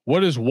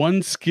 What is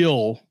one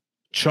skill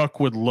Chuck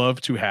would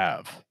love to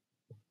have?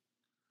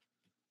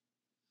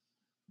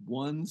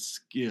 One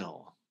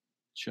skill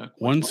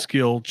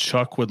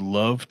Chuck would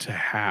love to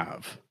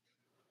have.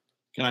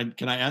 Can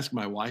I ask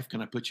my wife?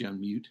 Can I put you on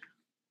mute?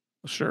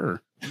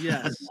 Sure.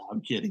 Yes. I'm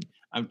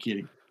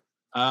kidding.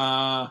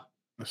 A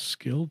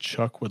skill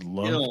Chuck would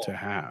love to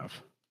have.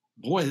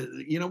 Boy,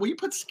 when you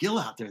put skill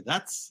out there,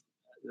 that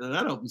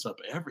opens up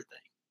everything.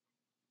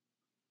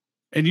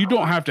 And you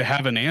don't have to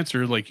have an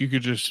answer. Like you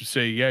could just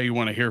say, yeah, you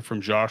want to hear from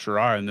Josh or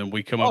I, and then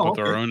we come up with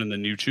our own and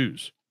then you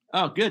choose.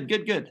 Oh, good. So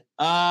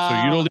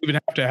you don't even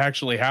have to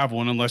actually have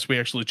one unless we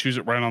actually choose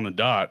it right on the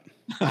dot.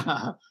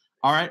 All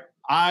right.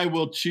 I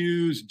will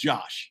choose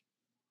Josh.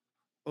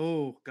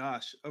 Oh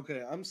gosh.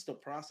 Okay, I'm still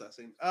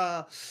processing.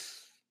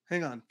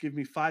 Hang on. Give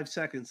me 5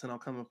 seconds and I'll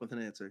come up with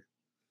an answer.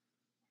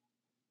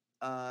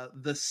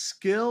 The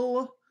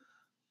skill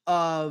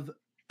of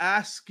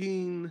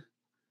asking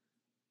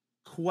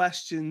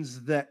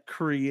questions that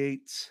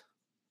create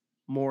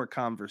more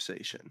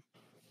conversation.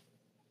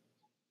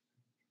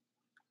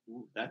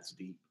 Ooh, that's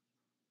deep.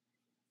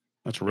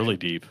 That's really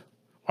deep.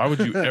 Why would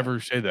you ever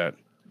say that?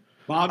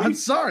 Bobby? I'm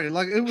sorry.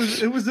 Like it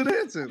was an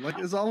answer. Like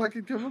it's all I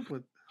could come up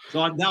with.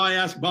 So now I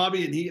ask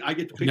Bobby, and I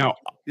get to pick. Now,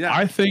 yeah,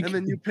 I think and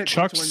then you pick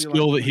Chuck's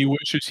skill that he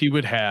wishes he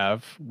would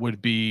have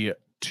would be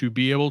to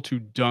be able to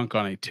dunk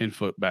on a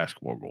 10-foot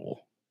basketball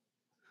goal.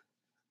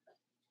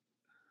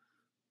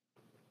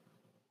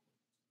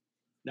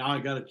 Now I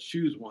got to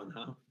choose one,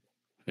 huh?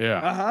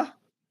 Yeah.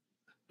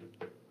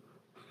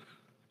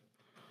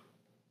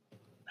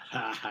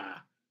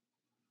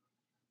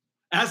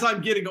 As I'm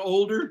getting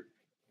older,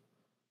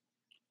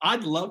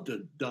 I'd love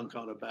to dunk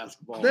on a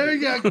basketball. There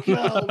you go,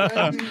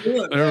 man.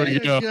 There we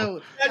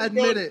go.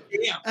 Admit it.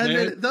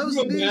 Admit it. Those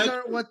knees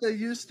aren't what they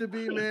used to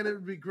be, man. It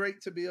would be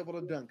great to be able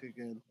to dunk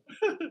again.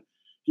 Can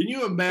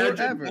you imagine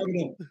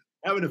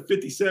having a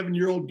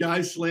 57-year-old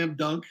guy slam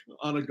dunk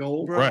on a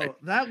goal? Bro, right.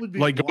 That would be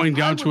like going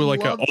down to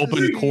like an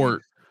open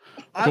court.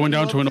 Going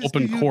down to an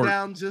open court.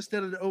 Down just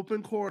at an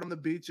open court on the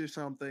beach or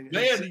something.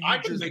 Man, I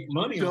can make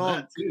money on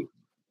that too.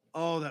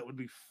 Oh, that would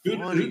be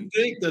funny. Who'd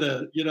think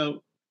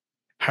that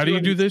how do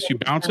you do this? You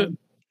bounce it?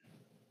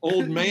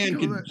 Old man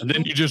can. And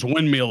then you just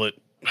windmill it.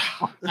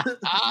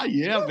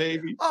 Yeah,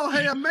 baby. Oh,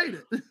 hey, I made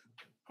it.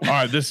 All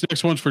right, this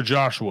next one's for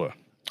Joshua.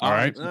 All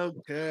right.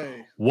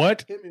 Okay.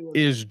 What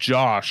is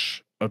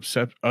Josh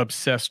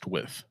obsessed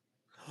with?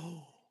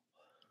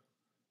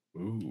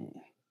 Ooh.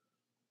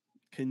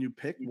 Can you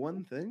pick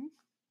one thing?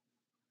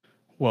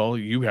 Well,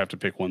 you have to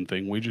pick one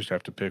thing. We just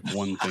have to pick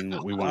one thing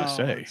that we want to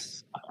say.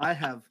 I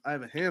have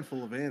a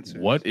handful of answers.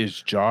 What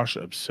is Josh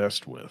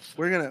obsessed with?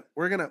 We're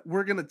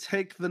gonna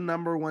take the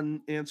number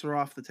one answer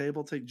off the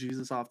table. Take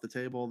Jesus off the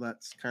table.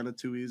 That's kind of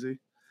too easy.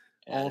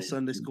 All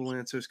Sunday school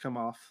answers come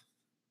off.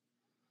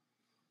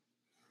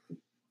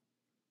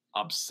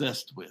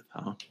 Obsessed with,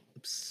 huh?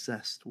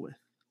 Obsessed with.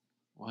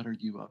 What are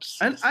you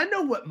obsessed? And I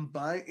know what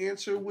my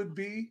answer would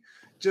be,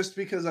 just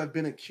because I've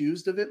been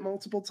accused of it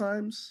multiple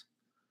times.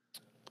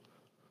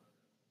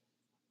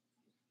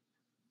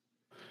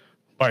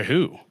 By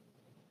who?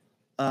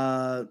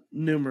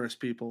 Numerous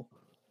people.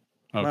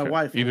 Okay. My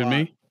wife. Even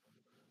me?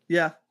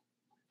 Yeah.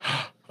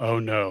 Oh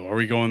no. Are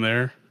we going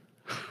there?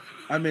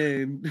 I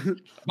mean,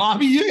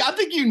 Bobby, I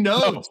think you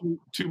know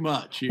too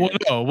much here. Well,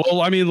 no.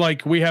 Well, I mean,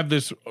 like we have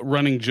this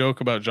running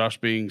joke about Josh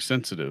being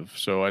sensitive,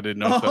 so I didn't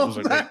know if that was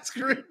that's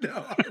great.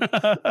 No,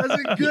 that's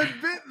a good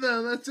bit,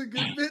 though. That's a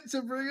good bit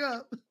to bring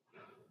up.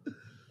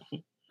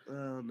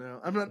 Oh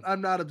no,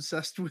 I'm not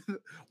obsessed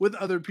with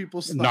other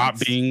people's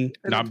thoughts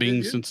not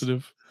being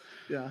sensitive.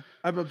 Yeah,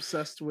 I'm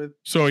obsessed with.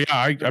 So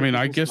yeah, I mean,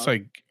 I guess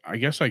I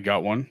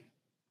got one.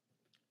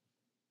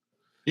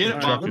 Yeah,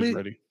 Chuck is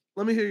ready.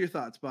 Let me hear your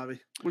thoughts, Bobby.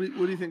 What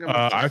do you think?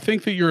 I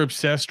think that you're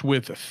obsessed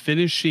with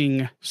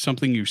finishing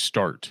something you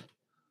start.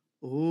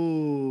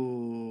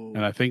 Ooh.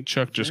 And I think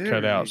Chuck just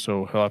cut out,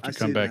 so he'll have to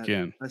come back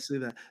in. I see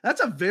that.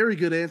 That's a very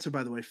good answer,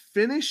 by the way.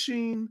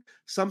 Finishing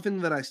something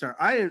that I start.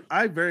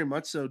 I very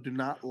much so do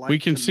not like. We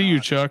can see you,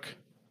 Chuck.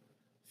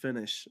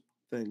 Finish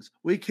things.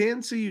 We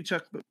can see you,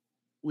 Chuck, but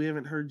we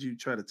haven't heard you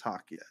try to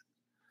talk yet.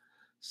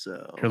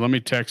 So here, let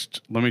me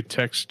text.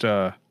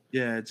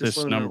 Yeah, just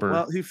this number.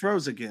 Well, he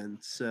froze again,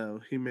 so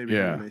he may be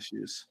having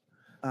issues.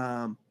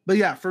 But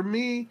yeah, for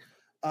me,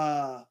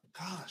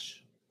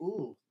 gosh,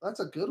 ooh, that's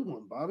a good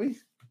one, Bobby.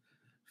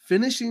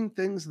 Finishing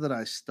things that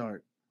I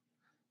start.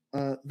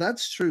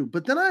 That's true.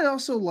 But then I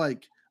also I'm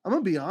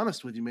gonna be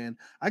honest with you, man.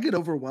 I get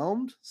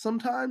overwhelmed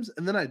sometimes,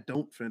 and then I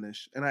don't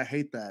finish, and I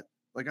hate that.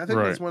 Like, I think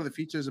that's one of the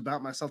features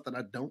about myself that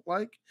I don't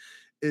like,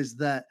 is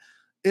that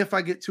if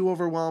I get too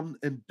overwhelmed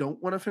and don't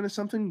want to finish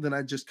something, then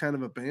I just kind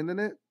of abandon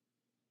it.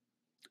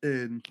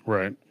 And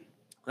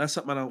that's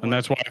something I don't. And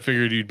that's why I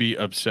figured you'd be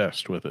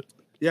obsessed with it.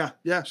 Yeah.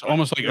 It's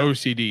almost like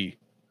OCD.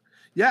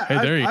 Yeah,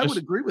 hey, I would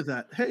agree with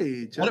that.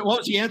 Hey, what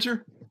was the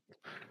answer?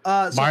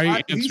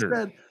 My answer. He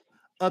said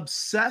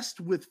obsessed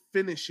with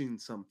finishing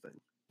something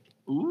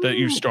that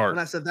you start. And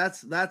I said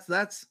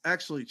that's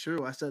actually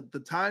true. I said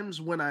the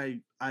times when I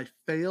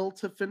fail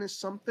to finish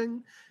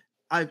something,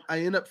 I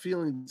end up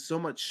feeling so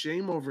much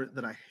shame over it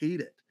that I hate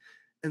it.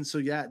 And so,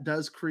 yeah, it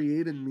does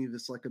create in me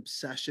this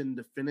obsession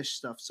to finish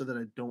stuff so that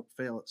I don't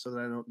fail it, so that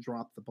I don't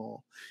drop the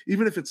ball.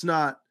 Even if it's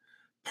not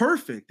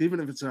perfect,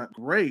 even if it's not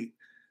great,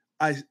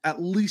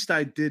 at least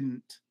I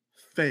didn't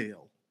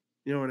fail.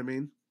 You know what I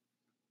mean?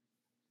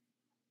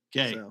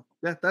 Okay. So,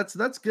 yeah,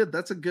 that's good.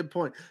 That's a good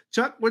point.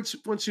 Chuck, what's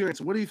your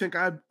answer? What do you think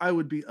I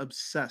would be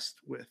obsessed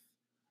with?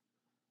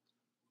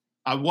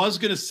 I was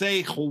going to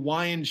say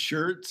Hawaiian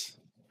shirts.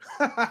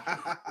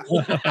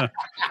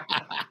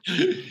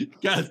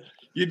 Because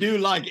you do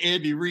like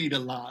Andy Reid a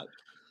lot.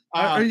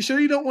 Are you sure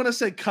you don't want to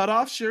say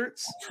cutoff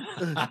shirts?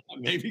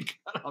 Maybe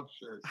cutoff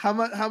shirts.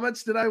 How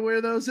much did I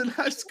wear those in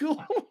high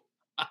school?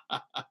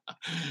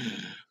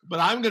 But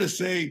I'm going to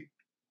say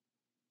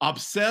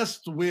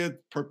obsessed with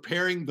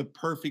preparing the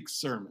perfect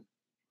sermon.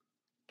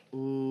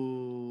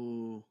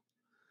 Ooh,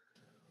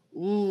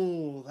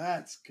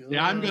 that's good.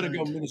 Yeah, I'm going to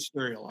go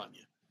ministerial on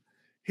you.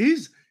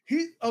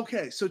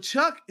 Okay. So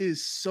Chuck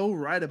is so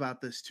right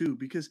about this too,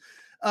 because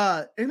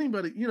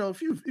anybody,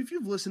 if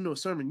you've listened to a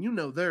sermon,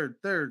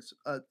 there's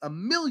a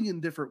million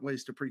different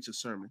ways to preach a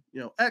sermon.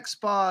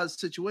 Expos,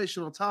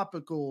 situational,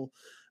 topical.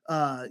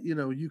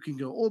 You can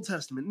go Old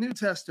Testament, New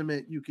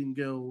Testament. You can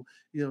go,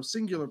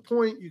 singular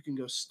point. You can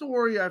go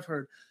story. I've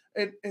heard,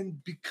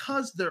 and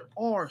because there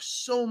are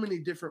so many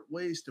different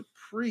ways to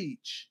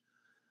preach,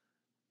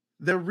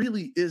 there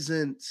really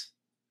isn't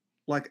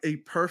like a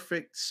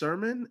perfect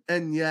sermon,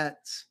 and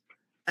yet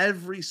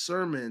every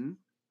sermon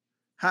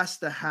has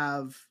to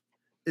have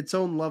its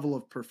own level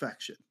of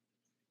perfection.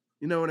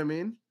 You know what I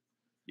mean?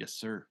 Yes,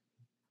 sir.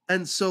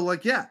 And so,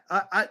 like, yeah,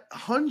 I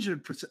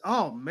 100%.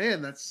 Oh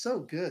man, that's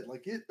so good.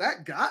 Like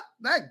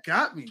that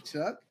got me,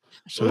 Chuck.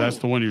 So that's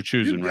the one you're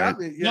choosing, right?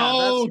 Me. Yeah,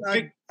 no,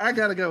 I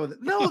gotta go with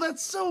it. No,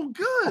 that's so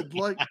good.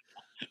 Like,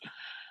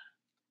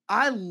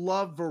 I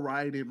love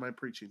variety in my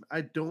preaching.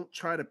 I don't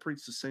try to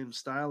preach the same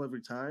style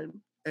every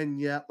time.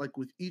 And yet, like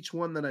with each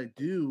one that I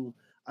do,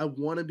 I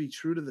want to be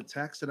true to the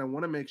text, and I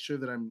want to make sure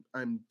that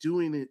I'm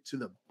doing it to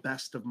the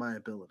best of my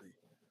ability.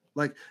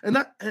 Like, and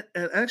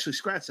actually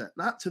scratch that,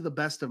 not to the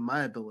best of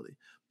my ability,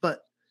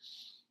 but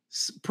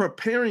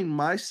preparing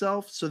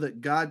myself so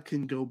that God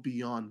can go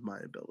beyond my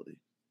ability.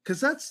 Because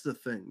that's the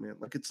thing, man.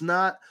 Like, it's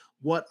not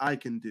what I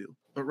can do,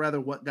 but rather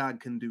what God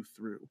can do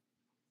through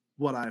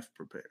what I've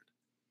prepared.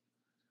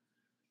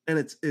 And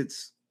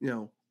it's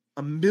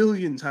a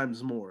million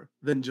times more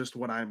than just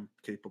what I'm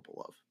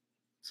capable of.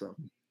 So,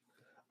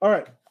 all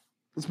right,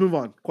 let's move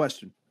on.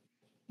 Question.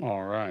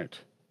 All right.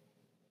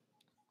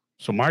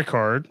 So my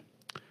card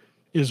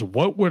is,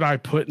 what would I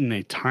put in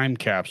a time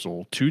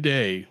capsule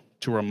today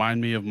to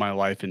remind me of my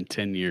life in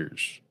 10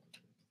 years?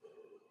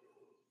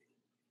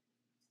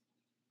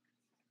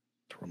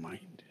 To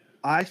remind.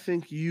 I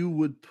think you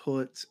would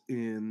put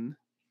in.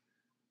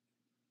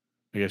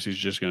 I guess he's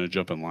just going to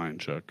jump in line,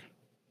 Chuck.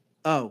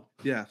 Oh,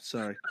 yeah.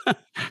 Sorry.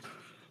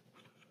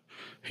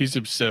 He's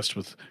obsessed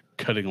with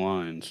cutting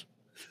lines.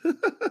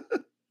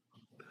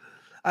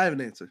 I have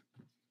an answer.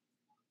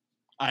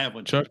 I have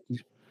one. Chuck.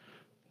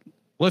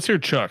 Let's hear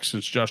Chuck,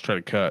 since Josh tried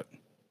to cut.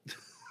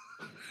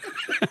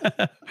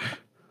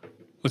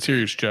 Let's hear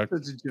yours, Chuck.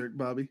 That's a jerk,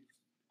 Bobby.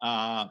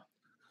 I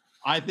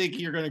think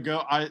you're going to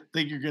go. I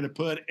think you're going to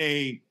put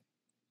a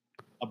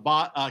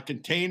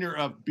container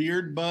of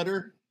beard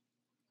butter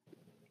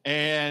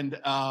and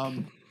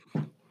a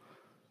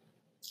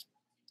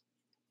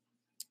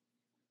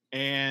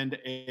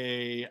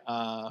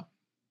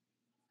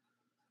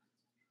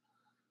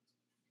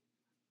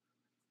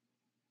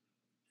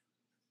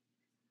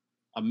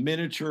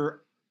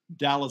miniature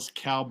Dallas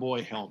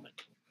Cowboy helmet.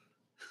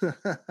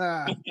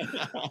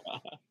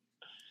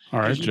 All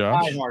right,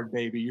 Josh. Die hard,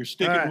 baby. You're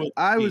sticking with.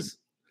 I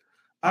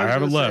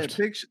have it left.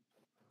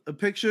 A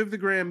picture of the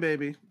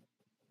grandbaby.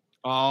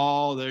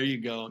 Oh, there you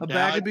go. A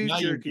bag of beef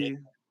jerky.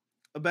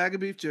 A bag of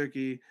beef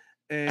jerky,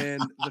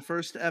 and the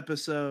first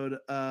episode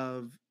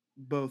of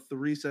both the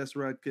Recess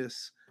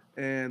Ruckus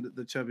and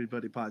the Chubby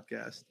Buddy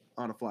podcast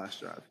on a flash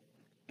drive.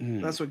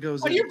 That's what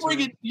goes. Well, you're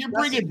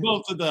bringing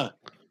both of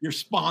your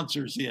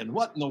sponsors in.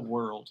 What in the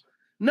world?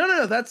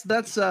 No. That's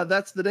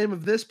the name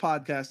of this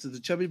podcast, is the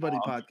Chubby Buddy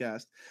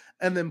podcast,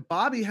 and then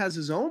Bobby has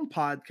his own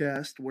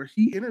podcast where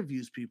he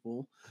interviews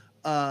people,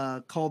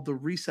 called the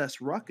Recess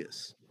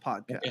Ruckus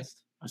podcast. Okay.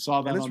 I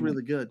saw that. And it's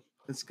really good.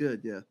 It's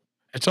good. Yeah.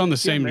 It's on the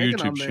same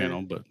YouTube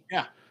channel, but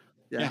yeah.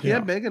 He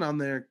had Megan on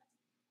there a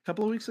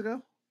couple of weeks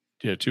ago.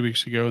 Yeah, 2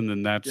 weeks ago, and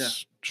then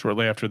that's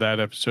shortly after that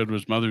episode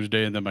was Mother's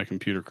Day, and then my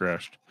computer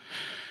crashed.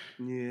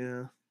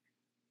 Yeah,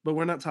 but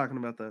we're not talking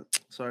about that.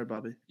 Sorry,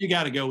 Bobby. You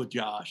got to go with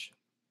Josh.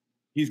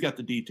 He's got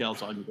the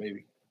details on you,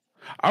 baby.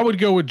 I would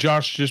go with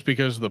Josh just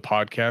because of the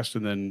podcast,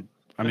 and then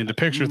the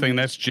picture thing,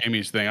 that's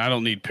Jamie's thing. I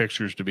don't need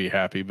pictures to be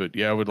happy, but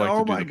yeah, I would like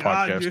to do the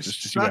podcast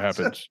just to see what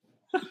happens.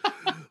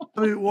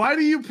 I mean, why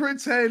do you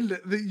pretend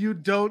that you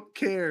don't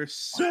care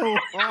so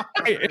hard?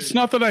 It's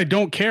not that I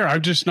don't care.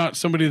 I'm just not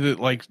somebody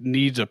that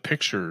needs a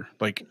picture.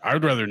 Like,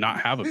 I'd rather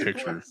not have a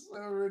picture. That's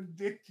so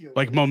ridiculous.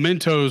 Like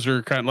mementos,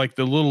 or kind of like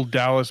the little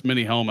Dallas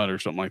mini helmet or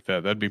something like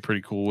that. That'd be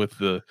pretty cool with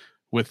the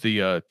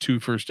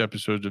two first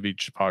episodes of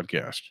each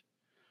podcast.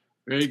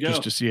 There you go.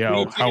 Just to see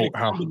how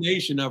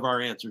combination of our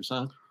answers,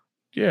 huh?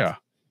 Yeah.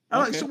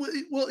 All right, so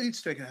we'll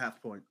each take a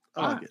half point.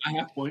 A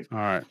half point. All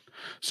right.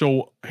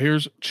 So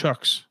here's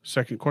Chuck's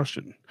second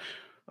question.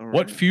 Right.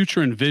 What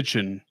future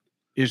invention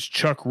is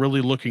Chuck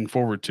really looking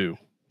forward to?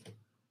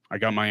 I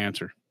got my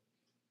answer.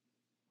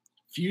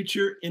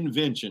 Future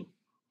invention.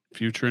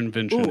 future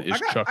invention Ooh, is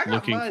Chuck I got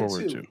looking mine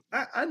forward too.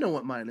 to? I know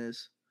what mine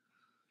is.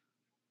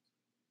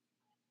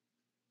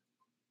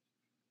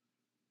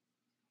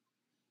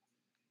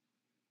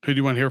 Who do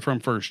you want to hear from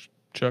first,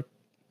 Chuck?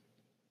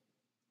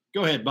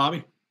 Go ahead,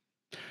 Bobby.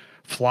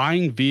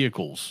 Flying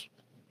vehicles.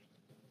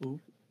 Ooh.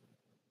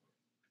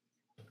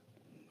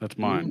 That's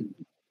mine.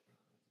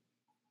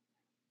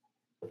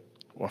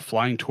 Or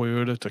flying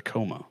Toyota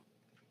Tacoma.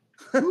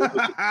 You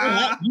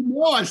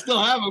know, I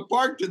still have it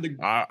parked in the.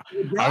 I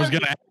was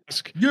going to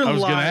ask. You're I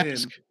was going lying. to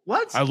ask.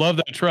 What? I love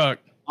that truck.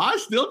 I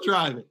still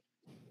drive it.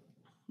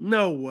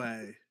 No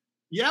way.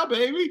 Yeah,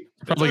 baby.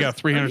 Probably got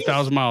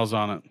 300,000 miles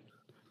on it.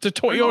 It's a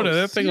Toyota.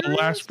 That thing will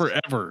last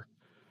forever.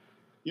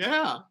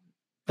 Yeah.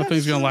 That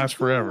thing's going to last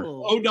forever.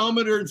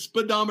 Odometer and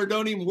speedometer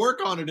don't even work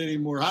on it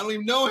anymore. I don't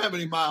even know how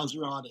many miles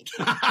are on it.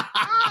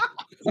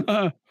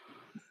 That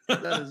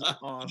is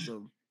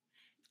awesome.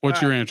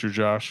 What's your answer,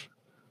 Josh?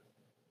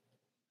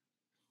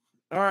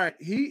 All right.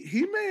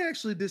 He may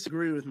actually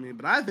disagree with me,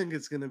 but I think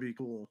it's going to be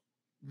cool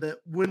that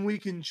when we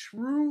can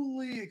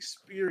truly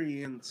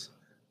experience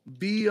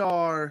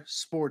VR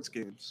sports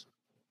games.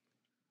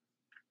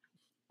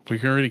 We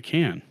already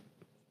can.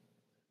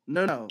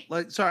 No.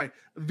 Like, sorry,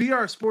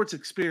 VR sports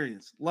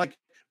experience. Like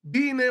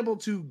being able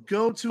to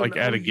go to like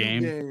an at a OU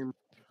game.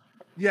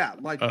 Yeah,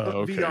 like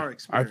Okay. VR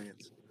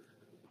experience.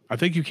 I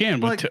think you can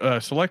with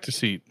select a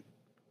seat.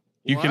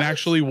 You can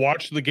actually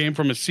watch the game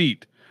from a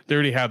seat. They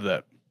already have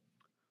that.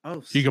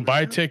 Oh, you can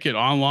buy a ticket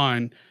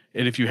online,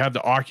 and if you have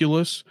the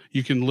Oculus,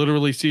 you can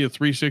literally see a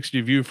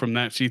 360 view from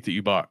that seat that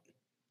you bought.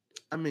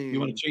 I mean, you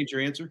want to change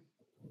your answer?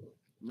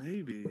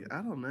 Maybe.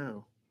 I don't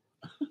know.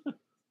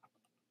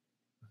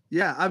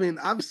 Yeah, I mean,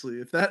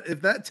 obviously, if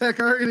that tech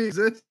already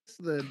exists,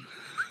 then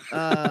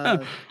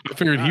I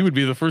figured he would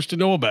be the first to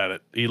know about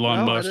it.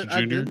 Elon Musk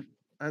Jr.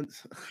 Elon.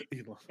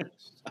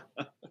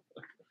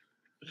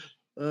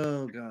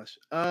 Oh gosh.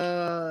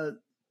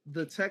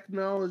 The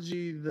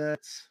technology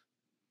that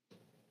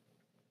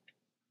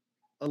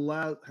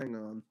allowed. Hang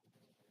on.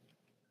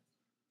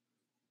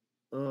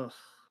 Ugh.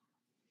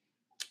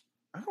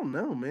 I don't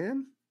know,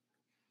 man.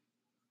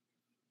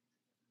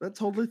 That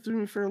totally threw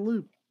me for a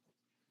loop.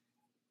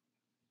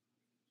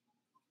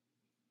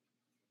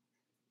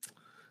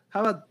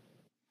 How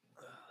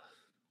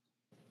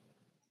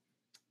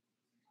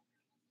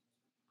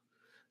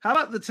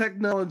about the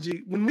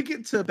technology when we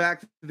get to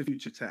Back to the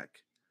Future tech,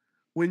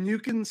 when you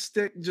can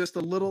stick just a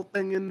little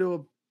thing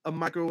into a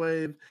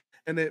microwave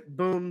and it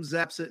boom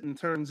zaps it and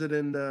turns it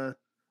into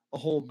a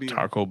whole meal.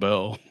 Taco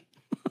Bell.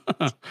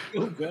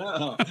 Taco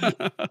Bell.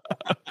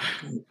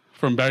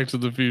 From Back to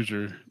the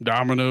Future.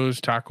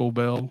 Domino's, Taco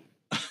Bell.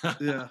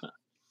 Yeah.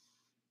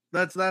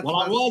 That's I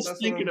was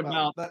thinking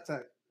about that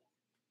tech.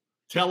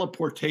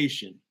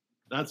 Teleportation.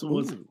 That's what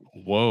was.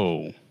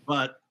 Whoa.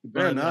 But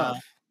fair enough.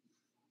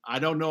 I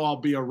don't know.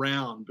 I'll be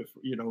around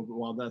before,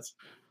 while that's.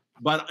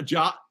 But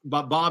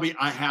Bobby,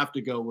 I have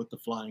to go with the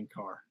flying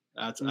car.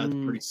 That's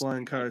pretty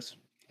flying cars.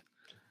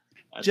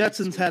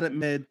 Jetsons had it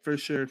made for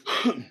sure.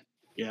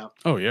 Yeah.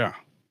 Oh yeah.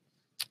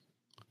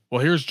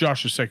 Well, here's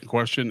Josh's second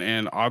question,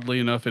 and oddly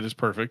enough, it is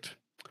perfect.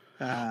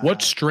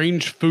 What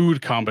strange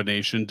food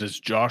combination does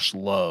Josh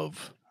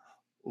love?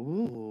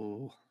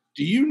 Ooh.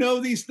 Do you know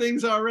these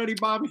things already,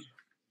 Bobby?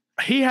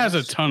 He has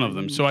a ton of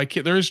them, so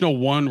there is no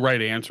one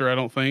right answer, I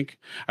don't think.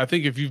 I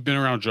think if you've been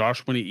around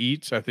Josh when he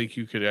eats, I think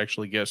you could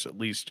actually guess at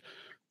least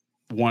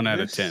 1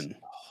 out of 10.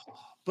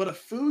 But a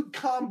food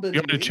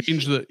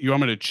combination. You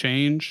want me to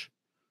change?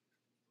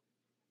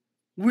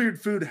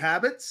 Weird food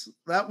habits?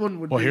 That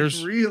one would be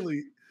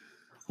really.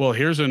 Well,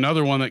 here's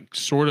another one that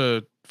sort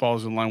of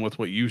falls in line with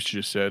what you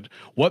just said.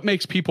 What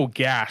makes people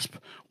gasp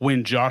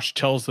when Josh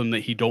tells them that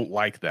he don't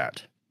like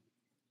that?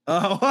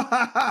 Oh,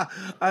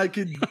 I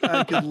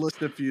could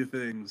list a few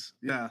things.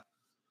 Yeah,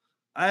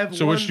 I have.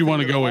 So, which do you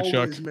want to go with,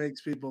 Chuck?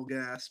 Makes people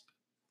gasp.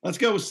 Let's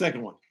go with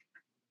second one.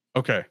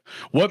 Okay,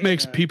 what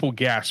makes people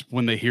gasp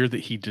when they hear that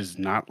he does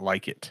not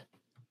like it?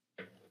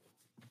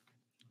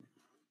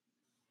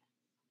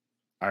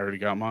 I already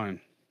got mine.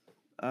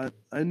 I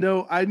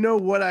know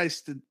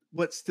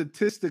what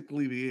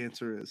statistically the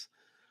answer is.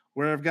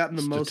 Where I've gotten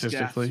the most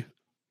gasps.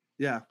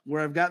 Yeah,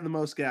 where I've gotten the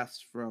most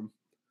gasps from.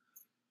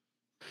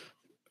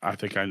 I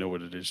think I know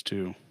what it is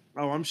too.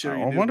 Oh, I'm sure.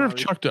 I wonder if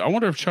Chuck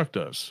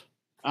does.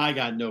 I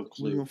got no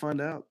clue. We'll find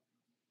out.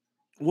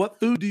 What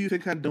food do you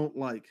think I don't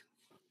like?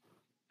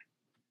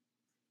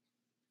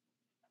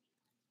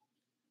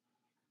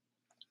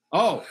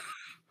 Oh,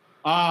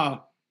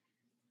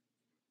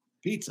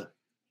 pizza.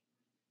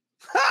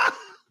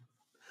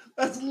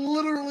 That's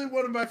literally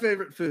one of my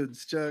favorite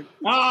foods, Chuck.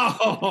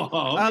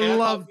 Oh, okay. I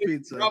love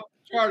pizza. Drop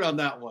the chart on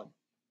that one.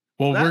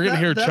 Well, we're gonna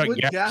hear Chuck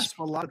gasp.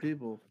 A lot of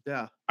people.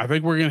 Yeah. I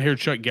think we're gonna hear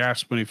Chuck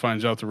gasp when he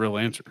finds out the real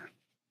answer.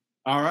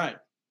 All right.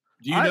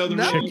 Do you know the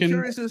real answer? I'm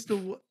curious as to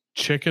what.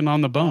 Chicken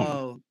on the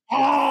bone.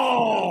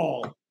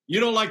 Oh, you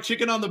don't like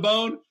chicken on the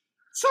bone?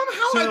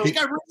 Somehow I think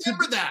I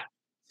remember that.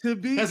 To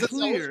be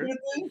clear,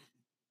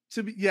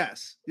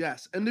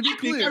 yes, and to be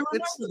clear,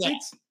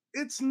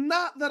 it's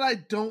not that I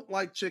don't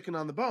like chicken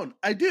on the bone.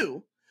 I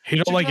do, He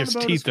don't chicken like on his the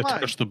bone teeth is to fine.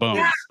 touch the bone.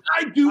 Yeah,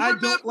 I do I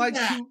remember don't like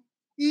that. to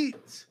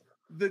eat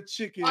the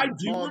chicken. I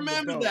do on the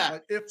remember bone. that.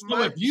 Like if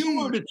So if you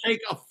were to take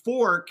a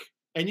fork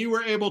and you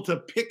were able to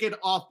pick it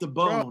off the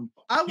bone,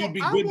 you'd be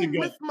good to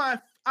go.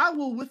 I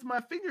will with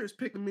my fingers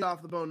pick the meat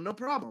off the bone, no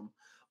problem.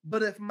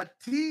 But if my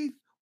teeth,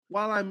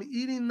 while I'm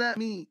eating that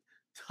meat,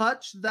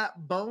 touch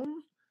that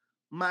bone,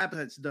 my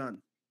appetite's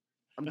done.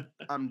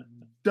 I'm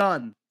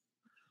done.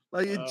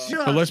 Like it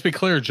just. But let's be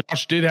clear,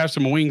 Josh did have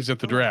some wings at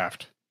the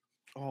draft.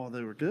 Oh,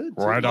 they were good.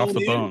 Right off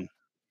the bone.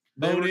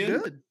 They were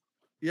good.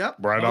 Yep.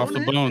 Right off the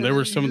bone. They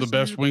were some of the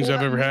best wings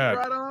I've ever had.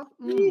 Right off.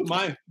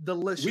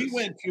 Delicious. We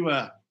went to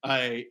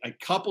a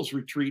couples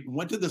retreat and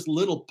went to this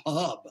little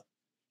pub,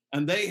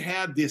 and they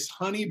had this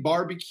honey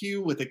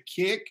barbecue with a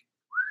kick.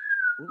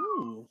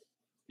 Ooh.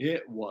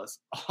 It was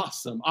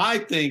awesome. I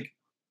think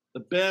the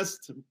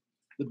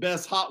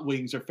best hot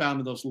wings are found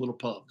in those little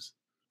pubs.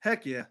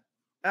 Heck yeah.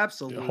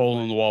 Absolutely.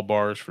 Hole in the wall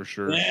bars for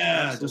sure.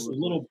 Yeah,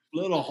 absolutely. Just a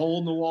little hole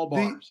in the wall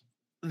bars.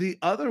 The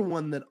other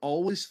one that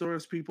always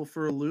throws people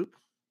for a loop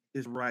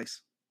is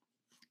rice.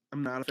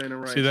 I'm not a fan of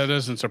rice. See, that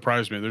doesn't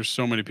surprise me. There's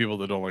so many people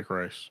that don't like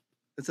rice.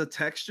 It's a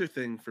texture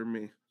thing for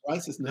me.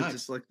 Rice is nice. It's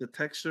just like the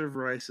texture of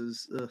rice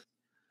is.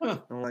 Huh. I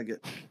don't like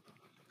it.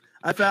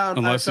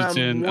 Unless it's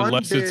in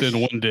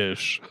one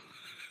dish.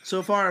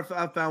 So far,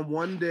 I found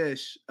one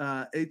dish,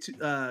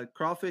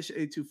 crawfish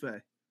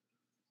etouffee.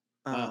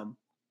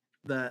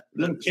 That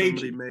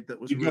somebody made that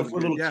was you really go for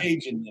good. a little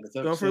Cajun.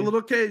 Go for a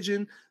little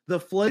Cajun. The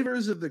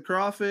flavors of the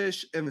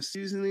crawfish and the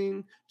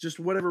seasoning,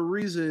 just whatever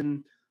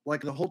reason,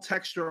 like the whole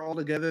texture all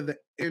together, the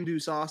andouille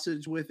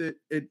sausage with it,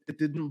 it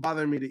didn't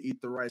bother me to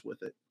eat the rice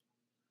with it.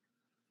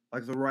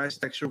 Like the rice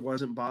texture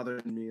wasn't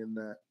bothering me in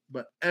that.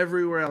 But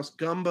everywhere else,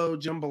 gumbo,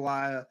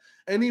 jambalaya,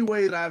 any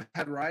way that I've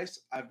had rice,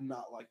 I've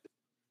not liked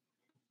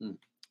it.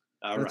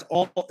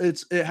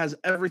 It has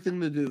everything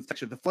to do with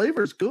texture. The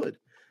flavor is good.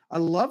 I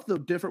love the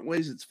different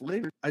ways it's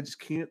flavored. I just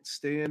can't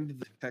stand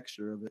the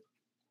texture of it.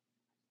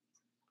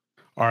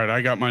 All right,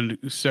 I got my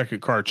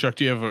second card. Chuck,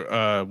 do you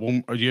have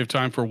do you have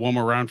time for one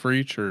more round for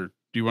each, or do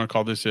you want to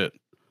call this it?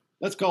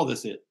 Let's call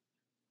this it.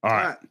 All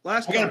right.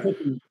 Last. I got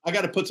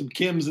to put some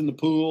Kims in the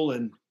pool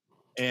and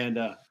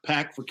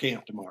pack for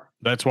camp tomorrow.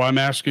 That's why I'm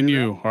asking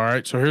you. All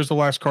right. So here's the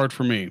last card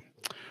for me.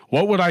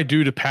 What would I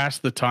do to pass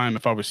the time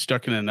if I was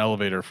stuck in an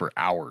elevator for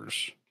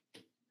hours?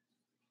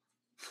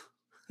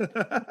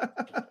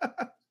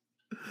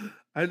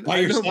 By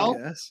yourself?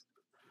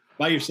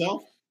 By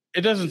yourself?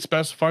 It doesn't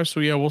specify,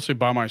 so yeah, we'll say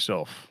by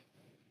myself.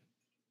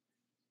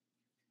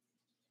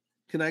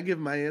 Can I give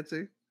my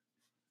answer?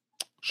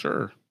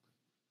 Sure.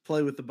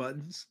 Play with the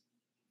buttons.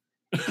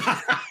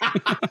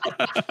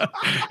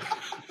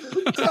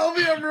 Tell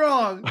me I'm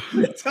wrong.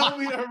 Tell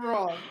me I'm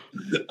wrong.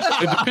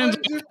 It depends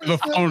if you have a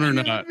phone or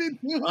not.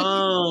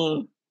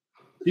 Oh.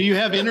 Do you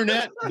have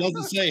internet? It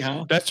doesn't say,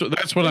 huh? That's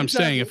what I'm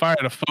saying. If I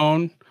had a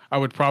phone, I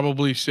would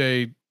probably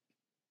say,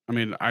 I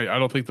mean, I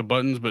don't think the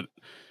buttons, but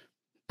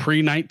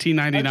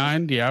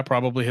pre-1999, yeah, I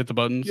probably hit the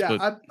buttons. Yeah,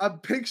 but, I'm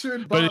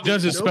picturing, but it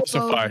doesn't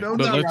specify. Phone,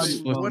 but let's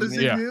what does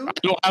it do? I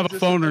don't have a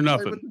phone or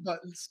nothing.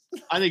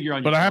 I think you're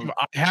on. But I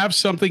have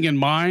something in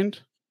mind,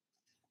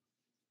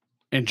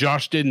 and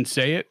Josh didn't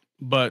say it,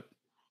 but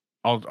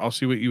I'll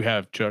see what you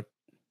have, Chuck.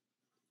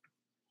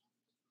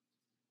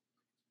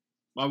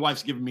 My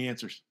wife's giving me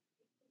answers.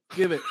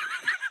 Give it.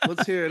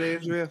 Let's hear it,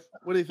 Andrea.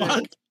 What do you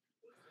think?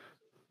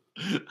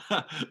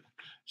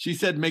 She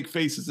said make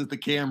faces at the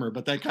camera,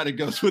 but that kind of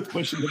goes with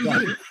pushing the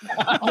button.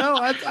 No,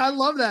 I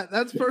love that.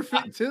 That's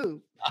perfect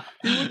too.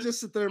 He would just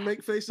sit there and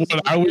make faces.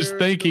 What I was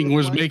thinking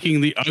was making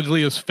the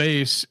ugliest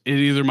face in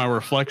either my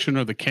reflection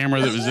or the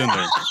camera that was in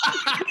there.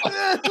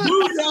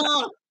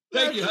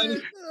 Thank you, honey.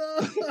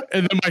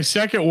 And then my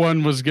second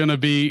one was going to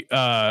be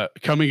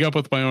coming up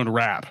with my own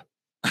rap.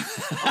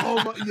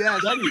 Oh my,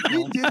 yes,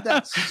 we did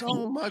that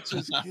so much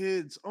as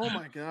kids. Oh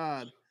my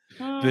god.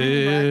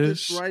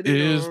 This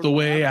is the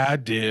way I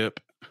dip.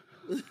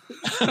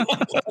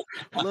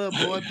 Little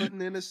boy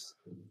putting in his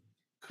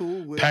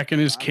cool whip. Packing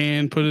his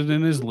can, put it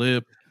in his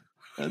lip.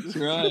 That's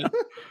right.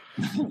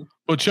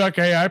 Well, Chuck,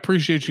 hey, I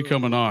appreciate you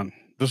coming on.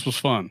 This was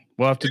fun.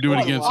 We'll have to do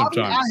it again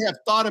sometime. I have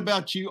thought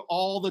about you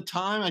all the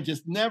time. I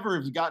just never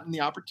have gotten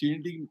the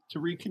opportunity to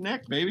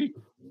reconnect, baby.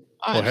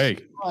 Well, hey,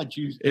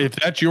 if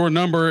that's your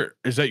number,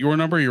 is that your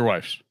number or your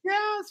wife's?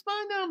 Yeah, it's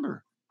my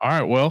number. All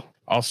right. Well,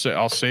 I'll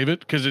save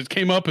it because it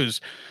came up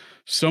as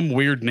some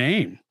weird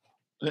name.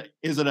 Does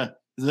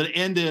it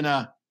end in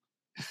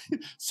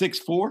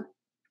 6-4?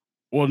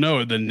 Well,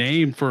 no, the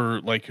name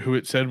for like who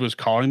it said was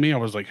calling me. I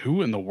was like,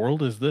 who in the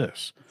world is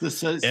this?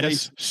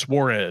 S.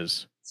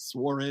 Suarez.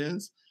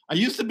 Suarez. I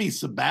used to be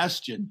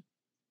Sebastian.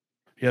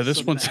 Yeah,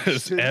 this one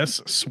says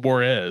S.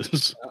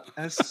 Suarez.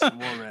 S.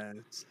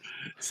 Suarez.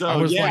 So I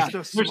was like,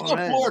 there's no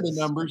Florida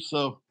numbers.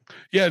 So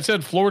yeah, it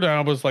said Florida.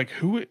 I was like,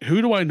 who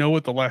do I know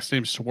with the last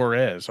name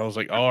Suarez? I was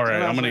like, all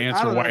right, I'm going to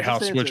answer White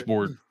House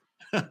switchboard.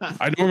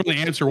 I normally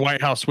answer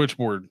White House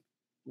switchboard.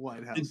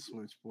 White House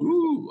switchboard.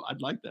 Ooh,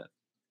 I'd like that.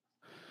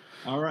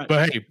 All right.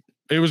 But hey,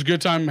 it was a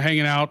good time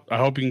hanging out. I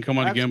hope you can come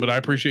on again, but I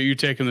appreciate you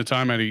taking the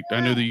time. I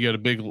know that you got a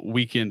big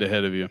weekend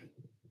ahead of you.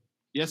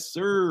 Yes,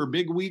 sir.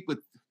 Big week with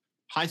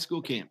high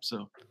school camp.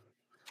 So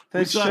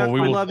thanks, Chuck. We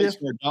love you.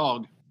 For a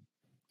dog.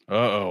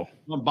 Uh-oh.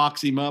 I'm gonna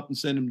box him up and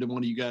send him to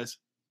one of you guys.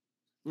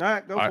 All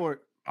right, go for it.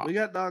 We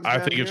got dogs. I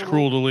think it's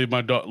cruel to leave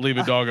a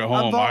dog at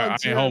home. I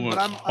ain't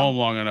home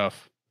long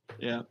enough.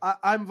 Yeah,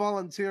 I'm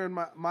volunteering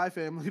my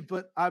family,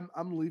 but I'm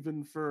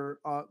leaving for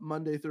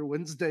Monday through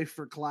Wednesday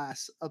for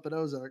class up at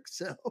Ozark.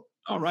 So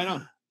right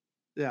on.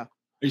 Yeah. Are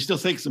you still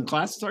taking some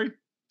classes? Sorry.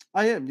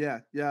 I am. Yeah.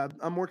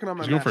 I'm working on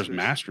my. He's going for his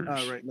master's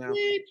right now.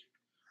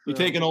 You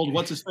taking old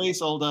what's his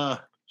face? Old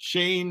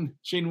Shane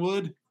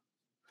Wood.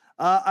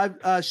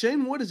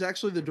 Shane Wood is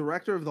actually the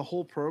director of the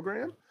whole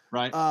program.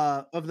 Right.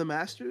 Of the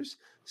masters.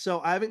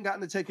 So I haven't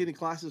gotten to take any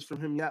classes from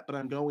him yet, but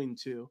I'm going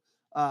to.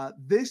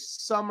 This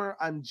summer,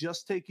 I'm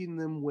just taking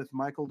them with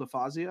Michael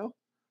DeFazio.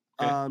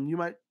 Okay.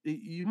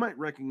 You might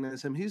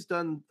recognize him. He's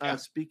done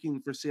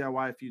speaking for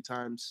CIY a few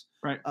times.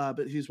 Right.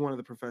 But he's one of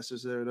the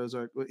professors there at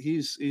Ozark.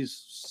 He's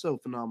so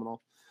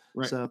phenomenal.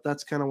 Right. So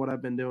that's kind of what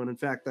I've been doing. In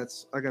fact,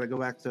 I got to go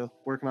back to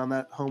working on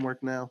that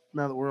homework now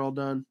that we're all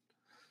done.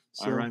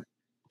 So, all right.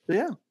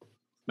 Yeah.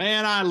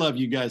 Man, I love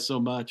you guys so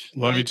much.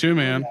 Love you too,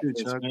 man.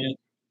 Man.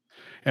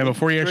 And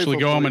before you actually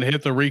go, I'm going to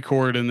hit the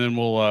record, and then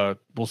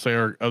we'll say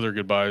our other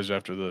goodbyes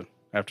after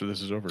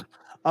this is over.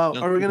 Oh,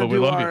 are we going to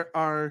do our?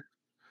 Are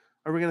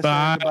we going to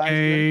say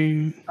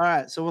goodbye? All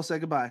right, so we'll say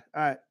goodbye.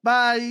 All right,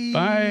 bye.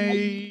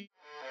 Bye.